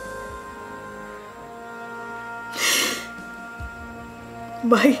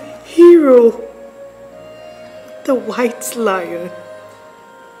 My hero, the white lion.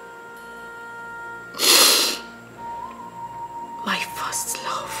 My first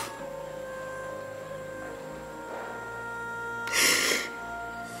love.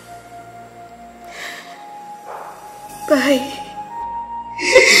 Bye.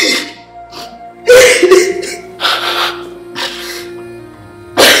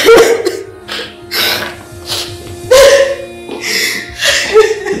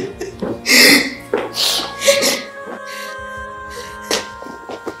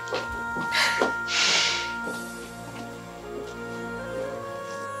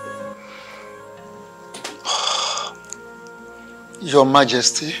 Your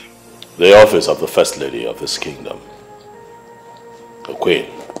Majesty. The office of the First Lady of this kingdom, the Queen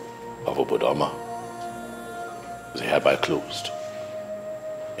of Obodoma, is hereby closed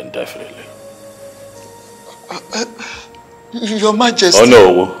indefinitely. Your Majesty. Oh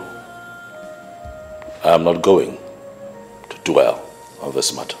no, I am not going to dwell on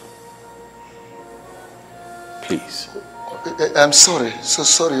this matter. Please. I'm sorry, so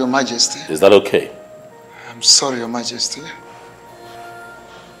sorry, Your Majesty. Is that okay? I'm sorry, Your Majesty.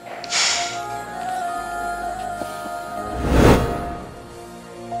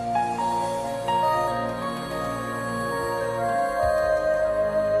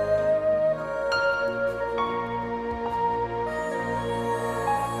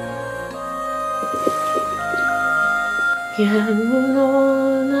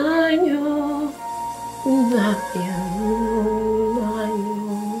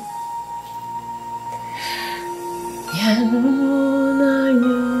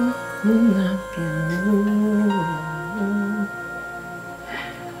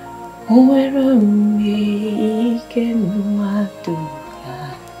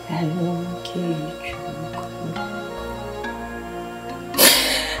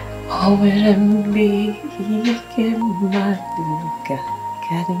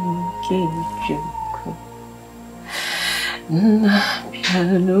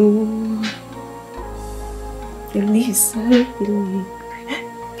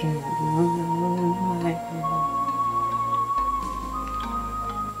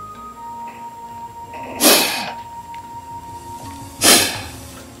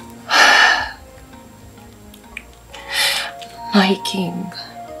 My king,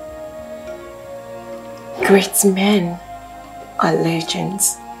 great men are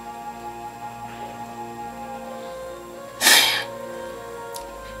legends.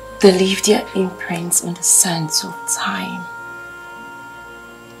 They leave their imprints on the sands of time.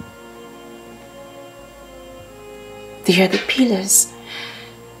 They are the pillars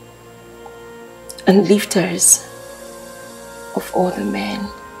and lifters of all the men.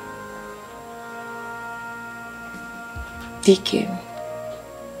 Deacon,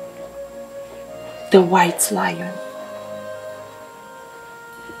 the white lion,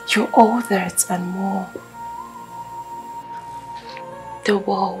 you're all that and more. The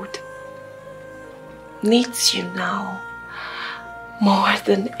world needs you now more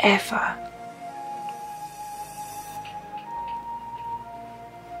than ever.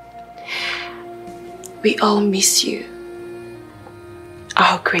 We all miss you,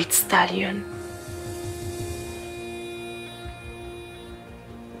 our great stallion.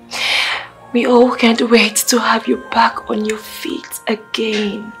 We all can't wait to have you back on your feet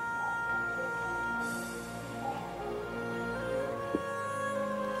again.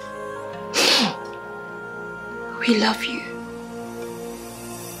 We love you.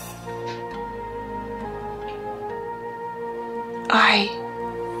 I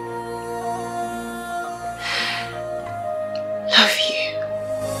love you.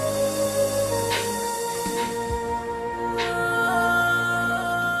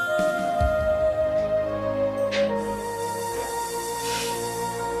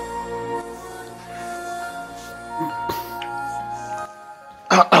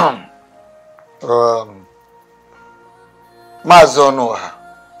 Mazonoha.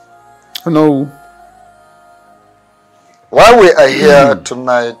 No. Why we are here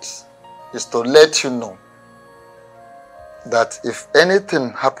tonight is to let you know that if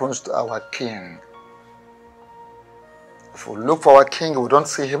anything happens to our king, if we look for our king, we don't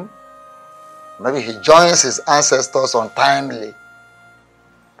see him, maybe he joins his ancestors untimely,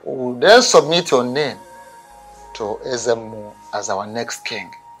 we will then submit your name to Ezemu as our next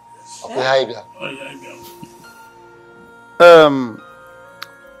king. Okay,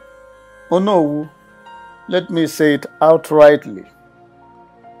 oh no, let me say it outrightly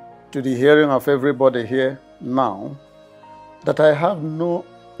to the hearing of everybody here now that I have no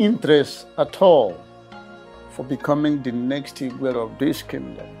interest at all for becoming the next Igwe of this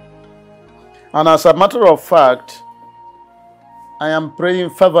kingdom. And as a matter of fact, I am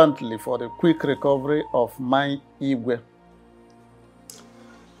praying fervently for the quick recovery of my Igwe.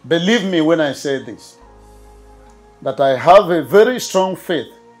 Believe me when I say this, that I have a very strong faith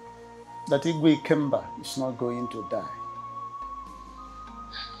that Igwe Ikemba is not going to die.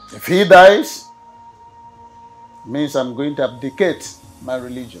 If he dies, it means I'm going to abdicate my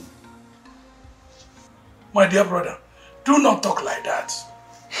religion. My dear brother, do not talk like that.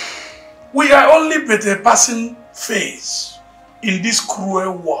 We are only but a passing phase in this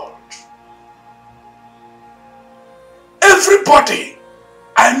cruel world. Everybody,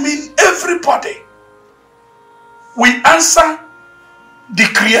 I mean everybody, we answer the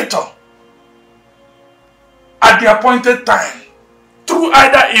Creator at the appointed time through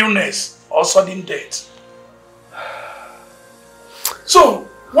either illness or sudden death. So,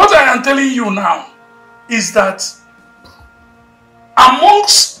 what I am telling you now is that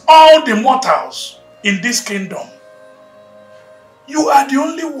amongst all the mortals in this kingdom, you are the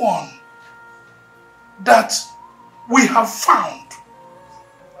only one that we have found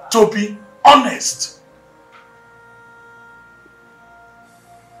to be honest.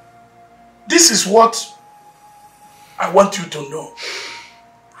 This is what I want you to know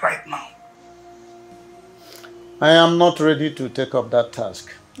right now. I am not ready to take up that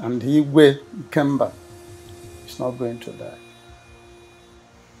task, and Igwe Ikemba is not going to die.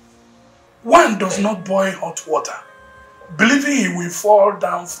 One does not boil hot water, believing he will fall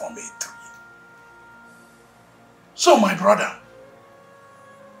down from a tree. So, my brother,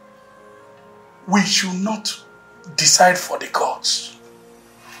 we should not decide for the gods.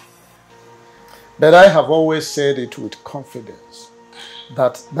 But I have always said it with confidence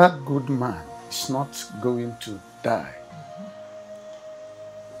that that good man is not going to die.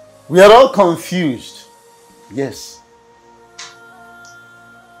 We are all confused, yes.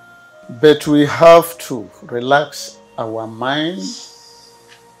 But we have to relax our mind,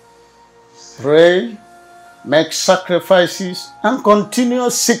 pray, make sacrifices, and continue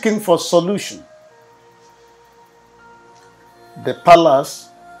seeking for solution. The palace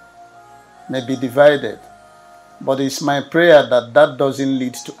may be divided, but it's my prayer that that doesn't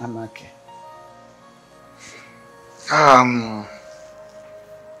lead to anarchy.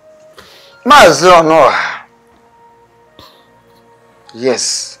 Mazi Onoha,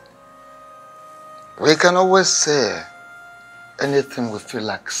 yes, we can always say anything we feel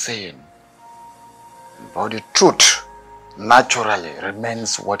like saying, but the truth naturally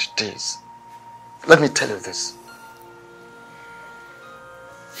remains what it is. Let me tell you this.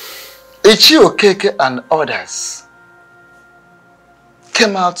 Ichi Okeke and others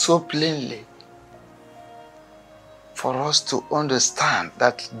came out so plainly for us to understand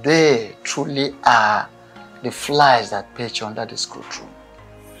that they truly are the flies that perch under the screwdriver.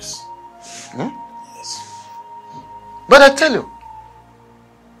 Yes. Yes. But I tell you,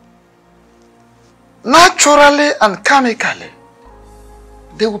 naturally and karmically,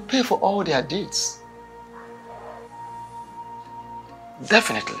 they will pay for all their deeds.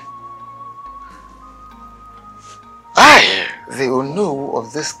 Definitely. I, the Onu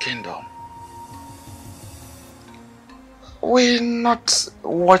of this kingdom, will not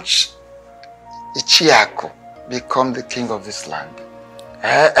watch Ichiaku become the king of this land.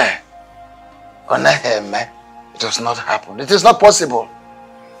 It does not happen. It is not possible.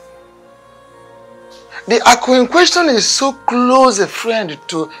 The Aku in question is so close a friend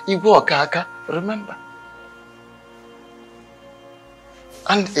to Igwe Okaka, remember.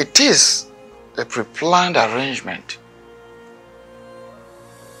 And it is a pre-planned arrangement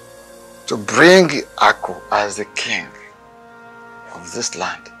to bring Aku as the king of this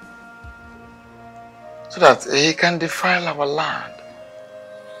land, so that he can defile our land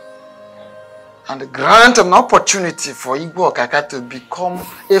and grant an opportunity for Igwe Okaka to become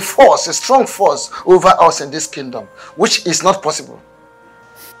a force, a strong force over us in this kingdom, which is not possible.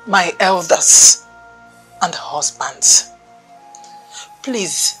 My elders and husbands,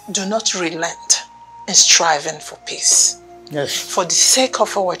 please do not relent in striving for peace. Yes. For the sake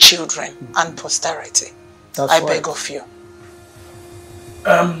of our children and posterity, I beg of you.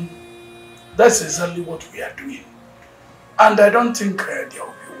 That's exactly what we are doing. And I don't think there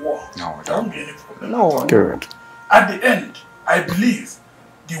will be war. No, there won't be any problem. No. Good. At the end, I believe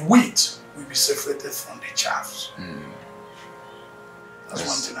the wheat will be separated from the chaff. That's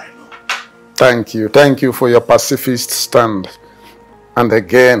one thing I know. Thank you. Thank you for your pacifist stand. And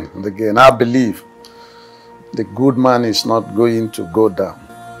again, I believe the good man is not going to go down.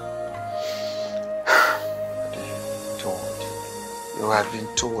 You have been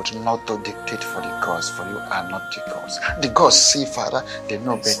told not to dictate for the gods, for you are not the gods. The gods see, Father, they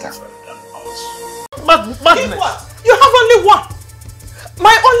know better. Madness! You have only one!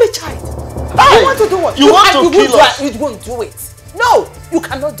 My only child! Hey, you want to do what? You want to kill us? You won't do it. No, you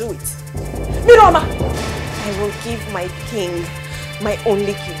cannot do it. Miroma, I will give my king my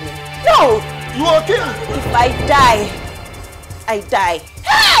only kidney. No! You are king! If I die, I die.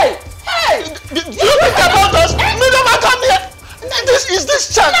 Hey! Hey! Do you think about us? Miroma, come here! Is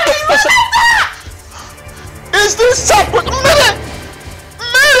this child? Is this child? Mary!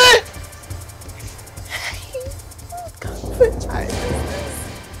 Mary!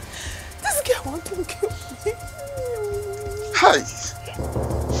 This girl wants to kill me. Hi.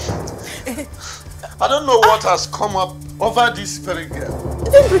 I don't know what has come up over this very girl.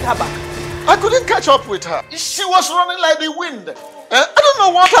 You didn't bring her back. I couldn't catch up with her. She was running like the wind. I don't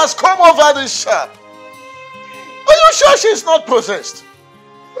know what has come over this child. Are you sure she's not possessed?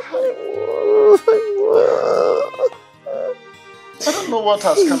 I don't know what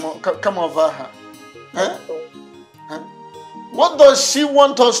has come over her. Huh? Huh? What does she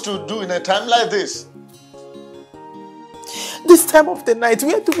want us to do in a time like this? This time of the night,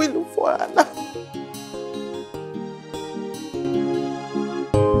 where do we look for her now?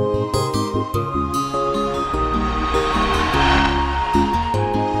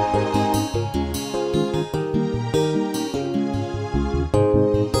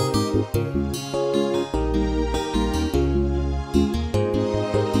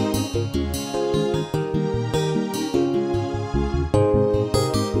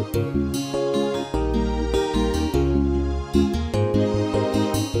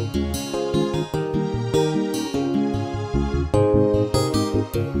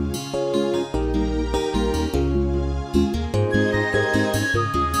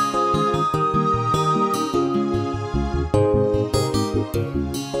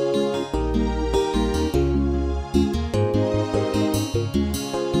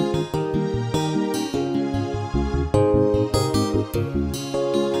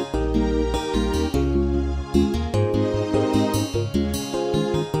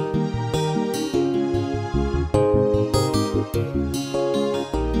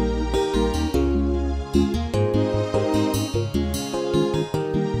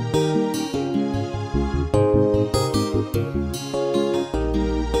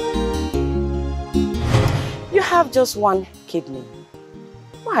 Just one kidney.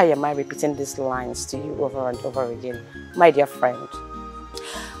 Why am I repeating these lines to you over and over again, my dear friend?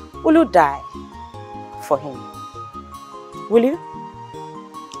 Will you die for him? Will you?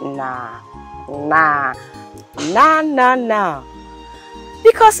 Nah.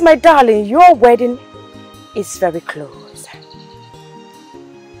 Because, my darling, your wedding is very close.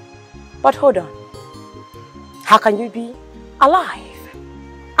 But hold on. How can you be alive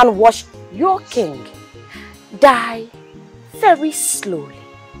and watch your king die very slowly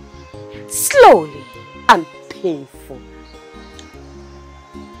and painful?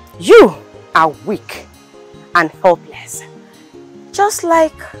 You are weak and helpless, just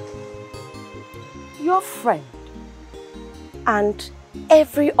like your friend and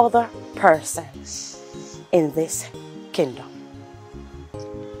every other person in this kingdom.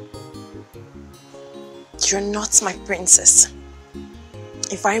 You're not my princess.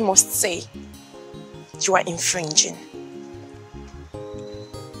 If I must say, you are infringing.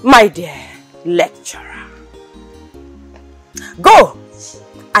 My dear lecturer, go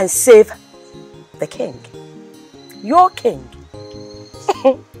and save the king, your king,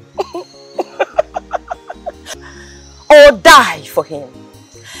 or die for him,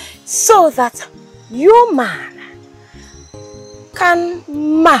 so that your man can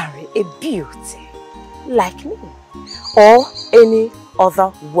marry a beauty like me or any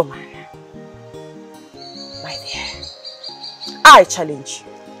other woman. My dear, I challenge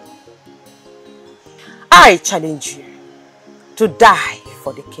you to die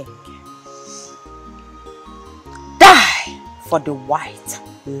for the king. Die for the white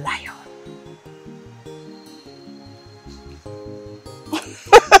lion.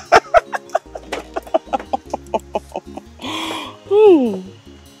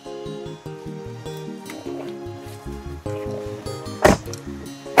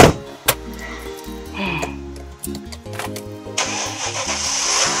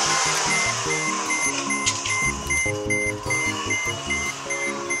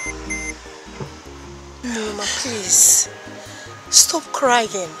 Please, stop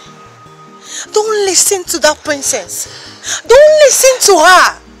crying. Don't listen to that princess. Don't listen to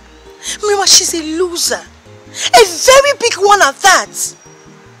her. Mima, she's a loser. A very big one at that.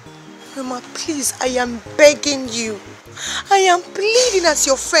 Mima, please, I am begging you. I am pleading as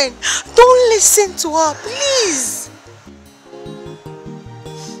your friend. Don't listen to her, please.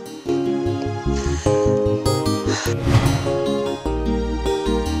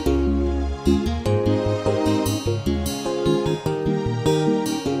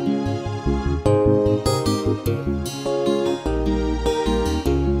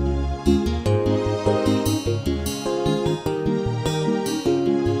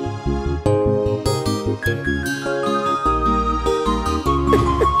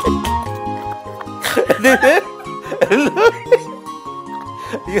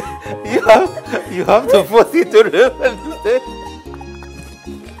 you have to force it to understand.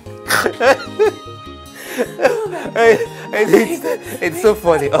 It's so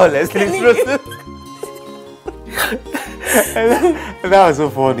funny, honestly. That was so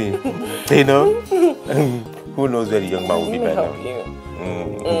funny. You know, who knows where the young man will be by now?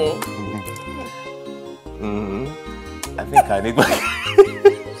 I think I need my...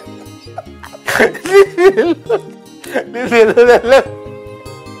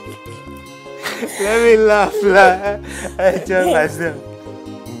 Let me laugh. I enjoy myself.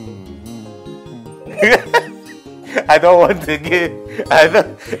 I don't want to get. I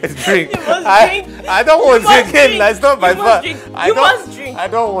don't drink. I don't want to get. It's not my fault. You must drink. I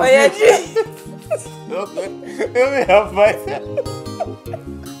don't want to drink. Let me have myself.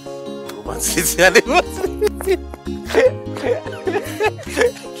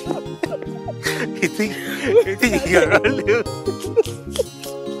 You think you're only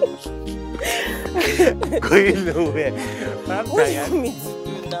going nowhere? I'm What do you tired. want me to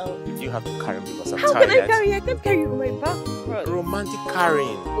do now? You have to carry me because I'm How tired. can I carry you? I can't carry you on my back. Romantic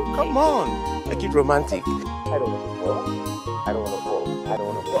carrying. Oh, come on. Make it romantic. I don't want to fall. I don't want to fall. I don't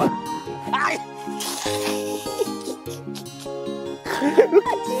want to fall. Look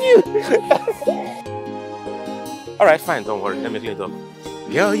at you. Alright, fine. Don't worry. Let me clean it up.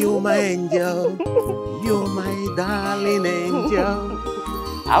 Girl, you're my angel. You're my darling angel.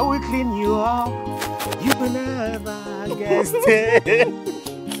 I will clean you up. You will never guess it.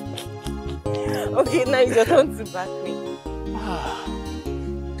 Okay, now it's your turn to back me.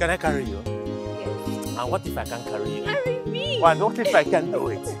 Can I carry you? Yes. And what if I can't carry you? Carry me. And what if I can't do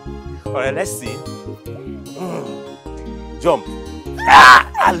it? Alright, let's see. Jump.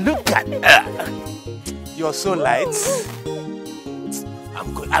 And look at you're so light.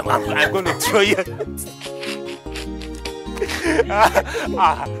 I'm going to throw you.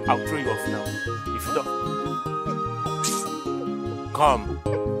 I'll throw you off now. If you don't. Come.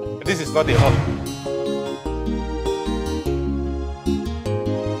 This is not a hug.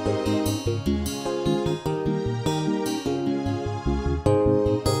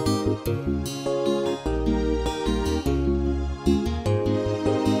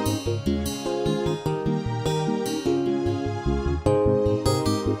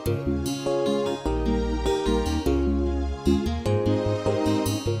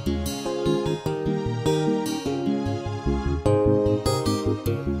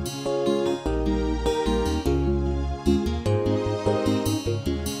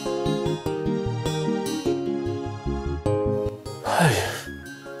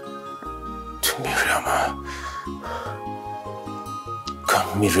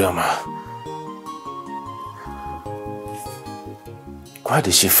 Miriama, why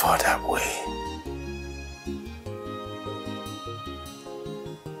did she fall that way?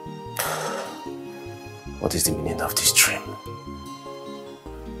 What is the meaning of this dream?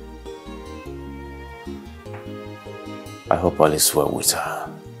 I hope all is well with her.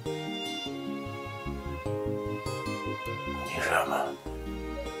 Miriama.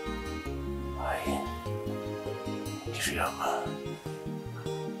 Miriama.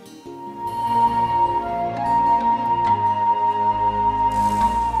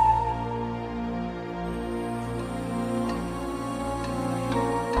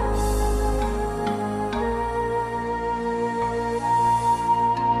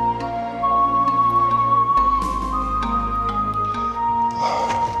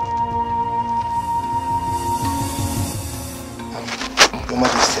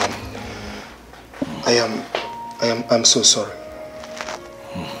 I'm so sorry.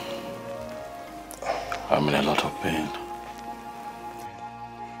 I'm in a lot of pain.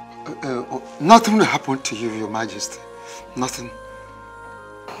 Nothing will happen to you, Your Majesty. Nothing.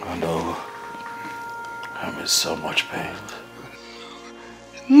 I know. I'm in so much pain.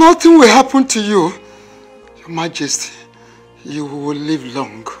 Nothing will happen to you, Your Majesty. You will live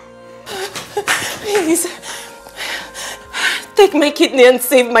long. Please, take my kidney and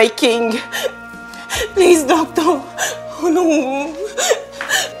save my king. Please, doctor. Oh no.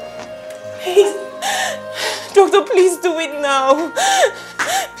 Please. Doctor, please do now.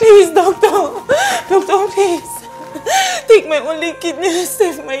 Please, doctor. Doctor, please. Take my only kidney and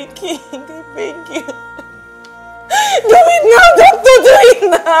save my king. I beg you. Do it now, doctor. Do it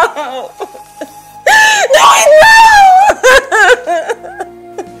now. Do it now.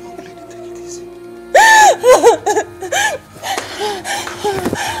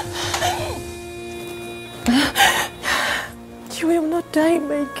 You will not die,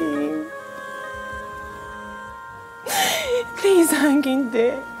 my king. Please hang in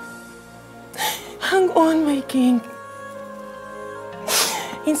there. Hang on, my king.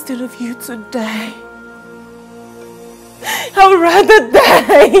 Instead of you to die, I would rather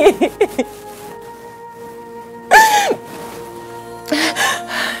die.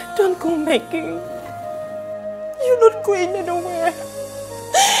 Don't go, my king. You're not going anywhere.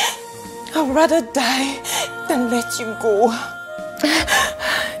 I would rather die than let you go.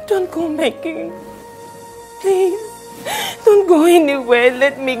 Don't go, my king. Please, don't go anywhere.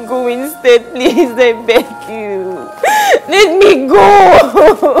 Let me go instead, please. I beg you. Let me go.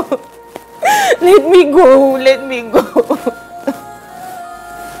 Let me go. Let me go.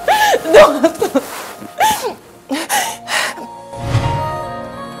 Don't.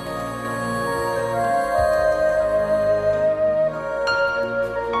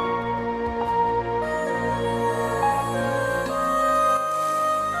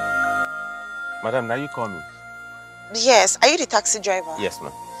 Madam, now you call me. Yes, are you the taxi driver? Yes,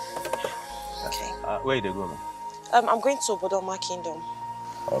 ma'am. Okay. Where you go, ma'am? I'm going to Obodoma Kingdom.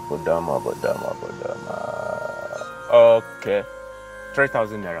 Obodoma. Okay.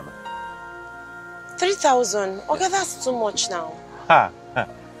 3,000 naira, ma'am. 3,000? Okay, that's too much now. Ha!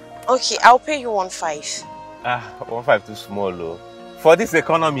 Okay, I'll pay you 1,500. 1,500 too small, though. For this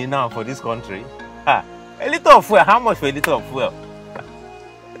economy now, for this country. A little of fuel. How much for a little of fuel?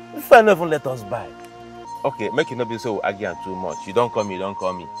 This one not even let us buy. Okay, make it not be so again too much. You don't call me,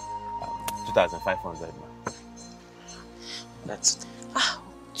 2,500, ma'am. That's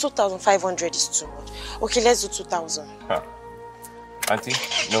 2,500 is too much. Okay, let's do 2,000. Auntie,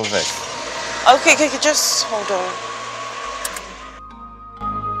 no vex. Okay, just hold on.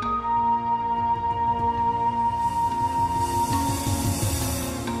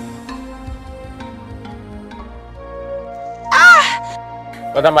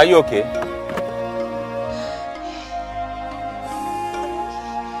 Madam, are you okay?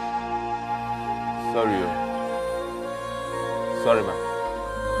 Sorry. Sorry, ma'am.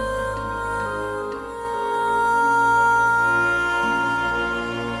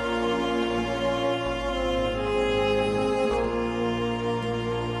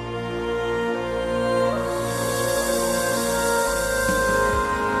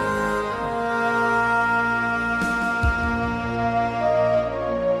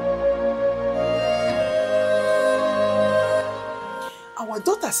 Our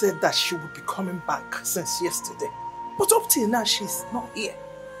daughter said that she would be coming back since yesterday. But up till now, she's not here.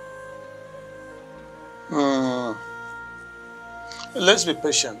 Let's be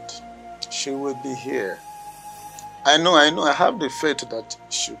patient. She will be here. I know. I have the faith that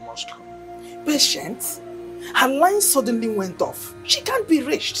she must come. Patient? Her line suddenly went off. She can't be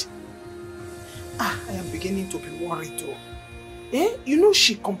reached. I am beginning to be worried though. You know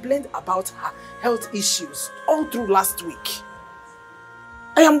she complained about her health issues all through last week.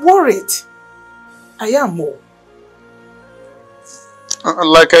 I am worried. I am more.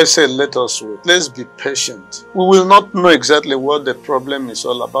 Like I said, let us wait. Let's be patient. We will not know exactly what the problem is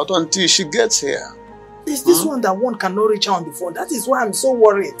all about until she gets here. Is this one that one cannot reach her on the phone? That is why I'm so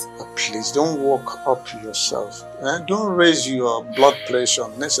worried. Please don't walk up yourself. Don't raise your blood pressure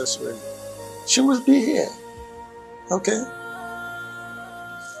unnecessarily. She will be here. Okay?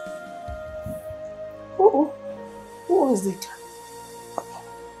 Who is it?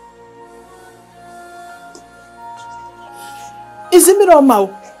 Is it Miroma,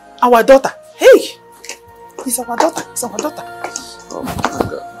 our daughter? Hey! It's our daughter. It's our daughter. Oh my God.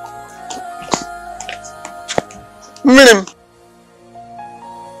 Miriam.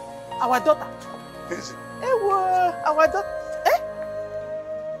 Our daughter. Is it? Our daughter.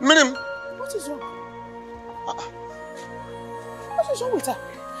 Miriam. What is wrong? What is wrong with her?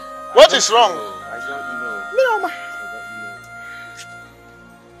 What is wrong? I don't know. Miroma.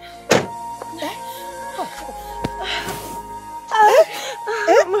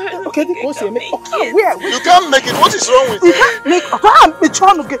 Okay, where? You can't make it. What is wrong with you? I'm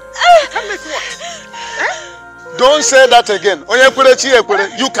trying to get. You can't make what? Don't say that again.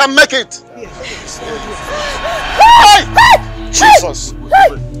 You can make it. Hey! Jesus.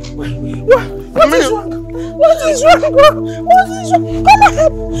 What is wrong? What is wrong? Come on,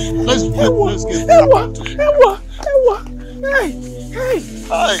 help. Let's get Ewa. Hi.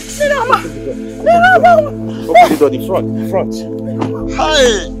 Open the door, the front. Hi.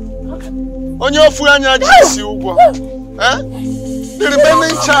 On your phone, the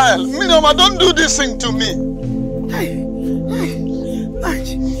remaining child. Miriam, don't do this thing to me.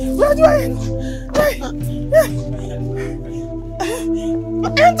 Where do I enter?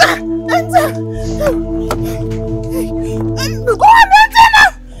 Go on, enter now.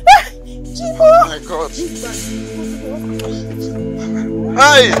 Oh my God.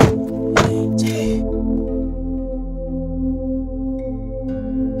 Hi.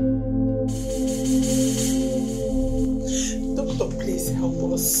 Doctor, please help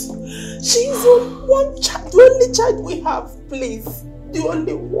us. She's one child, the only child we have, please. The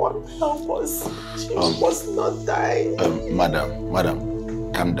only one. Help us. She must not die.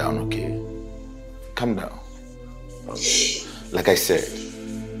 Madam, calm down, okay? Calm down. Like I said,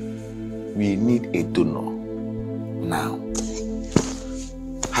 we need a donor now.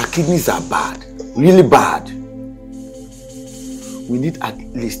 Her kidneys are bad, really bad. We need at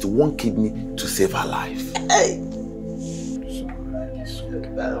least one kidney to save her life.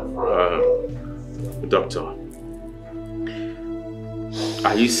 Doctor,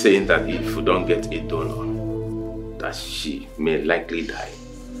 are you saying that if we don't get a donor, that she may likely die?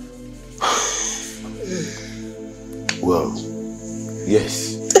 Well,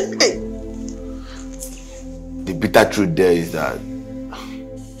 yes. The bitter truth there is that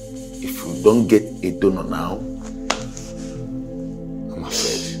if we don't get a donor now, I'm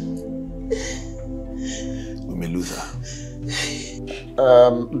afraid we may lose her.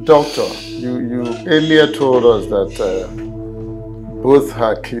 Doctor, you earlier told us that both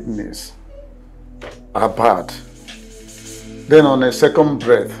her kidneys are bad. Then on a second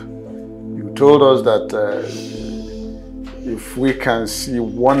breath, you told us that if we can see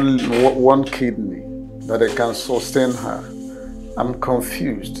one kidney, that it can sustain her. I'm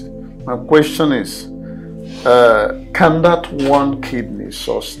confused. My question is, can that one kidney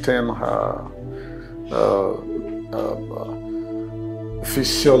sustain her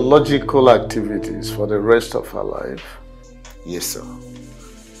physiological activities for the rest of her life? Yes, sir.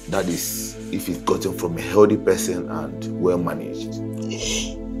 That is, if it's gotten from a healthy person and well managed.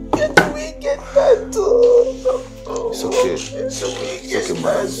 Can we get that too? It's okay. It's okay. It's okay,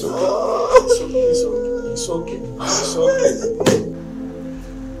 man. It's okay. It's okay.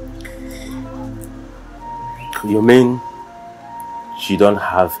 You mean she don't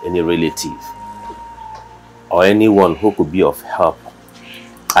have any relative or anyone who could be of help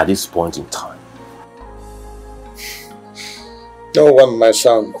at this point in time? No one, my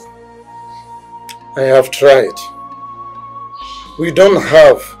son. I have tried. We don't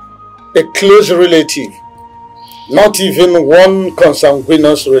have a close relative, not even one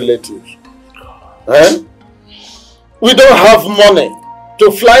consanguineous relative. We don't have money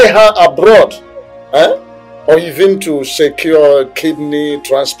to fly her abroad, or even to secure a kidney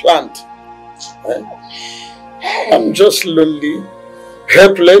transplant. I'm just lonely,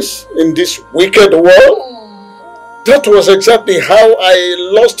 helpless in this wicked world. That was exactly how I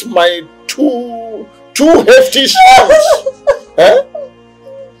lost my two hefty sons.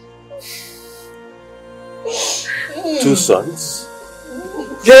 Two sons?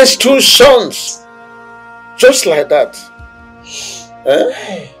 Yes, 2 sons. Just like that.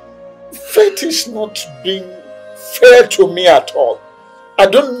 Fate is not being fair to me at all. I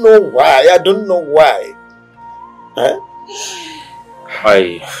don't know why.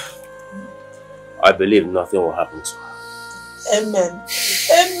 I believe nothing will happen to her. Amen.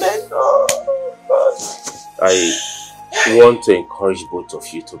 Amen. Oh, God. I want to encourage both of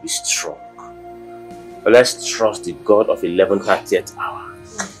you to be strong. Let's trust the God of 11:30th hour,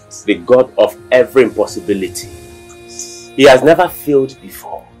 the God of every impossibility. He has never failed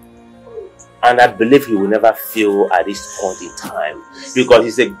before, and I believe he will never fail at this point in time, because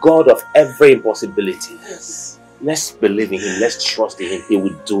he's a God of every impossibility. Yes. Let's believe in him, let's trust in him. He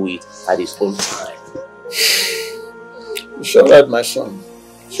will do it at his own time. It's all right, my son.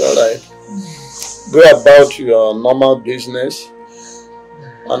 It's all right. Go about your normal business.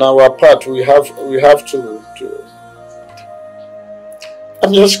 On our part, we have to.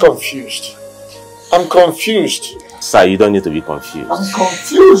 I'm just confused. I'm confused. Sir, you don't need to be confused. I'm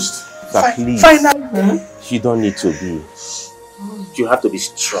confused. Sir, please. Finally. You don't need to be. You have to be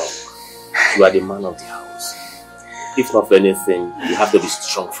strong. You are the man of the house. If not for anything, you have to be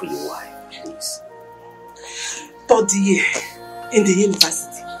strong for your wife, please. 3rd year in the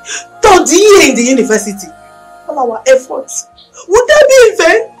university. 3rd year in the university. All our efforts. Would that be in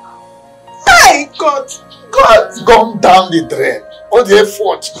vain? My God! God, gone down the drain. All the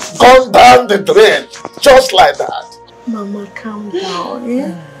effort, gone down the drain. Just like that. Mama, calm down,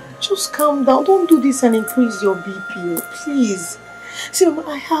 eh? Just calm down. Don't do this and increase your BP, please. See, Mama,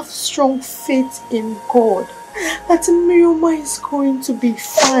 I have strong faith in God that Mirioma is going to be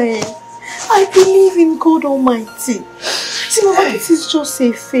fine. I believe in God Almighty. See, Mama, this is just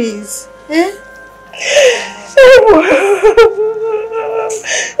a phase, eh?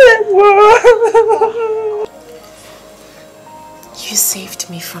 You saved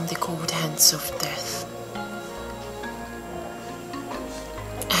me from the cold hands of death.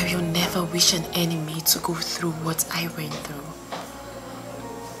 I will never wish an enemy to go through what I went through.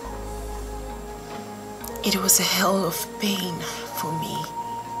 It was a hell of pain for me.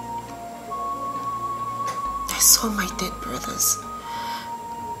 I saw my dead brothers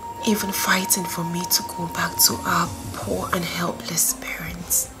even fighting for me to go back to our poor and helpless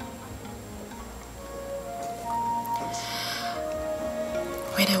parents.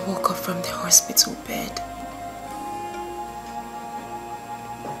 When I woke up from the hospital bed,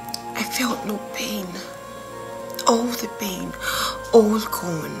 I felt no pain. All the pain, all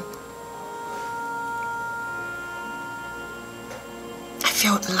gone. I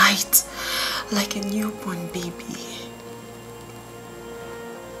felt light, like a newborn baby.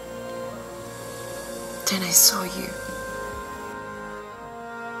 Then I saw you.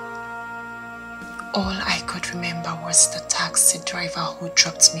 All I could remember was the taxi driver who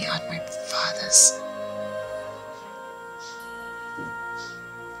dropped me at my father's.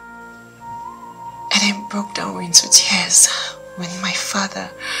 And I broke down into tears when my father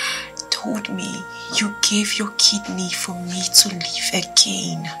told me you gave your kidney for me to live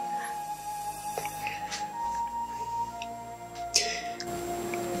again.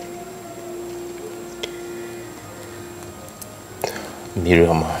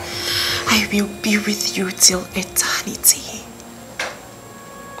 Mirioma, I will be with you till eternity.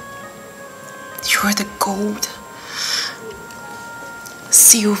 You are the gold,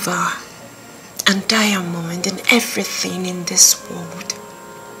 silver, and diamond and everything in this world.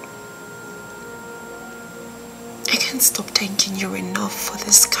 I can't stop thanking you enough for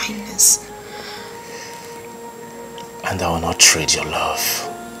this kindness. and I will not trade your love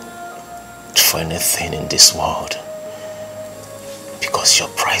for anything in this world, because you're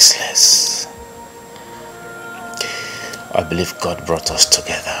priceless. I believe God brought us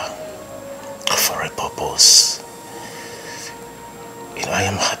together for a purpose. You know, I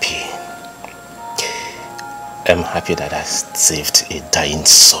am happy. I'm happy that I saved a dying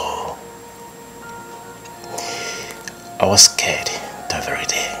soul. I was scared that very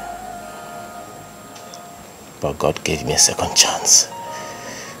day, but God gave me a second chance.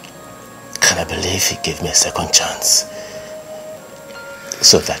 Can I believe He gave me a second chance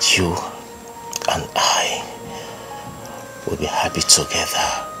so that you and I will be happy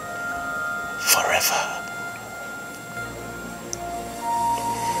together forever.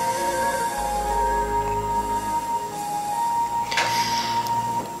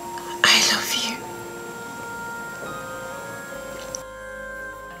 I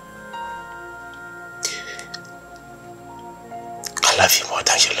love you more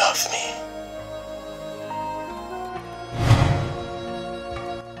than you love me.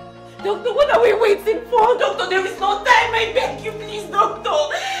 Doctor, what are we waiting for? Doctor, there is no time. I beg you, please, Doctor.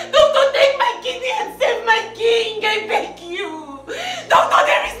 Doctor, take my kidney and save my king. I beg you. Doctor,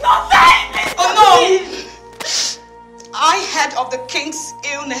 there is no time. Please, oh no! I heard of the king's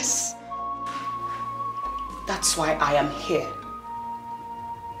illness. That's why I am here.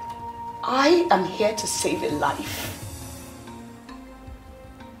 I am here to save a life.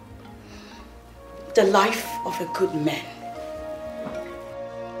 The life of a good man.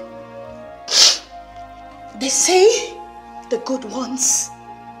 They say the good ones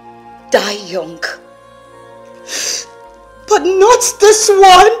die young. But not this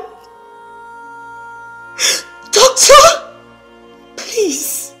one. Doctor,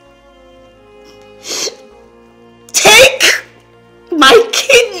 please. Take my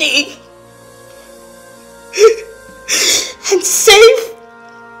kidney and save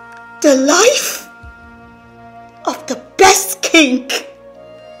the life of the best king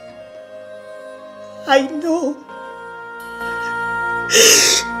I know.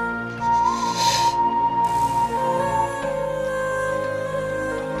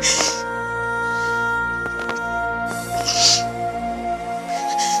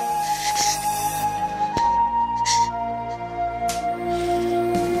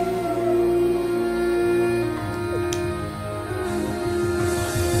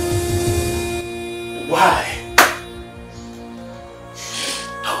 Why?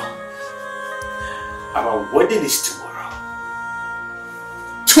 Our wedding is tomorrow.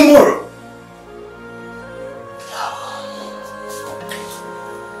 Tomorrow!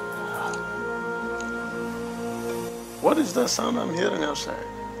 is that sound I'm hearing outside?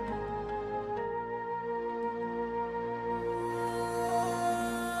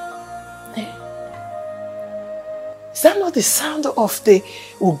 Is that not the sound of the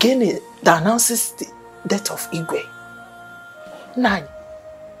Ugene that announces the death of Igwe? Nine.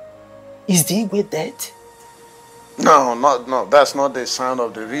 Is the Igwe dead? No, that's not the sound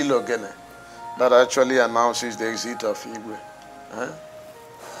of the real Ogene that actually announces the exit of Igwe. Huh?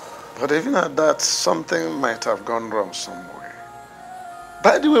 But even at that, something might have gone wrong somewhere.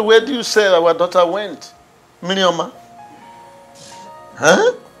 By the way, where do you say our daughter went? Miriama?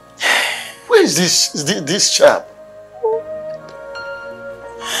 Huh? Where is this chap?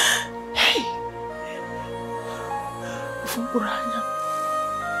 Hey! Fuburanya.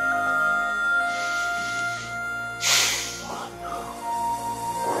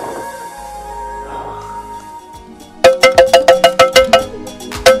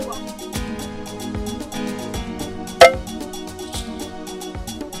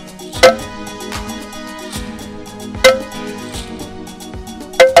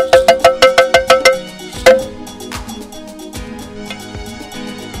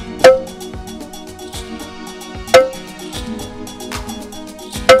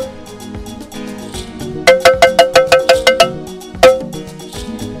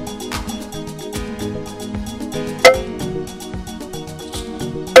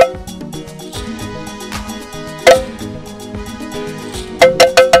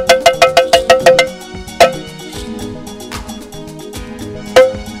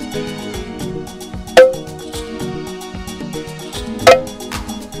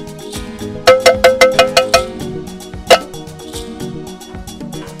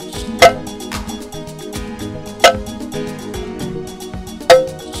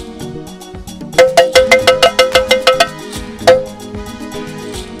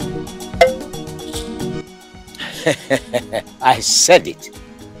 I said it.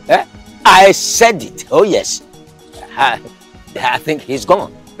 I said it. Oh yes. I think he's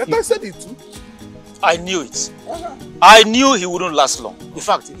gone. But I said it too. I knew it. I knew he wouldn't last long. In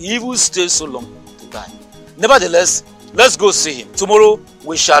fact, he will stay so long to die. Nevertheless, let's go see him. Tomorrow,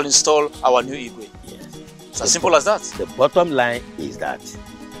 we shall install our new Igwe. Yes. It's as simple as that. The bottom line is that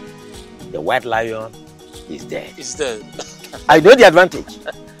the white lion is dead. It's dead. I know the advantage.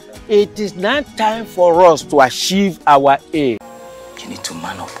 It is now time for us to achieve our aim. You need to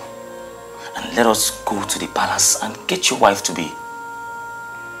man up and let us go to the palace and get your wife to be.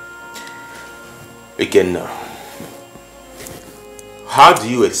 Again, how do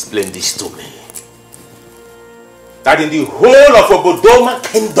you explain this to me? That in the whole of Obodoma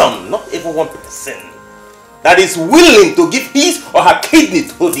kingdom, not even one person that is willing to give his or her kidney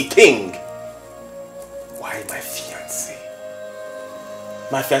to the king. Why my fiancé?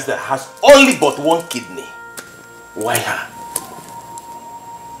 My fiancé has only but one kidney. Why her?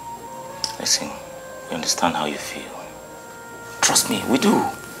 Listen, we understand how you feel. Trust me, we do.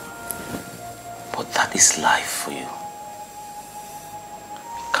 But that is life for you.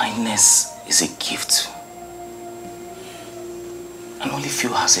 Kindness is a gift. And only few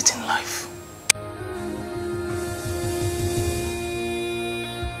has it in life.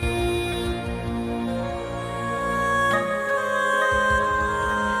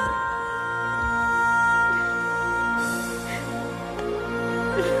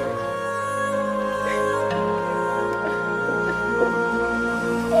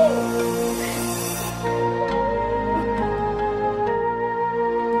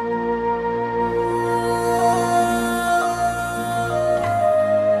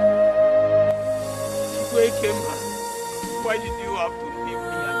 Why did you have to leave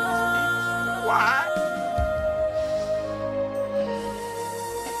me at this age? Why?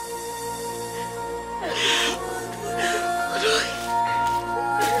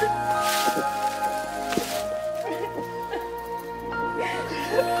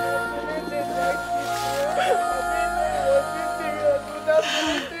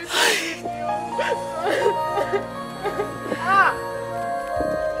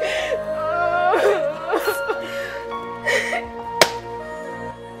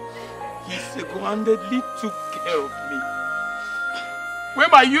 Handedly took care of me. When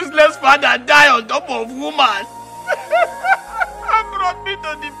my useless father died on top of woman, and brought me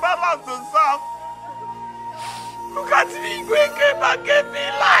to the palace to serve. Look at me, Igwe came and gave me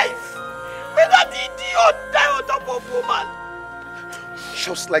life. When that idiot died on top of woman.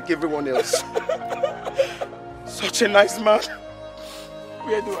 Just like everyone else. Such a nice man.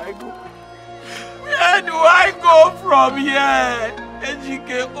 Where do I go? Where do I go from here?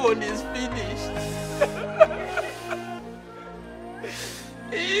 Ejike own is finished.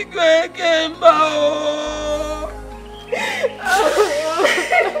 Igwe Kemba,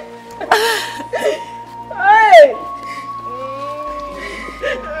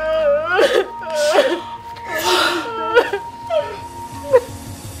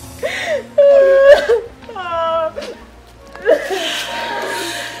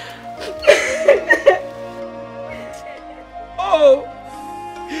 Oh,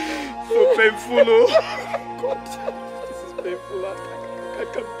 so painful, oh. God, this is painful. I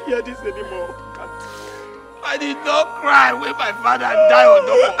can't bear this anymore. I did not cry when my father died on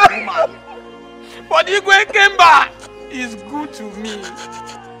top of a woman. But Igwe came back. He's good to me.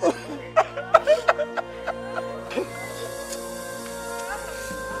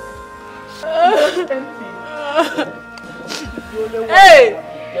 Hey!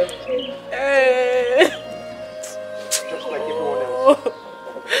 Hey! Just like everyone else.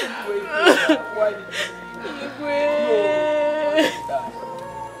 Why did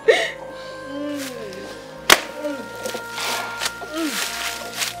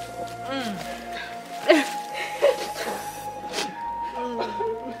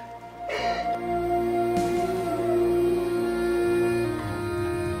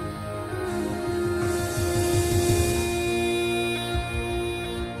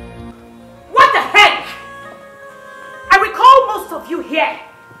What the heck? I recall most of you here.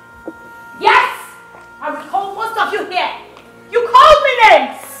 Yes, I recall most of you here. You called me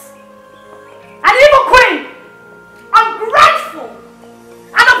names. An evil queen, ungrateful,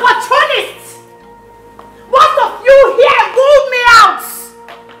 an opportunist. Most of you here ruled me out.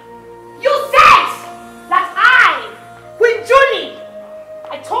 You said that Queen Julie,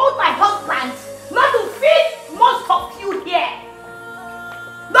 I told my husband not to feed most of you here.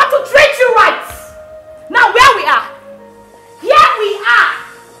 Not to treat you right. Now where we are? Here we are.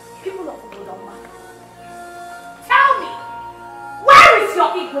 People of Udoma. Tell me, where is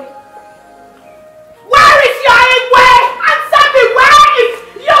your Igwe? Where is your Igwe? Answer me, where is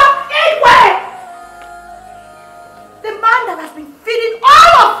your Igwe? The man that has been feeding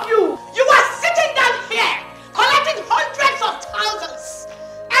all of you. You are sitting down here, collecting hundreds of thousands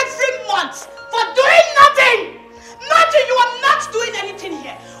every month for doing nothing. Nothing. You are not doing anything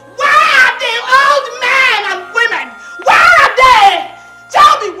here. Where are the old men and women? Where are they?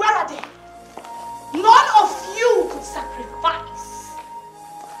 Tell me, where are they? None of you could sacrifice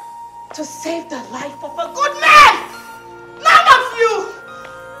to save the life of a good man. None of you.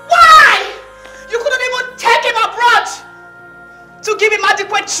 Why? You couldn't even take him abroad to give him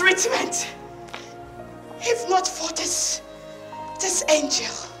adequate treatment. If not for this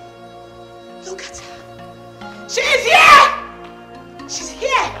angel. Look at her. She is here. She's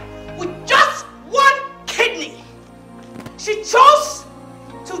here with just one kidney. She chose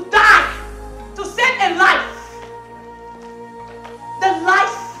to die to save a life. The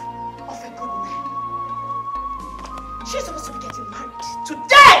life of a good man. She's supposed to be getting married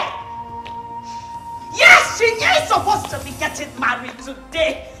today. Yes, she is supposed to be getting married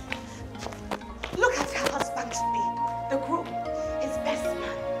today. Look at her husband to be the groom, his best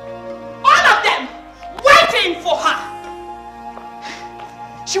man. All of them waiting for her.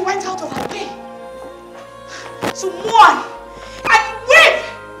 She went out of her way to mourn and weep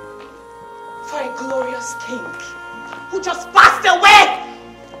for a glorious king who just passed away.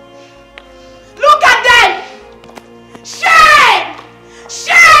 Look at them! Shame!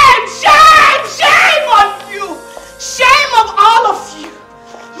 Shame! Shame! Shame on you! Shame of all of you!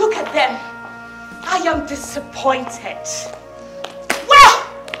 Look at them. I am disappointed. Well,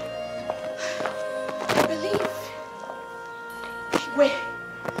 I believe Igwe,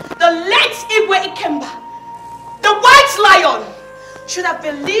 the late Igwe Ikemba, the white lion, should have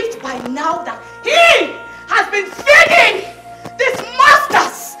believed by now that he has been feeding these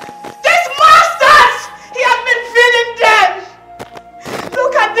monsters. These monsters! He has been feeding them.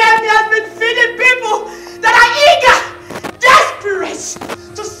 Look at them. He has been feeding people that are eager, desperate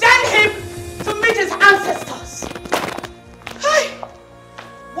to send him to meet his ancestors. Hey,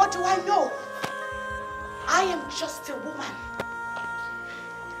 what do I know? I am just a woman.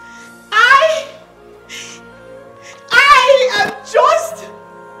 I am just a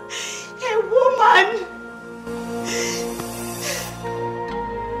woman.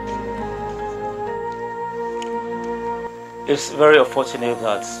 It's very unfortunate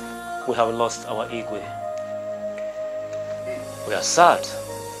that we have lost our Igwe. We are sad.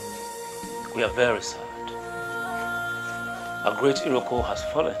 We are very sad. A great Iroko has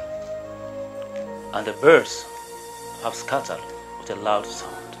fallen, and the birds have scattered with a loud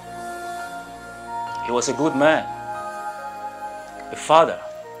sound. He was a good man, a father,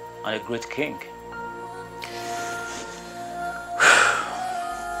 and a great king.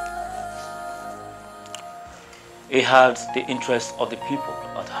 he had the interest of the people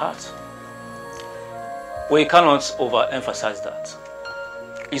at heart. We cannot overemphasize that.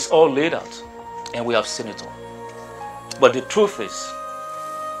 It's all laid out, and we have seen it all. But the truth is,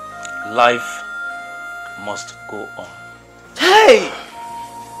 life must go on. Hey!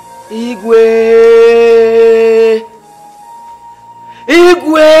 Igwe!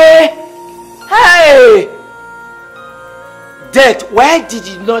 Igwe! Hey! Death, why did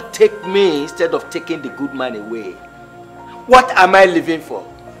you not take me instead of taking the good man away? What am I living for?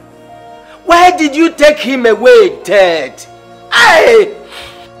 Why did you take him away, Death? Hey!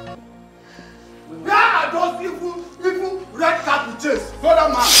 Where are those evil red capuchins? Go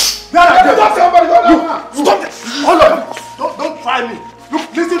down, man. Where are they? Somebody go down, man. Stop it. Hold on. Don't try me.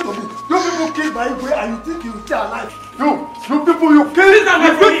 Look, listen to me. You people killed my way and you think you will stay alive. You people, you killed him. I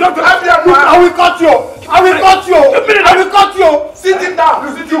will cut you. I will cut you. I will cut you. Sit it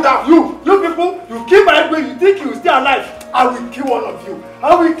down. Sit it down. You people, you kill my way. You think you will stay alive. I will kill one of you.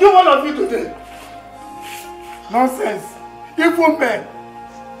 I will kill one of you today. Nonsense. Evil men.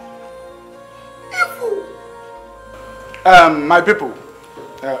 Evil. My people,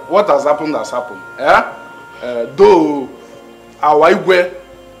 what has happened has happened. Though our Igwe,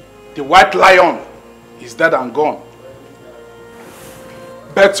 the white lion, is dead and gone.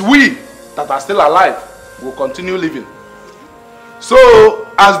 But we that are still alive will continue living. So,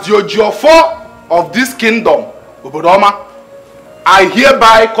 as the Ojiofo of this kingdom, Obodoma, I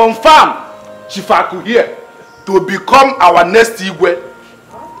hereby confirm Chifaku here to become our next Igwe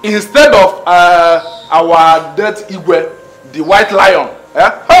instead of our dead Igwe, the white lion.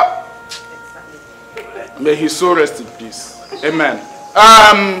 May his soul rest in peace. Amen.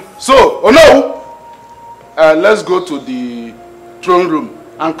 So, let's go to the throne room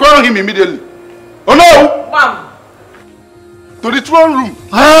and crown him immediately. Ma'am. To the throne room.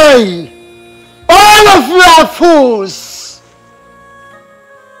 Hey! All of you are fools!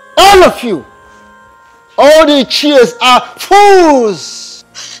 All of you! All the cheers are fools!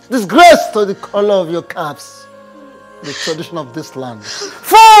 Disgrace to the color of your caps, the tradition of this land.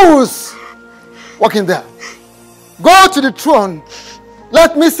 Fools! Walk in there. Go to the throne.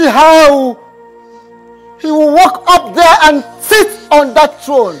 Let me see how he will walk up there and sit on that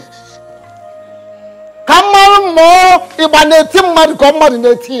throne.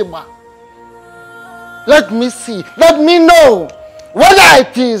 Let me see. Let me know whether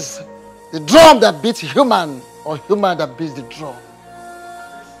it is the drum that beats human or human that beats the drum.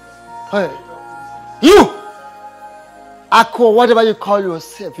 Hey, you, Akko, whatever you call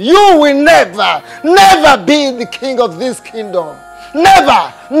yourself, you will never, never be the king of this kingdom.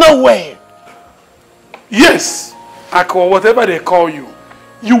 Never, no way. Yes, Akko, whatever they call you,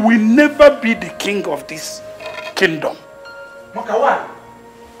 you will never be the king of this kingdom. Why?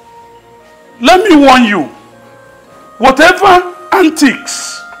 Let me warn you, whatever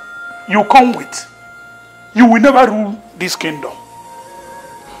antics you come with, you will never rule this kingdom.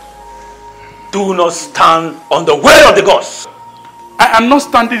 Do not stand on the way of the gods. I am not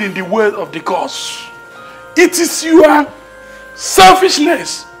standing in the way of the gods. It is your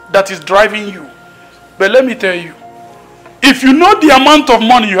selfishness that is driving you. But let me tell you, if you know the amount of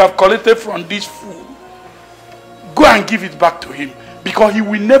money you have collected from this fool, go and give it back to him, because he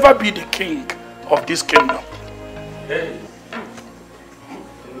will never be the king of this kingdom. Hey.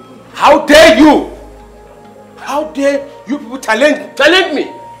 How dare you? How dare you people challenge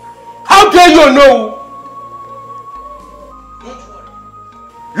me? How dare you, Onowu?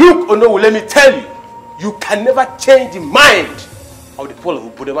 Look, Onowu, let me tell you, you can never change the mind of the people of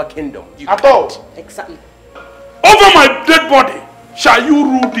Ubudema kingdom. At all. Exactly. Over my dead body shall you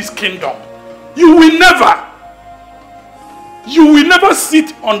rule this kingdom. You will never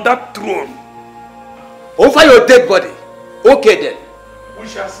sit on that throne. Over your dead body? Okay then. We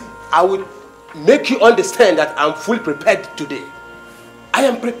shall see. I will make you understand that I'm fully prepared today. I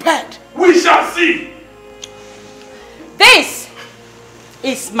am prepared. We shall see. This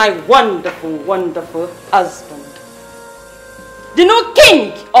is my wonderful, wonderful husband. The new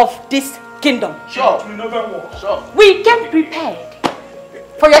king of this kingdom. Sure. We never walk. Sure. We came prepared.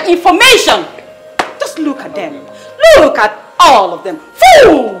 For your information, just look at them. Look at all of them.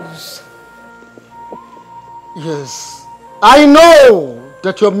 Fools! Yes, I know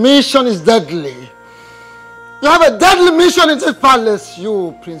that your mission is deadly. You have a deadly mission in this palace,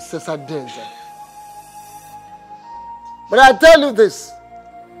 you, Princess Adeze. But I tell you this,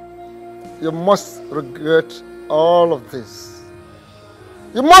 you must regret all of this.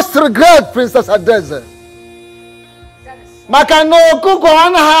 You must regret, Princess Adeze. Makano kuko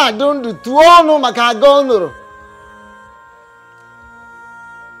anha dundu tuono makagonoro.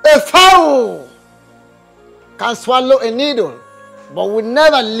 A foul can swallow a needle, but will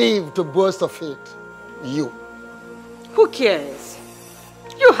never live to boast of it. You. Who cares?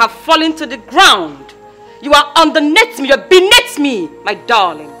 You have fallen to the ground. You are underneath me, you are beneath me, my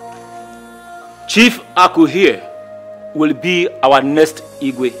darling. Chief Aku here will be our next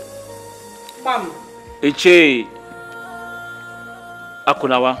Igwe. Mom. Eche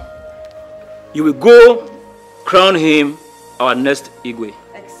Akunawa, you will go crown him our next Igwe.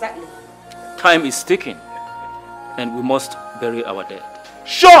 Exactly. Time is ticking and we must bury our dead.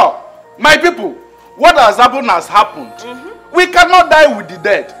 Sure, my people, what has happened. We cannot die with the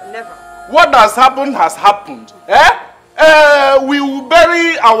dead. Never. What has happened has happened. We will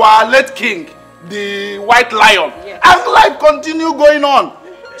bury our late king, the white lion, and life continue going on.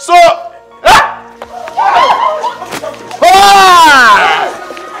 So,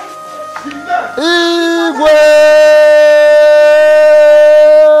 Igwe!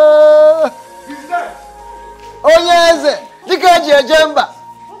 Onyeze, dika ji ejemba.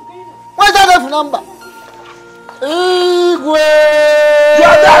 Where's that number? Igwe! You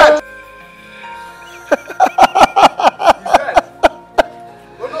are dead!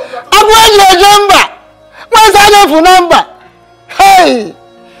 Where's your number? Where's that number? Hey!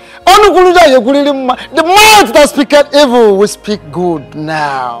 The mouth that speaketh evil will speak good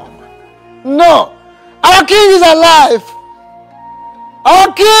now. No! Our king is alive!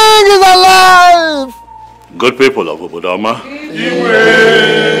 Our king is alive! Good people of Obodoma,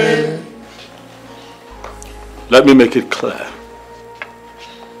 let me make it clear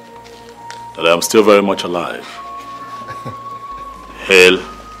that I am still very much alive, hale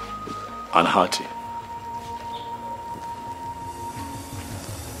and hearty.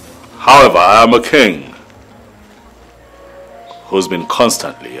 However, I am a king who's been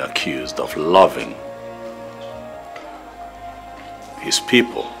constantly accused of loving his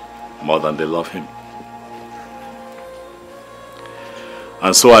people more than they love him.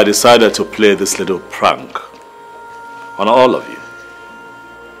 And so I decided to play this little prank on all of you,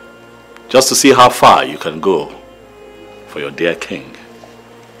 just to see how far you can go for your dear king,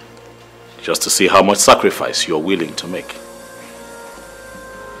 just to see how much sacrifice you're willing to make.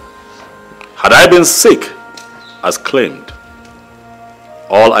 Had I been sick, as claimed,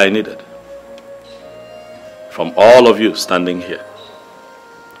 all I needed from all of you standing here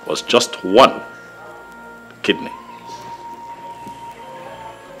was just one kidney.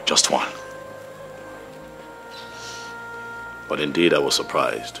 Just one. But indeed I was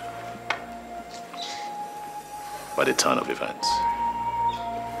surprised by the turn of events.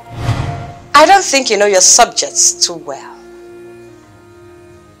 I don't think you know your subjects too well.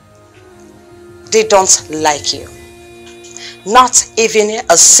 They don't like you. Not even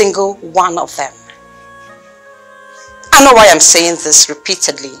a single one of them. I know why I'm saying this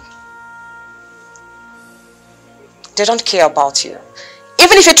repeatedly. They don't care about you.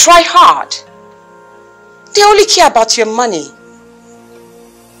 Even if you try hard, they only care about your money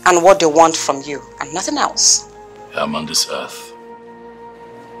and what they want from you and nothing else. I'm on this earth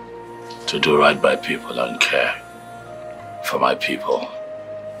to do right by people and care for my people.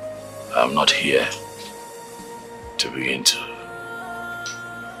 I'm not here to begin to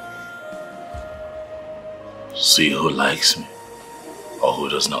see who likes me or who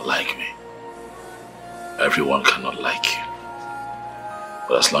does not like me. Everyone cannot like you.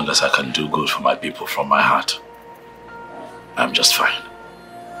 But as long as I can do good for my people from my heart, I'm just fine.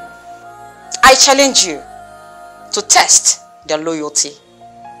 I challenge you to test their loyalty.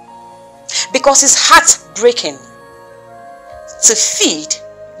 Because it's heartbreaking to feed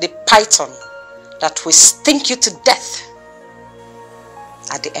the python that will stink you to death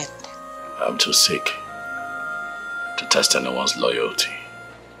at the end. I'm too sick to test anyone's loyalty.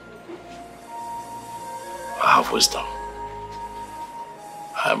 I have wisdom.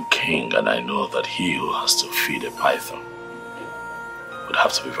 I am king and I know that he who has to feed a python would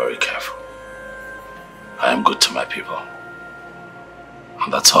have to be very careful. I am good to my people.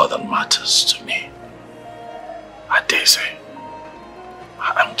 And that's all that matters to me. Adeze,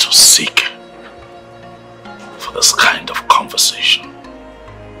 I am too sick for this kind of conversation.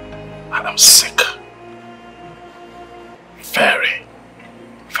 I am sick. Very,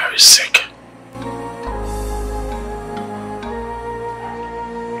 very sick.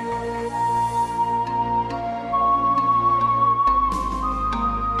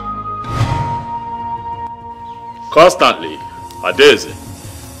 Constantly, Adeze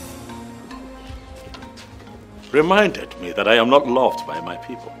reminded me that I am not loved by my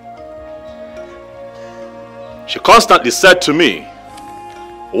people. She constantly said to me,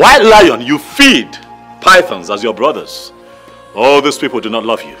 "White Lion, you feed pythons as your brothers. All these people do not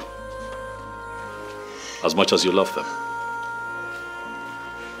love you." as much as you love them.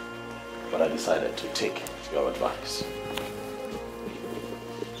 But I decided to take your advice.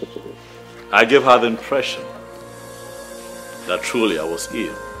 I gave her the impression that truly I was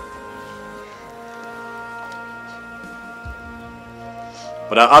ill.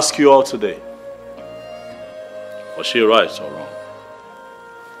 But I ask you all today, was she right or wrong?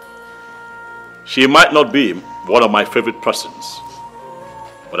 She might not be one of my favorite persons,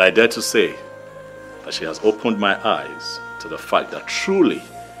 but I dare to say that she has opened my eyes to the fact that truly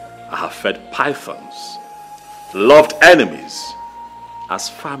I have fed pythons, loved enemies as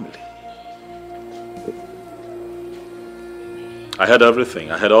family. I heard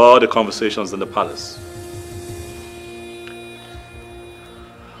everything. I heard all the conversations in the palace.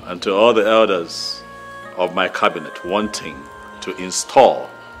 And to all the elders of my cabinet wanting to install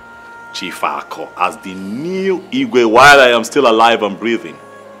Chief Ako as the new Igwe while I am still alive and breathing.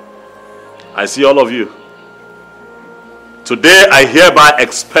 I see all of you. Today I hereby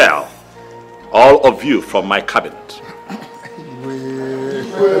expel all of you from my cabinet.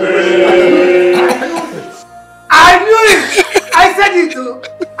 I knew it! I said it too!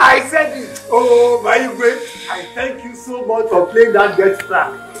 I said it! Oh, my Igwe, I thank you so much for playing that get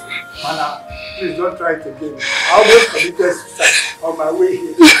track. Mana, please don't try to kill me. I almost committed suicide on my way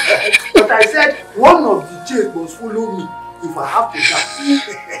here. But I said one of the chains must follow me if I have to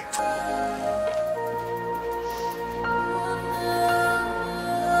die.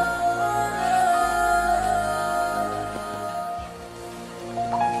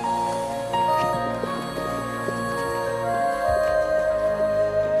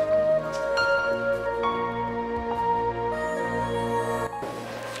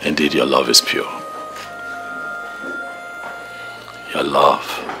 Indeed, your love is pure. Your love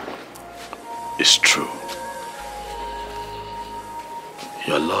is true.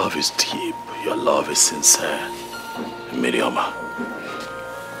 Your love is deep. Your love is sincere. Miriama,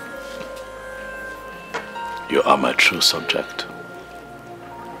 you are my true subject.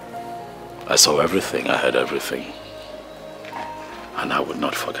 I saw everything, I heard everything, and I would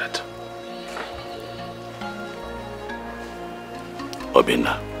not forget.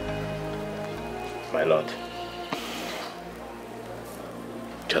 Obinna. My lord.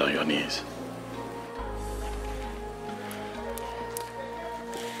 Get on your knees.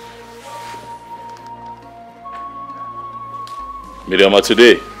 Miriama,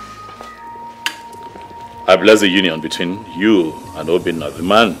 today, I bless the union between you and Obinna, the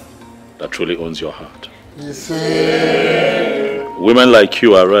man that truly owns your heart. Women like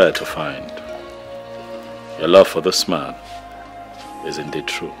you are rare to find. Your love for this man is indeed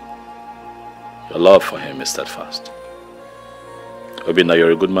true. Your love for him is steadfast. Obinna,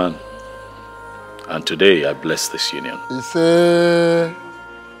 you're a good man. And today I bless this union.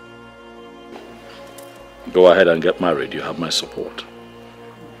 Go ahead and get married. You have my support.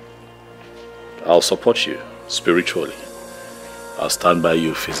 I'll support you spiritually. I'll stand by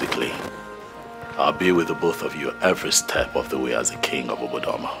you physically. I'll be with the both of you every step of the way as the king of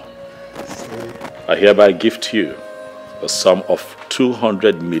Obodoma. I hereby gift you a sum of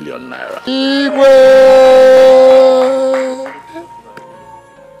 200 million naira.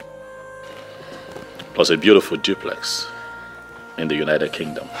 Plus a beautiful duplex in the United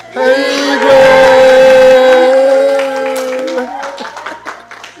Kingdom.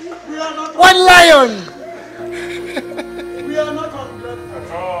 One lion! We are not on bread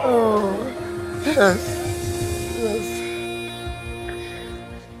at all. Oh, yes.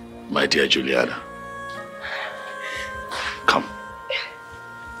 My dear Juliana, come.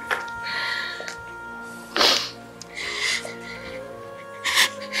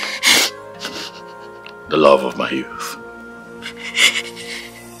 The love of my youth.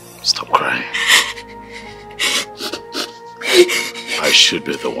 Stop crying. I should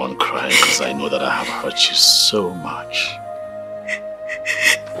be the one crying because I know that I have hurt you so much.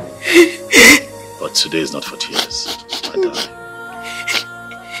 But today is not for tears, my darling.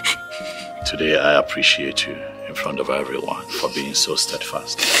 Today I appreciate you in front of everyone for being so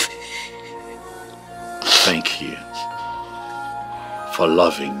steadfast. Thank you for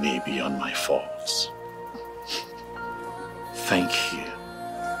loving me beyond my faults. Thank you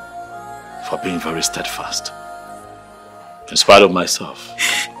for being very steadfast. In spite of myself,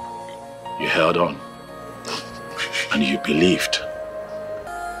 you held on and you believed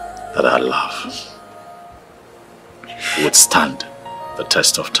that our love would stand the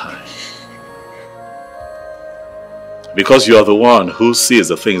test of time. Because you are the one who sees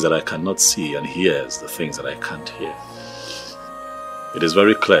the things that I cannot see and hears the things that I can't hear. It is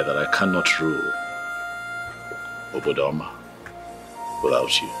very clear that I cannot rule Obodoma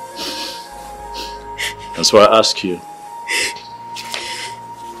without you. And so I ask you,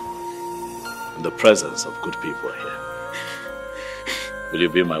 in the presence of good people here, will you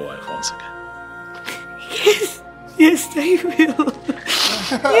be my wife once again? Yes, yes, I will.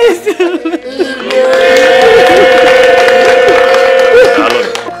 Yes, I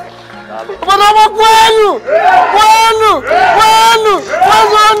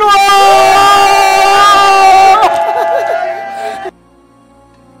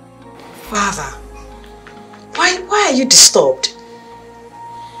Father, why are you disturbed?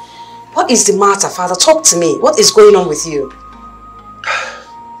 What is the matter, Father? Talk to me. What is going on with you?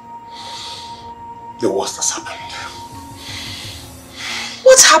 The worst has happened.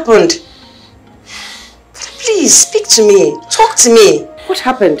 What happened? Please, speak to me. Talk to me. What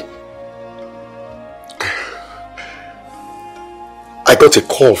happened? I got a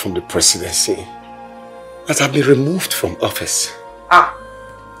call from the presidency that I've been removed from office. Ah.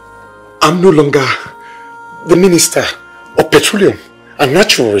 I'm no longer the Minister of Petroleum and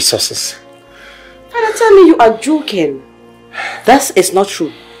Natural Resources. Father, tell me you are joking. That is not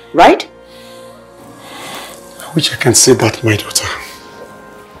true, right? I wish I can say that, my daughter.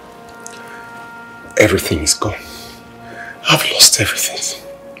 Everything is gone. I've lost everything.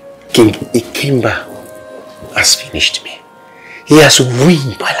 King Ikemba has finished me. He has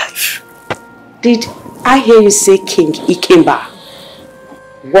ruined my life. Did I hear you say King Ikemba?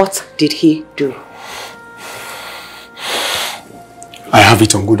 What did he do? I have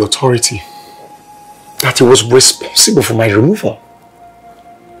it on good authority that he was responsible for my removal.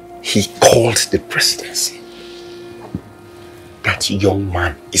 He called the presidency. That young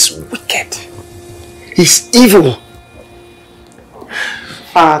man is wicked. He's evil.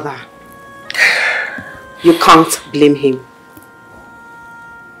 Father, you can't blame him.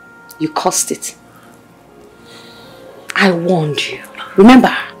 You caused it. I warned you.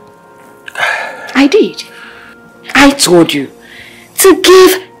 Remember? I did. I told you to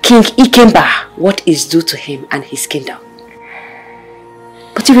give King Ikemba what is due to him and his kingdom.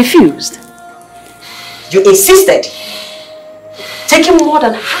 But you refused. You insisted, taking more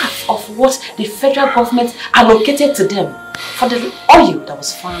than half of what the federal government allocated to them for the oil that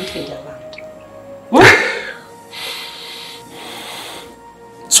was found in their land.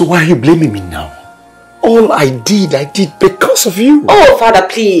 So why are you blaming me now? All I did because of you. Oh, Father,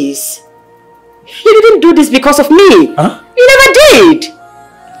 please. You didn't do this because of me. Huh? You never did.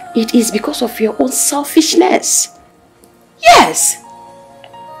 It is because of your own selfishness. Yes.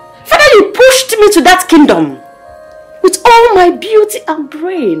 Father, you pushed me to that kingdom with all my beauty and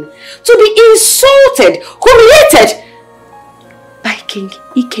brain to be insulted, humiliated by King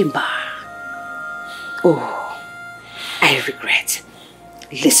Ikemba. Oh, I regret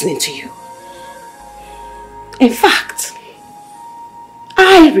listening to you. In fact,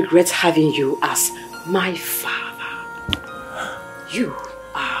 I regret having you as my father. You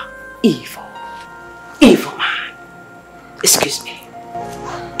are evil. Evil man. Excuse me.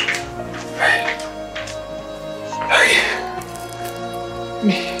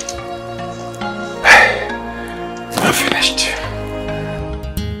 I'm finished.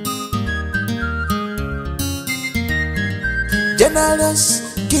 Generous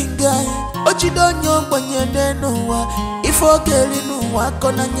King Guy, Ochidonyo Banyane Noa, Ifogeli Noa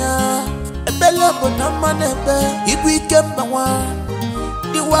Konanya, Ebella Bonamanebe, Igwikembawa,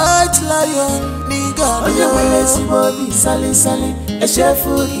 the White Lion, Niga, Oyawelesi Bobby, Sally Sally, a chef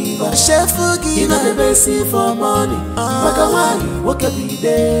giver, you know the best for money, Makawani, Wakabi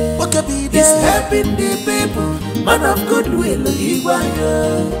Day, he's helping the people, man of goodwill,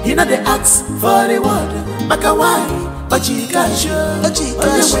 Igwayo, you know the axe for the water, Makawani. Ochikasho,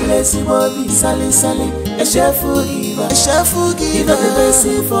 Oyawelesi Bobby, Sally Sally, a chef giver, you know the best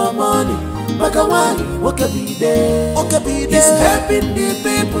for money, Makawani, Wakabi Day, he's helping the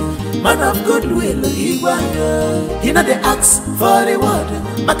people, man of goodwill, Igwayo, you know the axe for the water,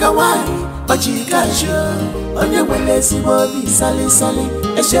 Makawani, Ochikasho, Oyawelesi Bobby, Sally Sally,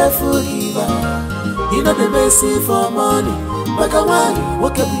 a chef giver, you know the best for money, Makawani,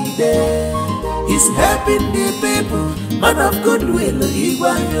 Wakabi Day. He's helping the people, man of goodwill,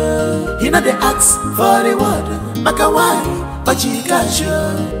 Igwayo. You know the axe for the water, Makawani,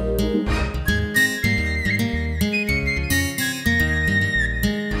 Ochikasho.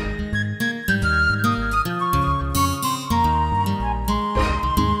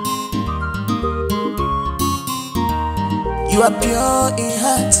 You are pure in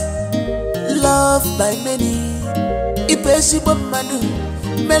heart, loved by many. Ipesibo manu,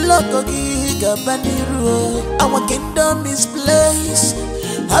 melokogi. Our kingdom is blessed,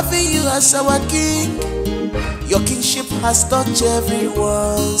 having you as our king. Your kingship has touched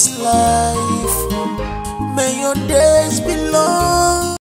everyone's life. May your days be long.